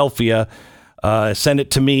Philadelphia. Send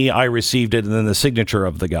it to me. I received it, and then the signature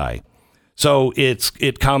of the guy. So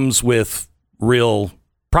it comes with real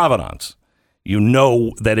provenance. You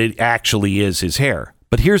know that it actually is his hair.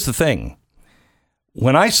 But here's the thing.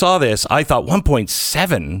 When I saw this, I thought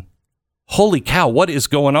 1.7. Holy cow, what is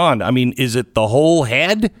going on? I mean, is it the whole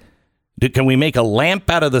head? Can we make a lamp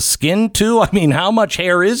out of the skin too? I mean, how much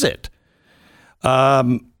hair is it?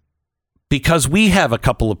 Because we have a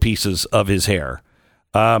couple of pieces of his hair.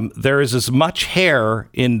 There is as much hair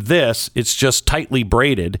in this. It's just tightly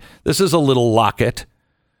braided. This is a little locket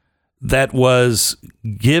that was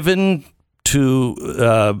given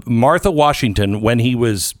to Martha Washington when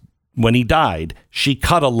he died. She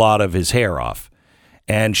cut a lot of his hair off,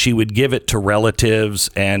 and she would give it to relatives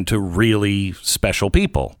and to really special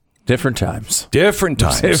people. Different times.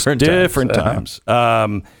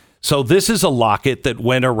 So this is a locket that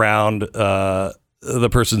went around the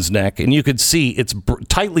person's neck, and you could see it's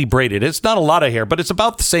tightly braided. It's not a lot of hair, but it's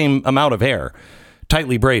about the same amount of hair,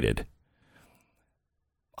 tightly braided.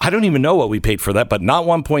 I don't even know what we paid for that, but not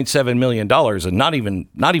 $1.7 million, and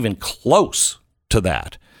not even close to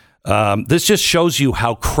that. This just shows you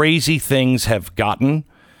how crazy things have gotten.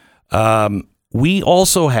 We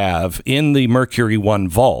also have in the Mercury One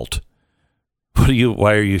vault.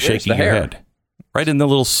 Why are you shaking your head? Right in the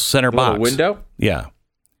little center box. Window? Yeah.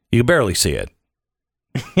 You can barely see it.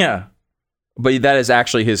 Yeah. But that is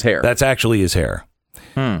actually his hair. That's actually his hair.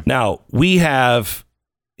 Now, we have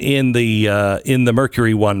in the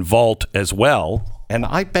Mercury One vault as well, and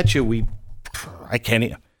I bet you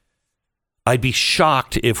I'd be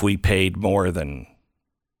shocked if we paid more than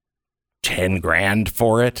 10 grand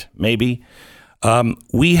for it, maybe.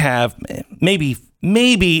 We have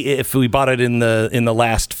maybe if we bought it in the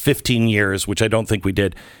last 15 years, which I don't think we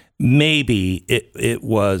did, maybe it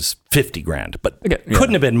was 50 grand, but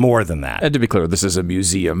couldn't have been more than that. And to be clear, this is a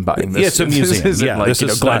museum buying this. It's a museum. This isn't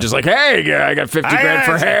like, Glenn just like, hey, I got 50 grand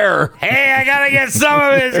for hair. Hey, I got to get some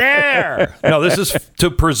of his hair. No, this is to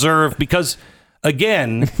preserve, because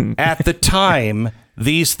again, at the time,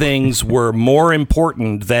 these things were more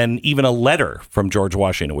important than even a letter from George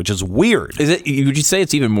Washington, which is weird. Would you say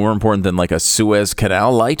it's even more important than like a Suez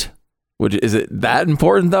Canal light? Is it that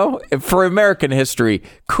important, though? For American history,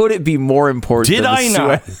 could it be more important Did than I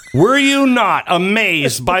not? Were you not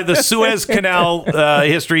amazed by the Suez Canal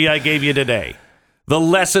history I gave you today? The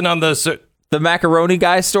lesson on the macaroni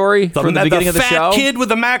guy story from the beginning of the show? The fat kid with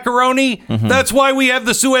the macaroni? Mm-hmm. That's why we have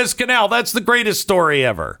the Suez Canal. That's the greatest story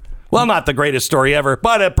ever. Well, not the greatest story ever,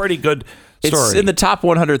 but a pretty good story. It's in the top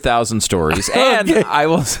 100,000 stories. And I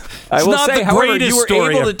will say, however, you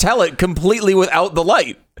were able to tell it completely without the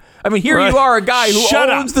light. I mean, here you are, a guy who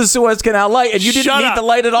owns the Suez Canal light, and you didn't need the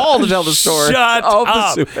light at all to tell the story. Shut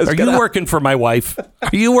up. Are you working for my wife?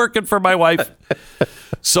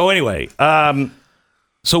 So anyway,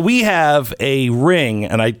 so we have a ring,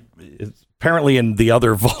 and apparently in the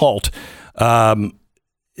other vault, and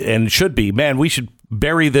it should be, man, we should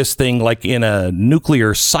bury this thing like in a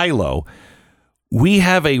nuclear silo. We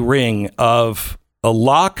have a ring of a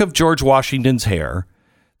lock of George Washington's hair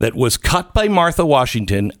that was cut by Martha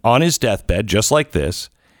Washington on his deathbed, just like this.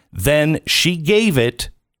 Then she gave it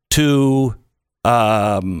to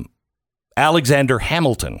Alexander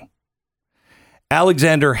Hamilton.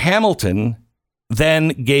 Alexander Hamilton then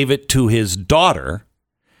gave it to his daughter.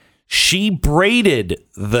 She braided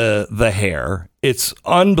the hair. It's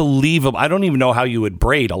unbelievable. I don't even know how you would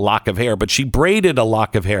braid a lock of hair, but she braided a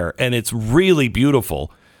lock of hair, and it's really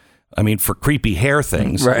beautiful. I mean, for creepy hair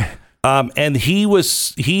things. Right. And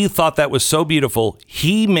he thought that was so beautiful,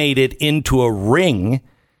 he made it into a ring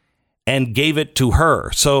and gave it to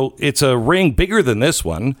her. So it's a ring bigger than this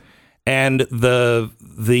one, and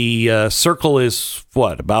the circle is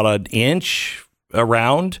about an inch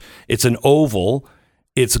around. It's an oval.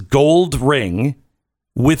 It's a gold ring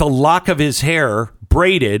with a lock of his hair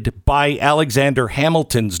braided by Alexander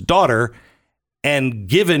Hamilton's daughter and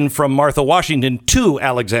given from Martha Washington to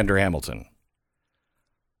Alexander Hamilton.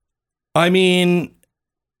 I mean,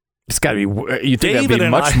 it's got to be. You think that'd be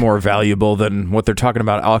much more valuable than what they're talking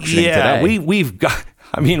about auctioning today? We've got.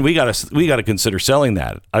 I mean, we got to consider selling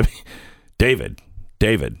that. I mean, David.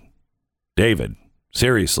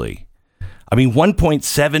 Seriously, I mean,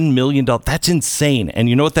 $1.7 million. That's insane. And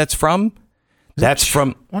you know what that's from? That's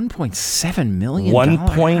from $1.7 million.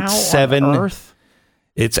 1.7.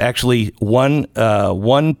 It's actually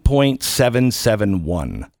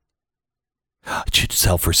 1.771. It should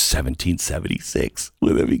sell for $17.76.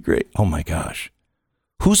 Wouldn't that be great? Oh my gosh.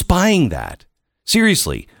 Who's buying that?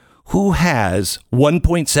 Seriously, who has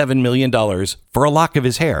 $1.7 million for a lock of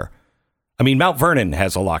his hair? I mean, Mount Vernon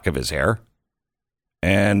has a lock of his hair.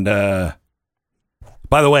 And by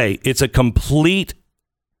the way, it's a complete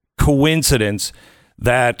coincidence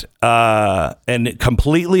that, and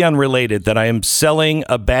completely unrelated, that I am selling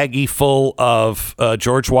a baggie full of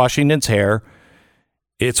George Washington's hair.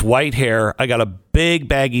 It's white hair. I got a big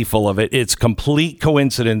baggie full of it. It's complete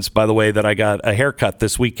coincidence, by the way, that I got a haircut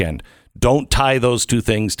this weekend. Don't tie those two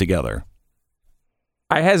things together.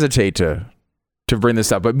 I hesitate to bring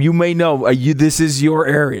this up, but you may know this is your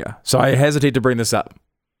area, so I hesitate to bring this up.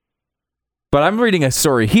 But I'm reading a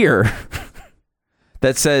story here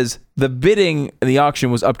that says the bidding in the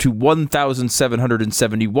auction was up to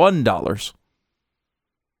 $1,771.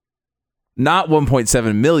 Not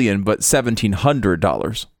 $1.7 million, but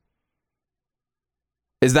 $1,700.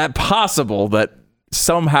 Is that possible that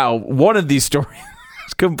somehow one of these stories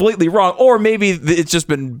is completely wrong? Or maybe it's just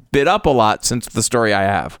been bid up a lot since the story I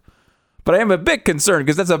have. But I am a bit concerned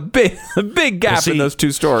because that's a big gap in those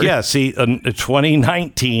two stories. Yeah, see, in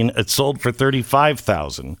 2019, it sold for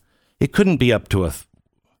 $35,000. It couldn't be up to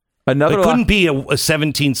another. It couldn't be a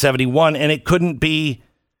 1771, and it couldn't be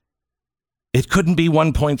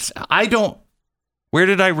 1 point. I don't. Where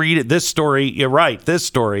did I read it? This story. You're right. This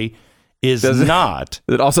story is not.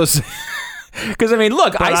 It also. Because I mean,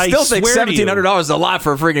 look, I still think $1,700 is a lot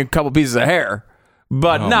for a freaking couple pieces of hair.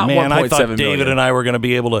 But not 1.7 million. I thought David and I were going to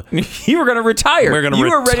be able to. You were going to retire. You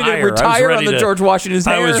were ready to retire on the George Washington's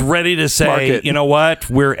hair. I was ready to say, you know what?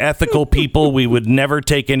 We're ethical people. We would never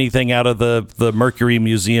take anything out of the Mercury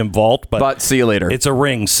Museum vault. But see you later. It's a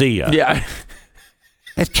ring. See ya. Yeah.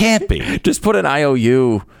 It can't be. Just put an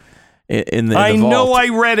IOU in the I vault. know I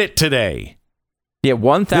read it today. Yeah,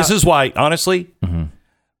 1,000. This is why, honestly. Mm-hmm.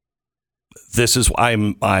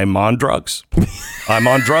 I'm on drugs. I'm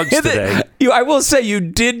on drugs today. I will say you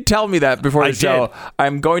did tell me that before the show.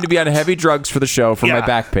 I'm going to be on heavy drugs for the show for my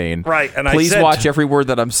back pain. Right. And please watch every word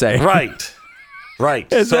that I'm saying. Right.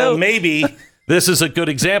 So maybe this is a good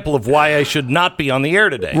example of why I should not be on the air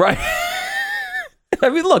today. Right. I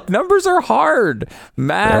mean, look, numbers are hard.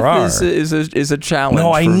 Math is a challenge.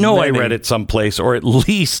 No, I know I read it someplace, or at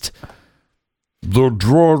least... The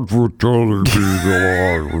drugs were telling me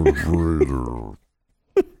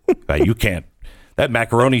you can't. That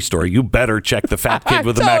macaroni story, you better check the fat kid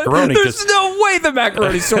with the macaroni. There's no way the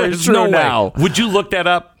macaroni story is true now. Would you look that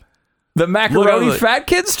up? The macaroni fat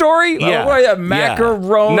kid story? Yeah. Oh,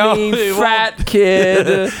 macaroni fat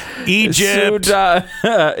kid. Egypt.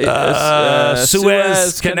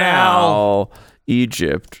 Suez Canal.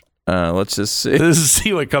 Egypt. Let's just see. Let's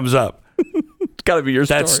see what comes up. It's got to be your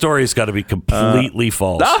story. That story's got to be completely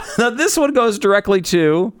false. Now, this one goes directly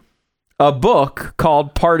to a book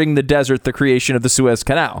called Parting the Desert, The Creation of the Suez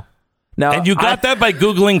Canal. Now, and you got that by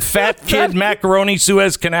Googling fat kid macaroni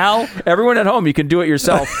Suez Canal? Everyone at home, you can do it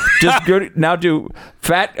yourself. Just go now do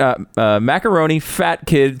macaroni fat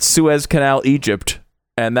kid Suez Canal Egypt,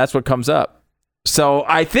 and that's what comes up. So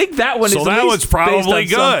I think that one is probably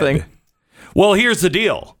good. Something. Well, here's the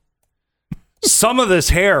deal. Some of this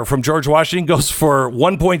hair from George Washington goes for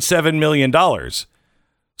 $1.7 million.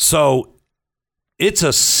 So it's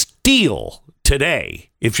a steal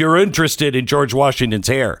today. If you're interested in George Washington's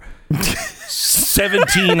hair,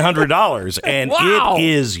 $1,700, and wow. It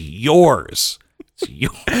is yours.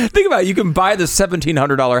 Think about it. You can buy the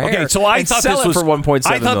 $1,700 hair. Okay, so I thought this was for $1.7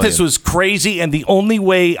 I thought this was crazy, and the only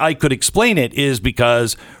way I could explain it is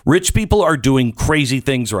because rich people are doing crazy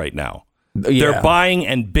things right now. Yeah. They're buying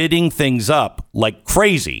and bidding things up like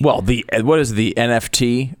crazy. Well, what is the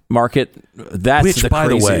NFT market? That's the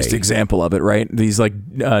craziest example of it, right? These like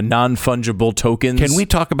non-fungible tokens. Can we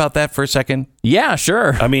talk about that for a second? Yeah,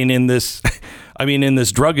 sure. I mean, in this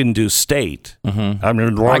drug-induced state.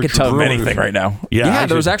 Mm-hmm. I could tell them anything right now. Yeah,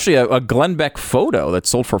 there was actually a Glenn Beck photo that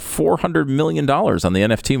sold for $400 million on the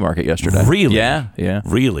NFT market yesterday. Really? Yeah.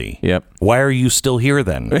 Really? Yep. Why are you still here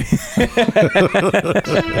then?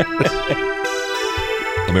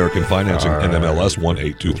 American Financing, NMLS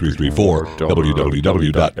 182334,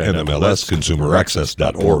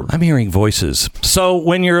 www.nmlsconsumeraccess.org. I'm hearing voices. So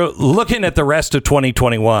when you're looking at the rest of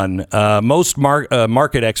 2021, most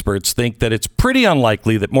market experts think that it's pretty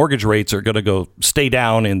unlikely that mortgage rates are going to stay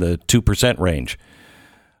down in the 2% range.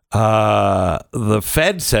 The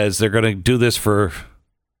Fed says they're going to do this for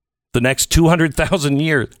the next 200,000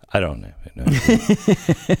 years. I don't know.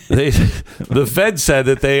 The Fed said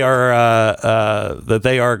that they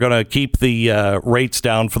are going to keep the rates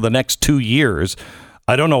down for the next 2 years.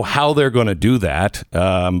 I don't know how they're going to do that,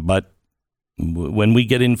 but when we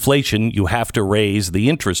get inflation, you have to raise the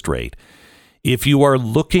interest rate. If you are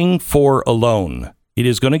looking for a loan, it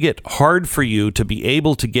is going to get hard for you to be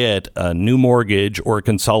able to get a new mortgage or a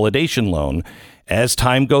consolidation loan as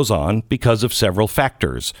time goes on because of several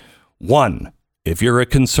factors. One, if you're a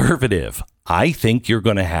conservative, I think you're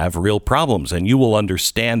going to have real problems, and you will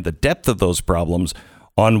understand the depth of those problems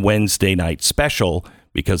on Wednesday night special,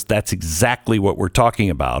 because that's exactly what we're talking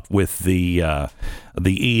about with the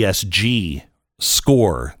ESG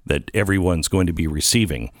score that everyone's going to be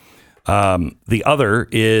receiving. The other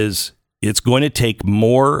is it's going to take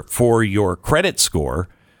more for your credit score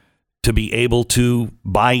to be able to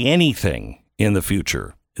buy anything in the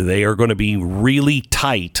future. They are going to be really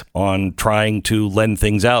tight on trying to lend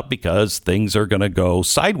things out because things are going to go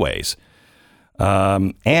sideways.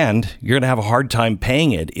 And you're going to have a hard time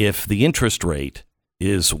paying it if the interest rate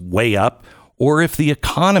is way up or if the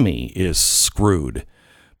economy is screwed.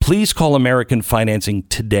 Please call American Financing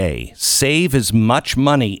today. Save as much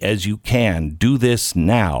money as you can. Do this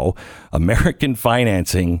now. American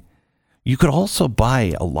Financing. You could also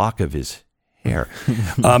buy a lock of his hair.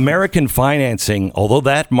 American Financing, although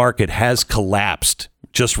that market has collapsed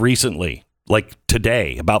just recently, like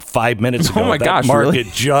today, about 5 minutes ago, that market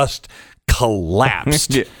just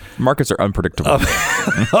collapsed. Yeah. Markets are unpredictable.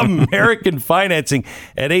 American Financing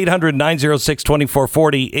at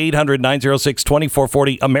 800-906-2440,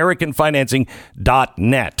 800-906-2440,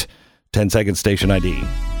 AmericanFinancing.net. 10-second station ID.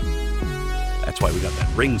 That's why we got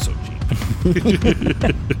that ring so cheap.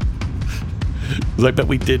 Because I bet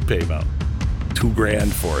we did pay about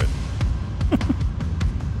 $2,000 for it.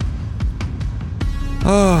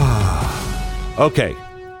 Okay.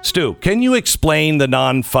 Stu, can you explain the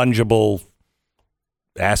non-fungible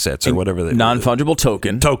assets or whatever they non-fungible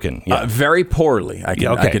token? Yeah. Very poorly. I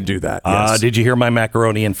can do that. Yes. Did you hear my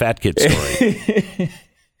macaroni and fat kid story?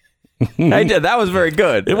 I did. That was very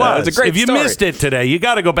good. It was. It was a great If you story. missed it today, you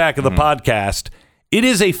got to go back to the podcast. It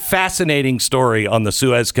is a fascinating story on the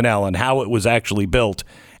Suez Canal and how it was actually built.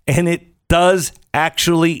 And it does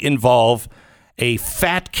actually involve a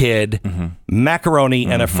fat kid, macaroni,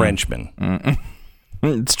 and a Frenchman.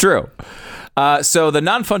 It's true. So the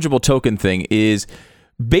non-fungible token thing is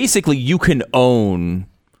basically you can own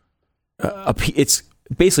it's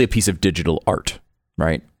basically a piece of digital art,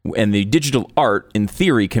 right? And the digital art, in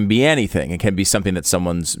theory, can be anything. It can be something that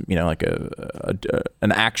someone's, like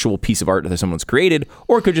an actual piece of art that someone's created,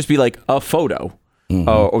 or it could just be like a photo.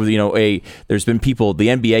 There's been people, the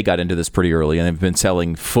NBA got into this pretty early, and they've been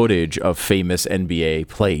selling footage of famous NBA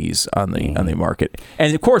plays on the market.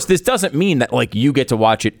 And of course, this doesn't mean that like you get to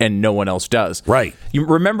watch it and no one else does. Right. You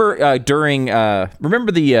remember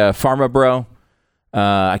remember the Pharma Bro?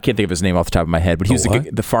 I can't think of his name off the top of my head, but he was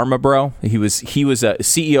the Pharma Bro. He was a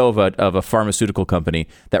CEO of a pharmaceutical company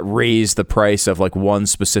that raised the price of like one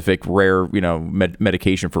specific rare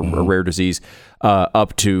medication for a rare disease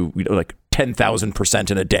up to like 10,000%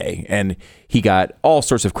 in a day, and he got all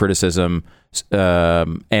sorts of criticism,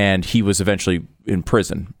 and he was eventually in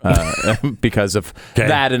prison because of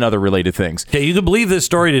that and other related things. Okay, you can believe this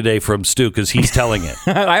story today from Stu because he's telling it.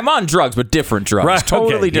 I'm on drugs, but different drugs, right,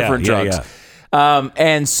 totally different drugs. Yeah.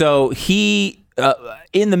 And so he,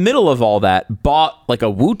 in the middle of all that, bought like a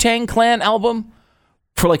Wu-Tang Clan album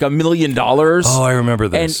for like $1 million. Oh, I remember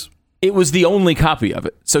this. And it was the only copy of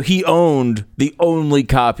it. So he owned the only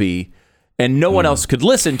copy, and no one else could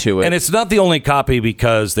listen to it. And it's not the only copy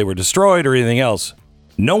because they were destroyed or anything else.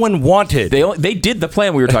 No one wanted. They did the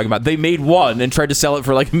plan we were talking about. They made one and tried to sell it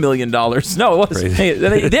for like $1 million. No, it wasn't.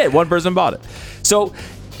 They did. One person bought it. So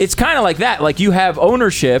it's kind of like that. Like you have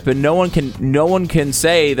ownership, and no one can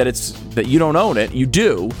say that you don't own it. You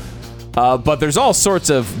do. But there's all sorts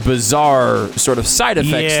of bizarre sort of side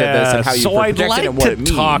effects to this and how you protect it and what it means.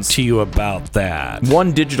 So I'd like to talk to you about that.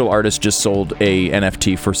 One digital artist just sold a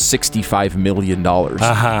NFT for $65 million,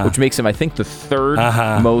 which makes him, I think, the third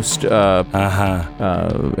most,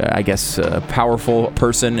 powerful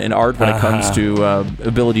person in art when it comes to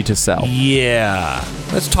ability to sell. Yeah.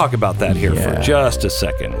 Let's talk about that here for just a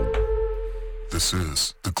second. This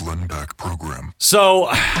is the Glenn Beck Program. So,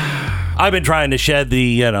 I've been trying to shed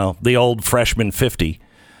the old freshman 50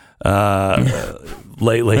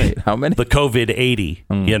 lately. Wait, how many? The COVID 80,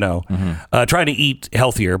 trying to eat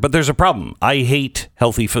healthier. But there's a problem. I hate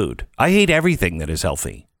healthy food. I hate everything that is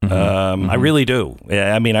healthy. I really do.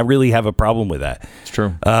 I mean, I really have a problem with that. It's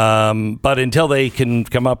true. But until they can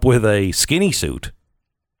come up with a skinny suit,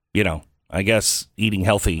 I guess eating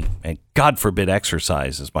healthy and God forbid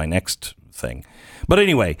exercise is my next thing. But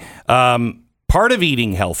anyway, part of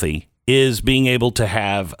eating healthy is being able to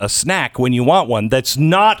have a snack when you want one that's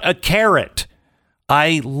not a carrot.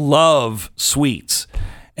 I love sweets,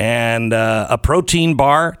 and a protein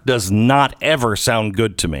bar does not ever sound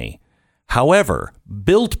good to me. However,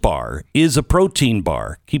 Built Bar is a protein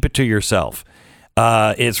bar. Keep it to yourself.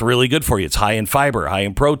 It's really good for you. It's high in fiber, high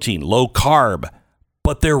in protein, low carb,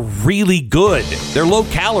 but they're really good. They're low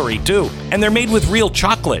calorie too, and they're made with real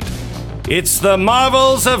chocolate. It's the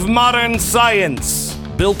marvels of modern science.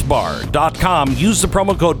 BuiltBar.com. Use the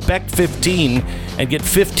promo code BECK15 and get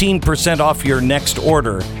 15% off your next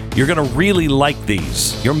order. You're going to really like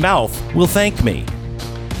these. Your mouth will thank me.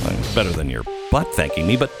 Well, it's better than your butt thanking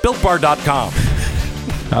me, but BuiltBar.com.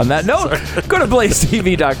 On that note, go to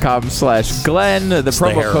blazetv.com/Glenn. The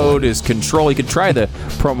promo code is control. You could try the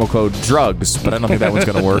promo code drugs, but I don't think that one's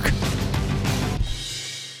going to work.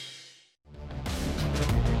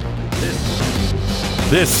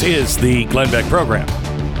 This is the Glenn Beck Program.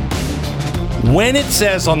 When it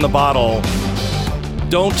says on the bottle,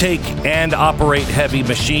 don't take and operate heavy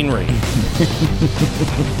machinery,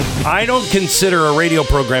 I don't consider a radio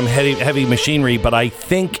program heavy machinery, but I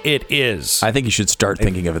think it is. I think you should start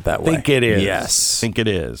thinking of it that way. I think it is. Yes. I think it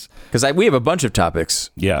is. Because we have a bunch of topics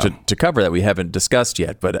to cover that we haven't discussed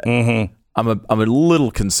yet, but I'm a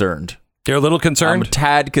little concerned. You're a little concerned? I'm a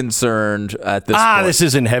tad concerned at this point. This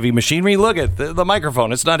isn't heavy machinery. Look at the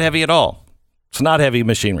microphone. It's not heavy at all. It's not heavy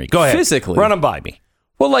machinery. Go ahead. Physically. Run them by me.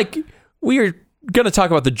 Well, we are going to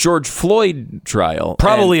talk about the George Floyd trial.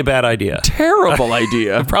 Probably a bad idea. Terrible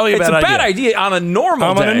idea. Probably a bad idea. It's a bad idea on a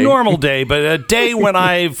normal day. On a normal day, but a day when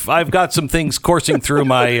I've got some things coursing through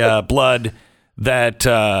my blood that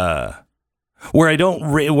where I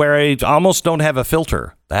almost don't have a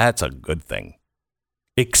filter. That's a good thing.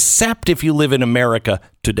 Except if you live in America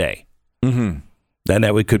today. Mm-hmm. Then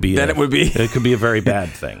it could be a very bad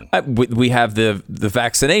thing. We have the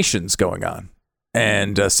vaccinations going on,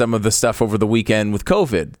 and some of the stuff over the weekend with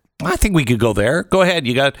COVID. I think we could go there. Go ahead.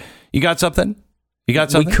 You got something? You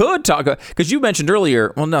got something? We could talk because you mentioned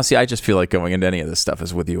earlier. Well, no. See, I just feel like going into any of this stuff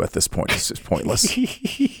is with you at this point. It's just pointless.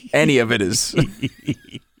 Any of it is.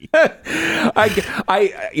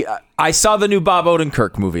 I saw the new Bob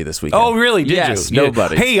Odenkirk movie this weekend. Oh, really? Did you? Yes,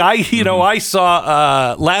 nobody. Hey, I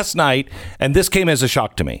saw last night, and this came as a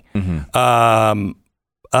shock to me. Mm-hmm.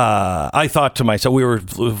 I thought to myself, we were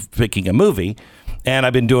picking a movie, and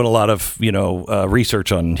I've been doing a lot of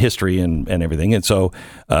research on history and everything, and so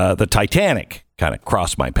the Titanic kind of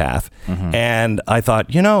crossed my path, and I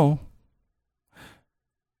thought,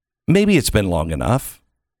 maybe it's been long enough.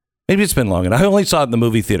 Maybe it's been long enough. I only saw it in the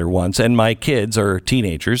movie theater once, and my kids are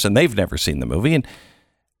teenagers, and they've never seen the movie. And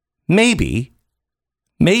maybe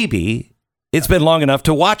it's been long enough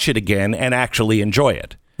to watch it again and actually enjoy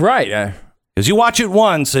it. Right. Because you watch it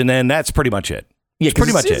once, and then that's pretty much it. Yeah, it's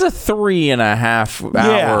pretty much it. It's a 3.5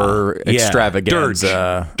 hour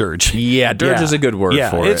extravaganza. Dirge. Yeah, dirge is a good word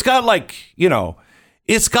for it. It's got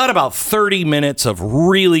it's got about 30 minutes of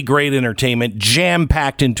really great entertainment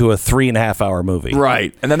jam-packed into a 3.5 hour movie.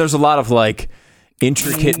 Right. And then there's a lot of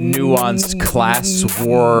intricate, nuanced class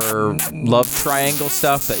war love triangle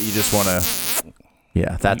stuff that you just want to...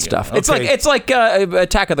 Yeah, that stuff. Okay. It's like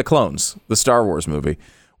Attack of the Clones, the Star Wars movie,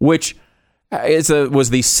 which was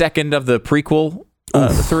the second of the prequel, the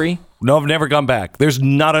 3. No, I've never gone back. There's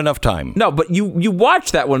not enough time. No, but you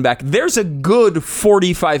watch that one back. There's a good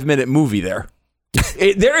 45-minute movie there.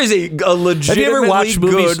 There is a legitimately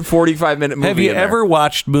good 45-minute movie. Have you ever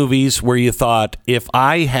watched movies where you thought, if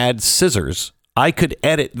I had scissors, I could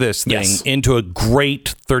edit this thing into a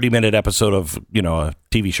great 30-minute episode of, a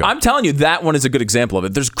TV show? I'm telling you, that one is a good example of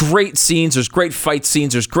it. There's great scenes. There's great fight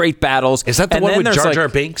scenes. There's great battles. Is that the one with Jar Jar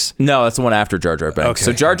Binks? No, that's the one after Jar Jar Binks. Okay.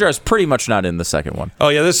 So Jar Jar is pretty much not in the second one. Oh,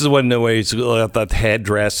 yeah. This is one where he's got that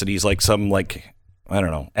headdress and he's like some, I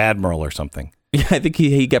don't know, admiral or something. Yeah, I think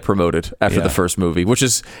he got promoted after the first movie, which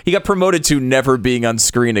is he got promoted to never being on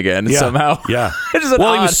screen again somehow. Yeah. He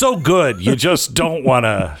was so good. You just don't want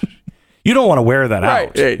to. You don't want to wear that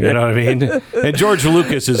out. You know what I mean? And George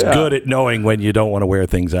Lucas is good at knowing when you don't want to wear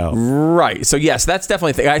things out. Right. So yes, that's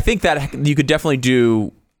definitely a thing. I think that you could definitely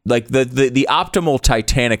do Like the optimal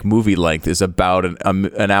Titanic movie length is about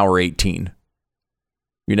an hour 18.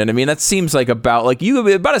 You know what I mean? That seems like about a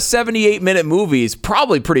 78-minute movie is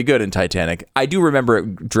probably pretty good in Titanic. I do remember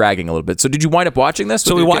it dragging a little bit. So did you wind up watching this?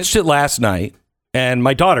 So we watched it last night, and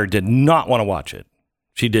my daughter did not want to watch it.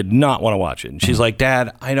 She did not want to watch it. And she's like,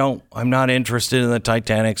 Dad, I'm not interested in the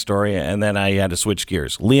Titanic story. And then I had to switch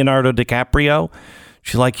gears. Leonardo DiCaprio,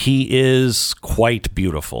 she's like, he is quite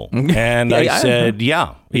beautiful. And I said,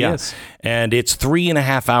 yeah. Yes. And it's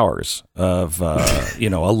 3.5 hours of, a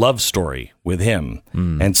love story with him.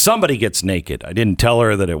 And somebody gets naked. I didn't tell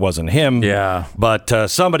her that it wasn't him. Yeah. But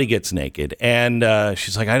somebody gets naked. And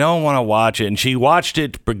she's like, I don't want to watch it. And she watched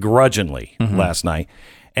it begrudgingly last night.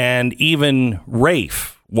 And even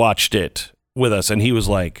Rafe watched it with us. And he was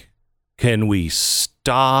like, can we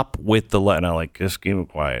stop with the... And I'm like, just keep it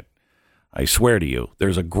quiet. I swear to you,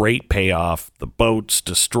 there's a great payoff. The boat's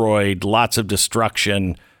destroyed, lots of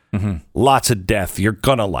destruction, lots of death. You're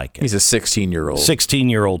going to like it. He's a 16-year-old.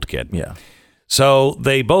 16-year-old kid. Yeah. So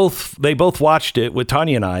they both watched it with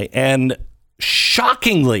Tanya and I, and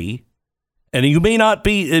shockingly, and you may not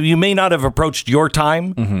have approached your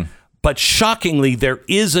time, but shockingly, there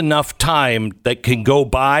is enough time that can go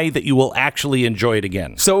by that you will actually enjoy it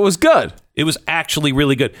again. So it was good. It was actually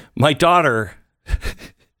really good. My daughter...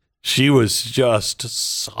 She was just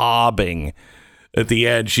sobbing at the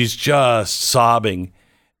end. She's just sobbing.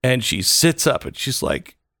 And she sits up and she's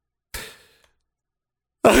like,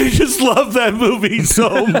 I just love that movie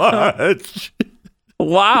so much.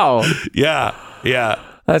 Wow. Yeah.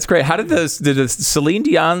 That's great. How did Celine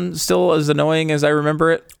Dion still as annoying as I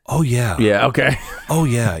remember it? Oh, yeah. Yeah, okay. Oh,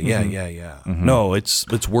 yeah. No,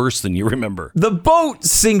 it's worse than you remember. The boat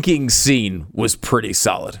sinking scene was pretty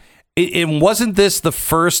solid. It wasn't this the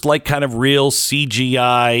first kind of real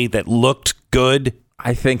CGI that looked good?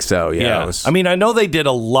 I think so. Yeah. I mean, I know they did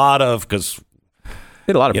a lot of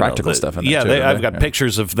practical stuff in there. Yeah, I've got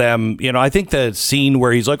pictures of them. I think the scene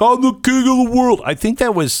where he's like, "I'm the king of the world." I think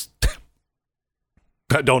that was.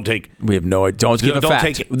 We have no idea. Don't give a fact.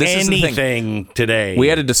 Take this anything today. We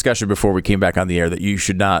had a discussion before we came back on the air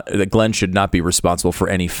that Glenn should not be responsible for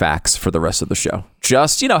any facts for the rest of the show.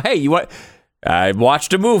 Just hey, I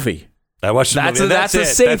watched a movie. That's a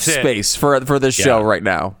safe space for this show right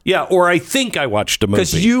now. Yeah, or I think I watched a movie.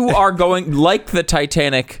 Because you are going, like the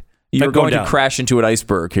Titanic, you're going to crash into an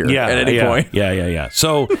iceberg here at any point. Yeah.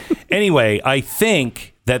 So anyway, I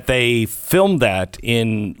think that they filmed that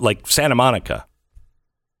in Santa Monica.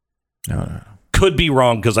 No. Could be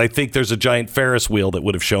wrong because I think there's a giant Ferris wheel that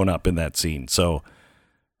would have shown up in that scene. So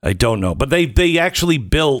I don't know. But they actually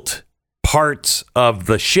built parts of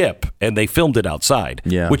the ship and they filmed it outside,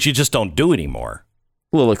 which you just don't do anymore.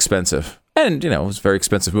 A little expensive. And, it was a very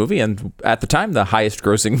expensive movie. And at the time, the highest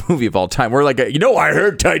grossing movie of all time. We're like, I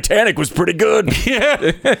heard Titanic was pretty good.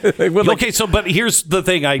 Yeah. Okay, but here's the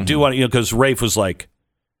thing I do want to, because Rafe was like,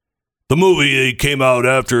 the movie that came out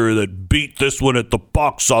after that beat this one at the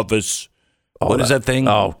box office. What is that thing?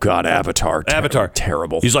 Oh, God, Avatar.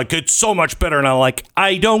 Terrible. He's like, it's so much better. And I'm like,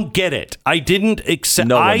 I don't get it. I didn't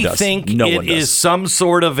accept. I think it is some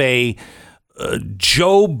sort of a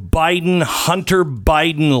Joe Biden, Hunter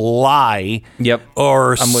Biden lie. Yep.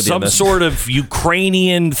 Or some sort of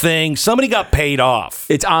Ukrainian thing. Somebody got paid off.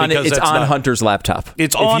 It's on Hunter's laptop.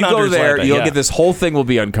 It's on Hunter's laptop. If you go there, you'll get this whole thing will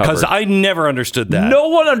be uncovered. Because I never understood that. No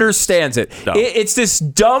one understands it. No. It's this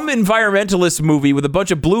dumb environmentalist movie with a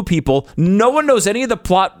bunch of blue people. No one knows any of the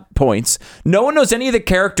plot points. No one knows any of the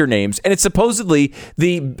character names. And it's supposedly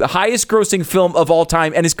the highest grossing film of all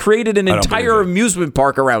time and has created an entire amusement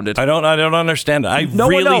park around it. I don't understand it.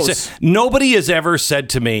 One knows. Nobody has ever said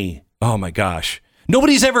to me, oh my gosh,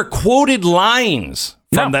 nobody's ever quoted lines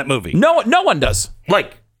from that movie. No one does.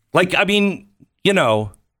 I mean,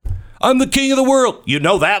 I'm the king of the world. You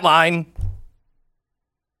know that line.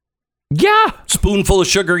 Yeah. Spoonful of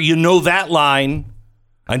sugar. You know that line.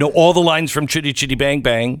 I know all the lines from Chitty Chitty Bang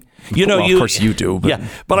Bang. Of course you do. But. Yeah.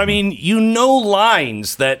 But I mean,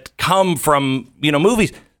 lines that come from,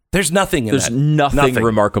 movies. There's nothing in that. There's nothing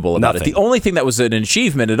remarkable about it. The only thing that was an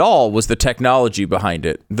achievement at all was the technology behind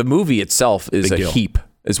it. The movie itself is heap,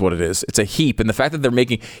 is what it is. It's a heap. And the fact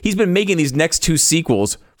that he's been making these next two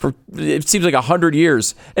sequels for, it seems like 100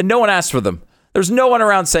 years, and no one asked for them. There's no one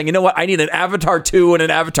around saying, you know what, I need an Avatar 2 and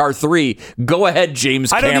an Avatar 3. Go ahead,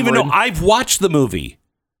 James Cameron. I don't even know. I've watched the movie.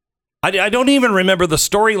 I don't even remember the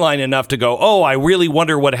storyline enough to go, oh, I really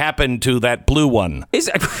wonder what happened to that blue one.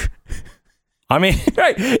 I mean,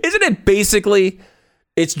 right? Isn't it basically?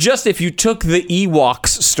 It's just if you took the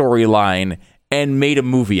Ewoks storyline and made a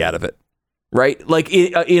movie out of it. right? Like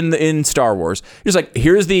in Star Wars, it's like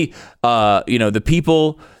here's the the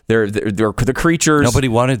people. They're the creatures. Nobody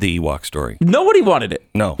wanted the Ewok story. Nobody wanted it.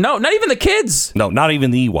 No, not even the kids. No, not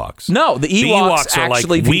even the Ewoks. No, the Ewoks are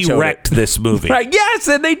actually like, we wrecked this movie. Right? Yes,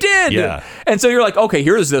 and they did. Yeah. And so you're like, okay,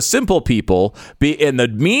 here's the simple people, and the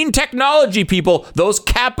mean technology people, those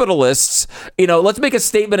capitalists. Let's make a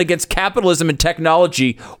statement against capitalism and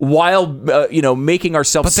technology while making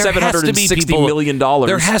ourselves $760 million.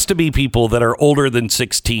 There has to be people that are older than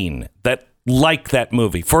 16 that like that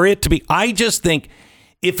movie for it to be. I just think.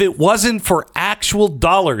 If it wasn't for actual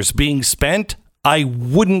dollars being spent, I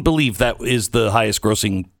wouldn't believe that is the highest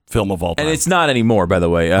grossing film of all time. And it's not anymore, by the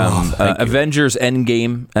way. Avengers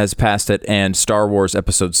Endgame has passed it, and Star Wars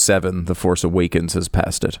Episode 7, The Force Awakens, has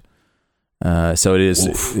passed it. So it is.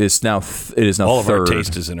 It's now. It is now all third. of our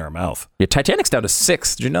taste is in our mouth. Yeah, Titanic's down to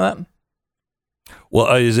 6th. Did you know that?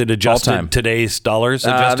 Well, is it adjusted today's dollars?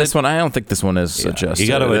 Adjusted? This one, I don't think this one is adjusted. You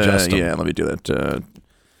got to adjust them. Yeah, let me do that.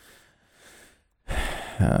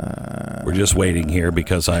 We're just waiting here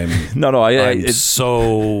because I've got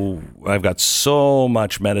so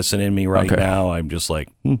much medicine in me right now. I'm just like,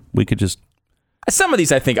 we could just. Some of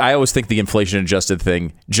these, I always think the inflation adjusted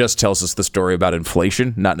thing just tells us the story about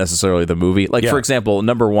inflation, not necessarily the movie. Like, for example,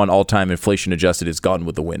 number one all time inflation adjusted is Gone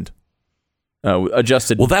with the Wind.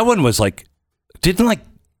 Adjusted. Well, that one was didn't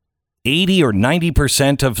 80 or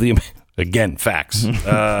 90% of the. Again, facts.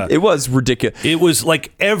 It was ridiculous. It was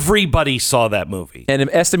like everybody saw that movie. And an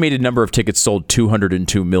estimated number of tickets sold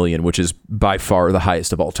 202 million, which is by far the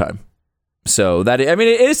highest of all time. So it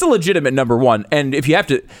is a legitimate number one. And if you have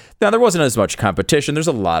to, now there wasn't as much competition. There's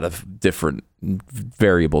a lot of different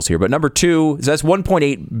variables here. But number two, that's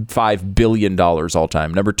 $1.85 billion all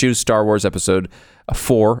time. Number two, Star Wars Episode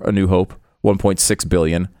 4, A New Hope, $1.6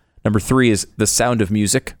 billion. Number three is The Sound of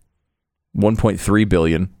Music, $1.3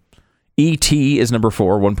 billion. E.T. is number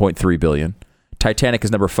 4, $1.3 billion. Titanic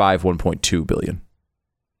is number 5, $1.2 billion.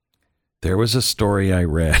 There was a story I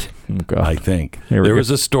read, I think. There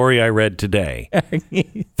was a story I read today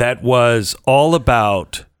that was all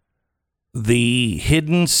about the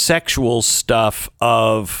hidden sexual stuff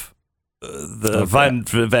of the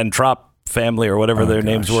Van Trop family or whatever their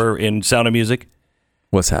names were in Sound of Music.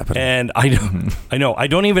 What's happening? And I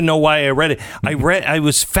don't even know why I read it. I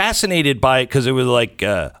was fascinated by it because it was like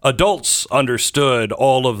adults understood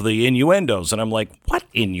all of the innuendos, and I'm like, what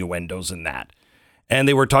innuendos in that? And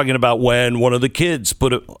they were talking about when one of the kids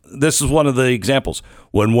this is one of the examples,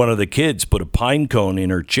 when one of the kids put a pine cone in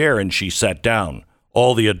her chair and she sat down.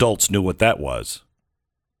 All the adults knew what that was.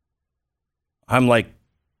 I'm like,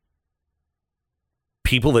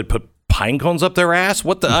 people that put pine cones up their ass?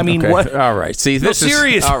 What the? I mean, what? All right. See, this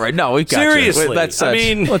seriously. All right. No, we got seriously. You.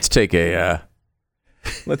 Let's take a.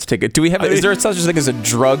 Do we have? Is there such a thing as a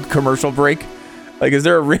drug commercial break? Like, is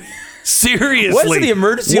there a? Seriously. What does the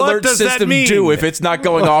emergency alert system do if it's not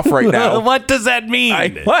going off right now? What does that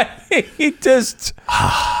mean? What? He just.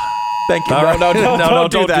 Thank you. No,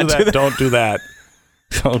 don't do that. Don't do that.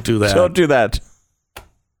 Don't do that. Don't do that.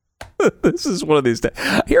 This is one of these days.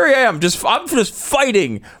 Here I am. I'm just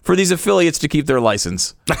fighting for these affiliates to keep their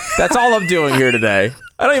license. That's all I'm doing here today.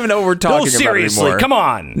 I don't even know what we're talking about anymore. Seriously, come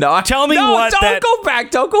on. No, tell me what. Don't go back.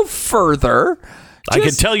 Don't go further. I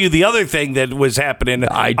can tell you the other thing that was happening.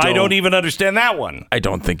 I don't even understand that one. I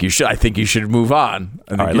don't think you should. I think you should move on.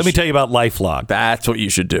 All right, let me tell you about LifeLock. That's what you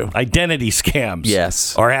should do. Identity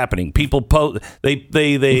scams, are happening. People pose. They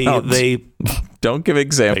don't give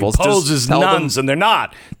examples. They pose as nuns, and they're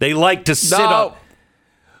not. They like to sit up.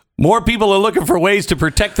 More people are looking for ways to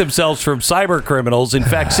protect themselves from cyber criminals. In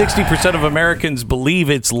fact, 60% of Americans believe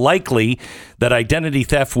it's likely that identity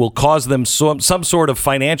theft will cause them some sort of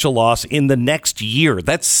financial loss in the next year.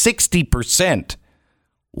 That's 60%.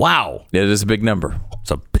 Wow. It is a big number.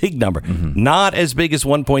 It's a big number. Mm-hmm. Not as big as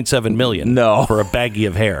 1.7 million for a baggie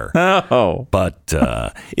of hair. Oh. But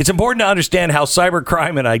it's important to understand how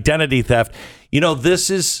cybercrime and identity theft,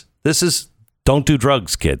 this is don't do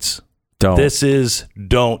drugs, kids.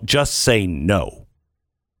 Don't just say no.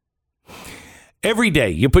 Every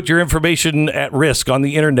day you put your information at risk on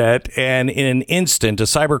the internet, and in an instant, a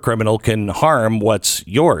cybercriminal can harm what's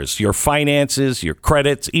yours, your finances, your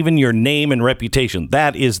credits, even your name and reputation.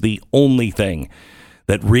 That is the only thing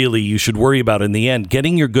that really you should worry about in the end,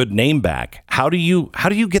 getting your good name back. How do you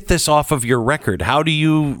get this off of your record? How do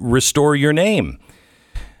you restore your name?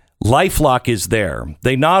 LifeLock is there.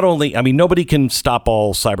 They not only, nobody can stop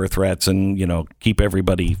all cyber threats and, keep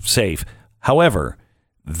everybody safe. However,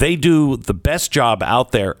 they do the best job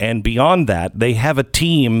out there. And beyond that, they have a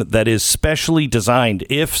team that is specially designed.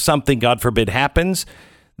 If something, God forbid, happens,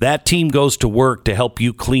 That team goes to work to help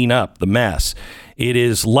you clean up the mess. It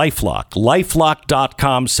is LifeLock.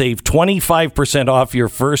 LifeLock.com. Save 25% off your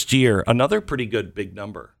first year. Another pretty good big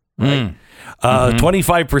number. Right?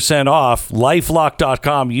 25% off.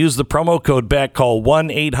 LifeLock.com. Use the promo code BECK. Call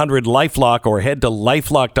 1-800-LifeLock or head to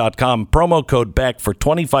LifeLock.com. Promo code BECK for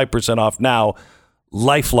 25% off now.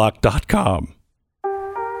 LifeLock.com.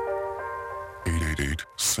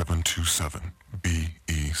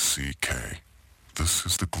 888-727-BECK. This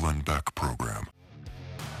is the Glenn Beck Program.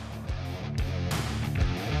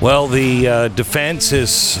 Well, the defense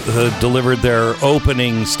has delivered their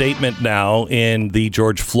opening statement now in the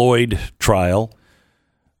George Floyd trial,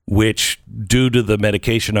 which, due to the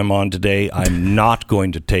medication I'm on today, I'm not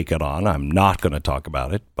going to take it on. I'm not going to talk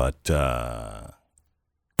about it. But how'd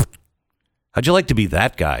you like to be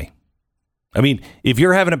that guy? I mean, if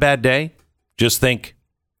you're having a bad day, just think,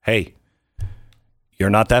 hey, you're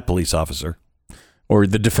not that police officer. Or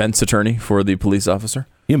the defense attorney for the police officer.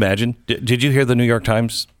 You imagine? Did you hear the New York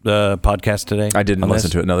Times podcast today? I didn't listen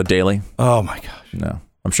to it. No, the Daily. Oh my gosh! No,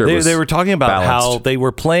 I'm sure they were talking about balanced. how they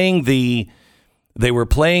were playing the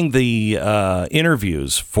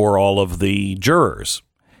interviews for all of the jurors,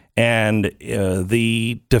 and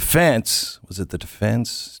the defense was it the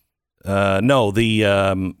defense? No,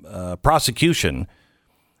 the prosecution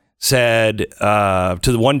said to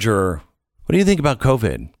the one juror, "What do you think about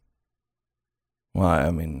COVID?" Well,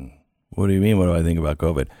 I mean, what do you mean? What do I think about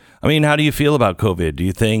COVID? I mean, how do you feel about COVID? Do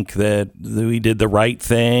you think that we did the right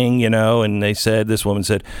thing, you know? And this woman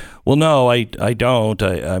said, well, no, I don't.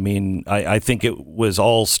 I mean, I think it was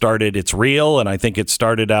all started, it's real. And I think it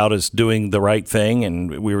started out as doing the right thing.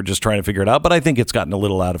 And we were just trying to figure it out. But I think it's gotten a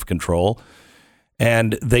little out of control.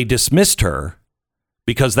 And they dismissed her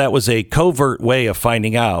because that was a covert way of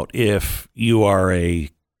finding out if you are a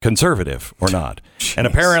conservative or not. Jeez. And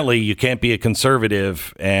apparently you can't be a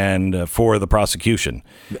conservative and for the prosecution.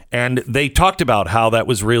 And they talked about how that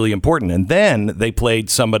was really important. And then they played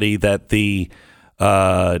somebody that the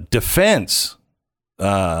defense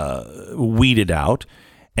weeded out.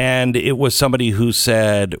 And it was somebody who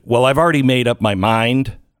said, well, I've already made up my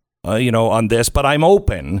mind, on this, but I'm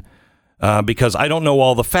open because I don't know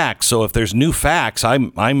all the facts. So if there's new facts,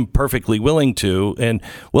 I'm perfectly willing to. And,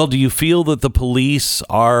 well, do you feel that the police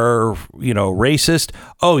are, racist?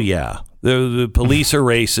 Oh, yeah, the police are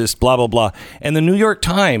racist, blah, blah, blah. And the New York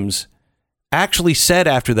Times actually said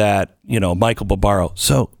after that, Michael Barbaro,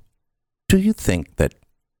 so do you think that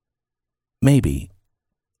maybe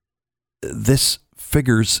this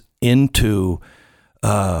figures into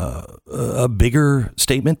a bigger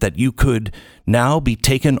statement that you could now be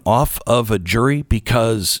taken off of a jury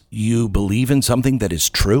because you believe in something that is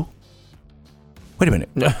true? Wait a minute.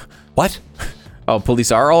 What? Oh,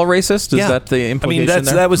 police are all racist? Is that the implication? I mean,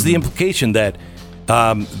 that was the implication that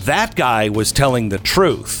that guy was telling the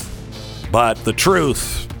truth, but the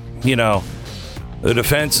truth, the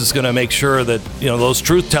defense is going to make sure that, those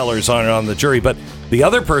truth tellers aren't on the jury. But the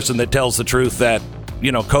other person that tells the truth that,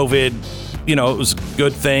 COVID, it was a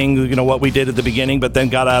good thing, what we did at the beginning, but then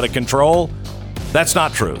got out of control. That's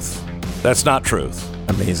not truth. That's not truth.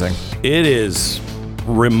 Amazing. It is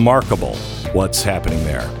remarkable what's happening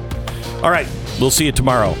there. All right. We'll see you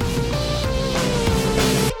tomorrow.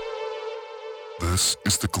 This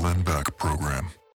is the Glenn Beck Program.